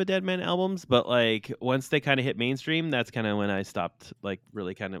 Theory of a Dead Man albums, but like once they kind of hit mainstream, that's kind of when I stopped. Like,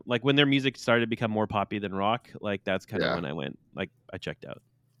 really, kind of like when their music started to become more poppy than rock. Like, that's kind of when I went. Like, I checked out.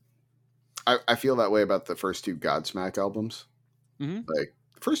 I feel that way about the first 2 Godsmack albums. Mm-hmm. Like,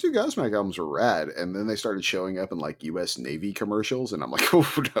 the first 2 Godsmack albums were rad, and then they started showing up in like U.S. Navy commercials, and I'm like, oh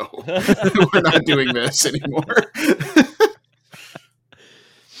no, we're not doing this anymore.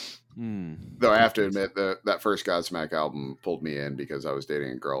 Though I have to admit that first Godsmack album pulled me in because I was dating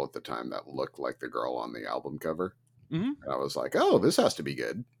a girl at the time that looked like the girl on the album cover. Mm-hmm. And I was like, oh, this has to be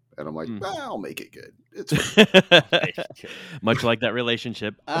good. And I'm like, well, I'll make it good. It's much like that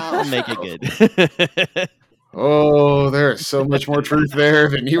relationship. I'll make it good. Oh, there is so much more truth there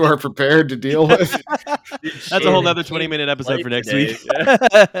than you are prepared to deal with. That's a whole nother 20-minute episode for next week.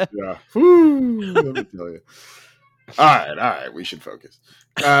 Yeah. Woo, let me tell you. All right. We should focus.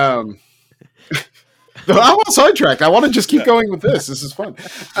 I'm all sidetracked. I want to just keep going with this. This is fun.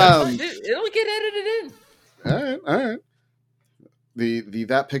 It'll get edited in. All right. The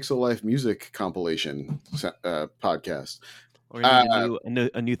That Pixel Life music compilation podcast. Or you need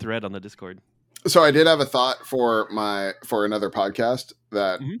a new thread on the Discord. So I did have a thought for another podcast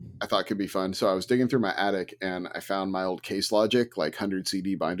that I thought could be fun. So I was digging through my attic and I found my old Case Logic, like 100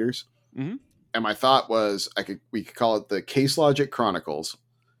 CD binders. Mm-hmm. And my thought was we could call it the Case Logic Chronicles,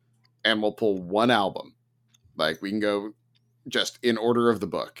 and we'll pull one album. Like, we can go just in order of the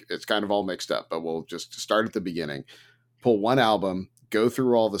book. It's kind of all mixed up, but we'll just start at the beginning, pull one album, go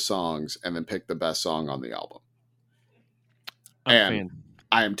through all the songs, and then pick the best song on the album.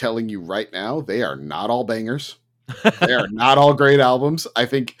 I am telling you right now, they are not all bangers. They are not all great albums. I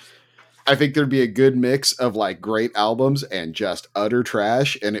think there'd be a good mix of like great albums and just utter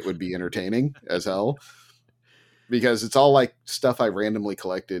trash, and it would be entertaining as hell. Because it's all like stuff I randomly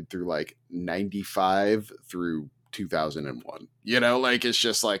collected through like 95 through 2001. You know, like it's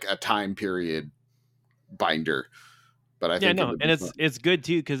just like a time period binder. But I think it's good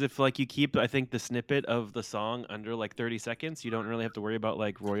too, because if like you keep, I think, the snippet of the song under like 30 seconds, you don't really have to worry about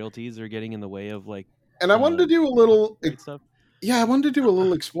like royalties or getting in the way of like. And I wanted to do a little stuff. Yeah, I wanted to do a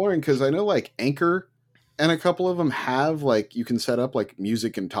little exploring because I know like Anchor and a couple of them have like you can set up like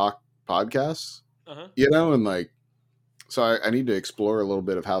music and talk podcasts, you know, and like so I need to explore a little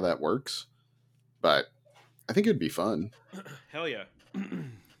bit of how that works. But I think it'd be fun. Hell yeah!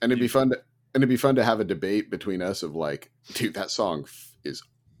 And it'd be fun to have a debate between us of like, dude, that song is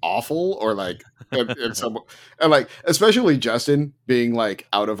awful, or like, and like, especially Justin being like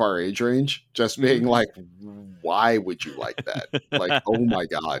out of our age range, just being like, why would you like that? Like, oh my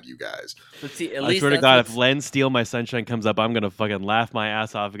god, you guys. But see, at I least swear to God, if Len Steal My Sunshine comes up, I'm gonna fucking laugh my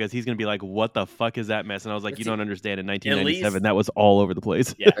ass off because he's gonna be like, "What the fuck is that mess?" And I was like, "You don't understand. In 1997, that was all over the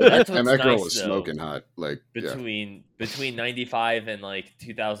place." Yeah, that's and that girl nice, was though, smoking hot. Like between 95 and like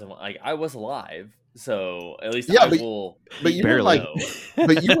 2000, like I was alive. So at least but you were like,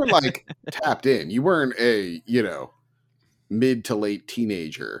 but you were like tapped in. You weren't a mid to late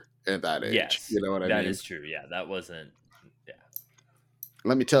teenager at that age. Yes, you know what I mean. That is true. Yeah, that wasn't. Yeah.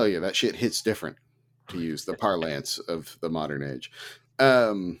 Let me tell you, that shit hits different. To use the parlance of the modern age.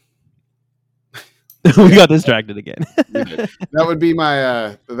 We got distracted again. That would be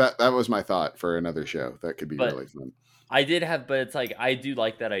my that was my thought for another show. That could be really fun. I did have, but it's like I do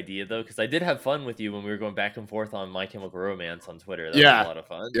like that idea though, because I did have fun with you when we were going back and forth on My Chemical Romance on Twitter. That was a lot of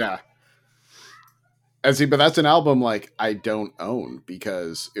fun. Yeah. And see, but that's an album like I don't own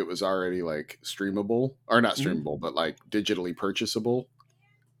because it was already like streamable, or not streamable, but like digitally purchasable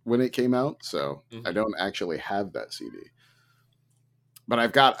when it came out. So I don't actually have that CD. but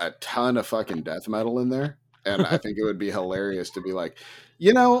I've got a ton of fucking death metal in there, and I think it would be hilarious to be like,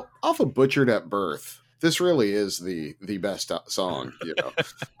 off of Butchered at Birth, this really is the best song,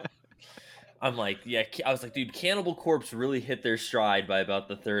 I'm like, yeah, I was like, dude, Cannibal Corpse really hit their stride by about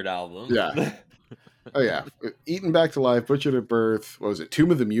the third album. Yeah. Oh yeah, Eaten Back to Life, Butchered at Birth. What was it?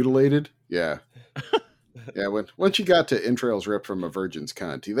 Tomb of the Mutilated. Yeah, yeah. Once you got to Entrails Ripped from a Virgin's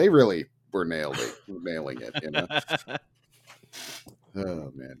Cunt, they really were nailing it.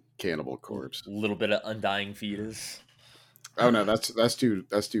 Oh man, Cannibal Corpse. A little bit of Undying Fetus. Oh no, that's too recent.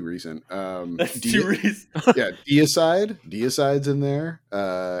 That's too recent. Yeah, Deicide's in there.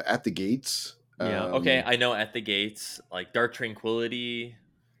 At the Gates. Yeah. Okay, I know At the Gates, like Dark Tranquility.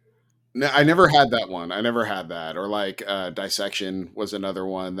 No, I never had that one. I never had that. Or like Dissection was another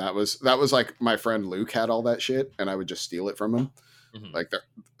one. That was like my friend Luke had all that shit, and I would just steal it from him. Mm-hmm. Like the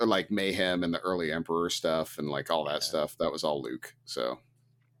like Mayhem and the early Emperor stuff and like all that stuff. That was all Luke. So,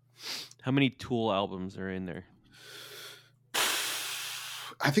 how many Tool albums are in there?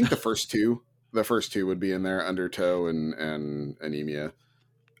 I think the first two would be in there. Undertow and Anemia.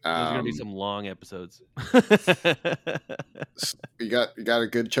 Those are gonna be some long episodes. You got a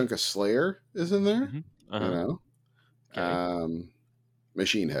good chunk of Slayer is in there. Mm-hmm. Uh-huh. Okay.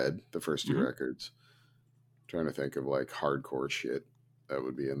 Machine Head, the first two Mm-hmm. records. Trying to think of like hardcore shit that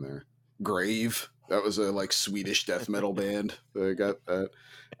would be in there. Grave, that was a like Swedish death metal band. I got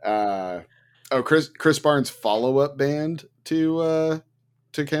that. Chris Barnes' follow-up band to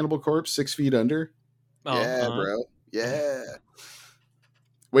Cannibal Corpse, 6 Feet Under. Oh, yeah, bro. Yeah.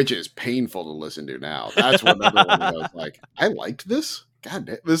 Which is painful to listen to now. That's another one that I was like, I liked this? God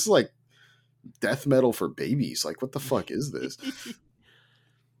damn, this is like death metal for babies. Like, what the fuck is this?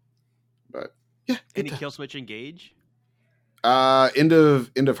 But yeah. Any Killswitch Engage? End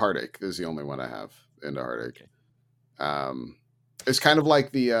of Heartache is the only one I have. End of Heartache. Okay. It's kind of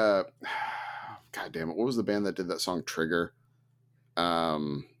like the God damn it, what was the band that did that song Trigger?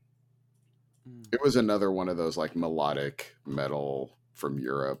 It was another one of those like melodic metal from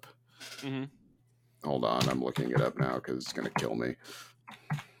Europe. Mm-hmm. Hold on, I'm looking it up now because it's gonna kill me.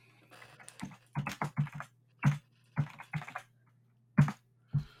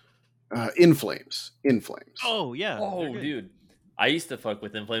 In Flames. Oh yeah. Oh dude, I used to fuck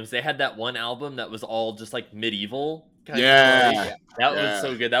with In Flames. They had that one album that was all just like medieval. Yeah, that was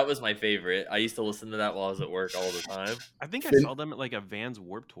so good. That was my favorite. I used to listen to that while I was at work all the time. I think I saw them at like a Vans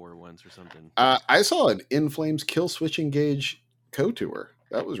Warped Tour once or something. I saw an In Flames Killswitch Engage co-tour.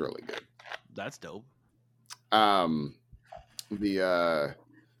 That was really good. That's dope.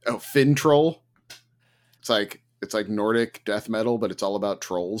 Fin Troll. It's like Nordic death metal, but it's all about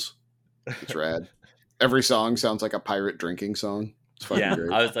trolls. It's rad. Every song sounds like a pirate drinking song. It's fucking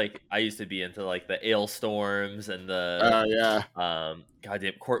great. I was like, I used to be into like the Ale Storms and the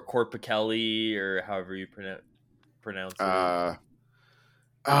goddamn Corpichelli or however you pronounce it.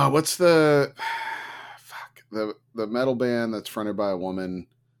 What's the the metal band that's fronted by a woman?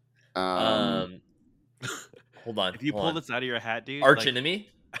 Hold on. If you pull this out of your hat, dude. Arch Enemy?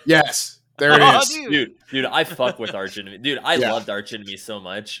 Yes. There it is. Dude, I fuck with Arch Enemy. Dude, I loved Arch Enemy so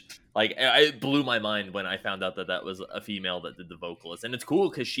much. Like, it blew my mind when I found out that was a female that did the vocalist. And it's cool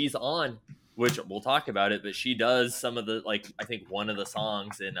because she's on, which we'll talk about it, but she does some of the, like, I think one of the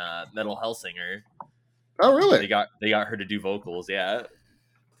songs in Metal Hellsinger. Oh, really? They got her to do vocals, yeah.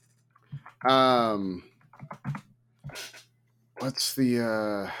 What's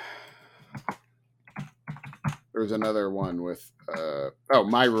the there's another one with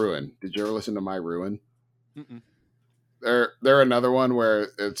My Ruin. Did you ever listen to My Ruin? Mm-mm. They're another one where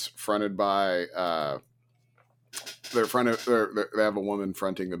it's fronted by they have a woman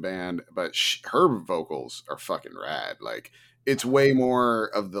fronting the band, but her vocals are fucking rad. Like, it's way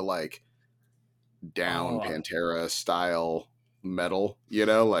more of the like down Pantera style metal,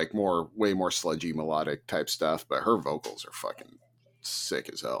 like way more sludgy melodic type stuff, but her vocals are fucking sick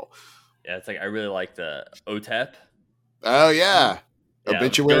as hell. Yeah, it's like I really like the OTEP. Oh yeah.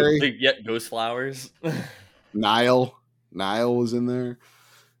 Obituary. Ghost Flowers. Nile was in there.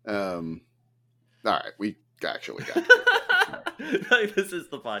 All right, we actually got like, this is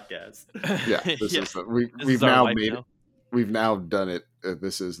the podcast. Yeah, this is we've now made it. We've now done it.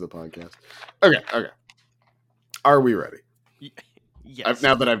 This is the podcast. Okay. Are we ready? Yes.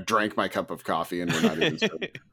 Now that I've drank my cup of coffee and we're not even started.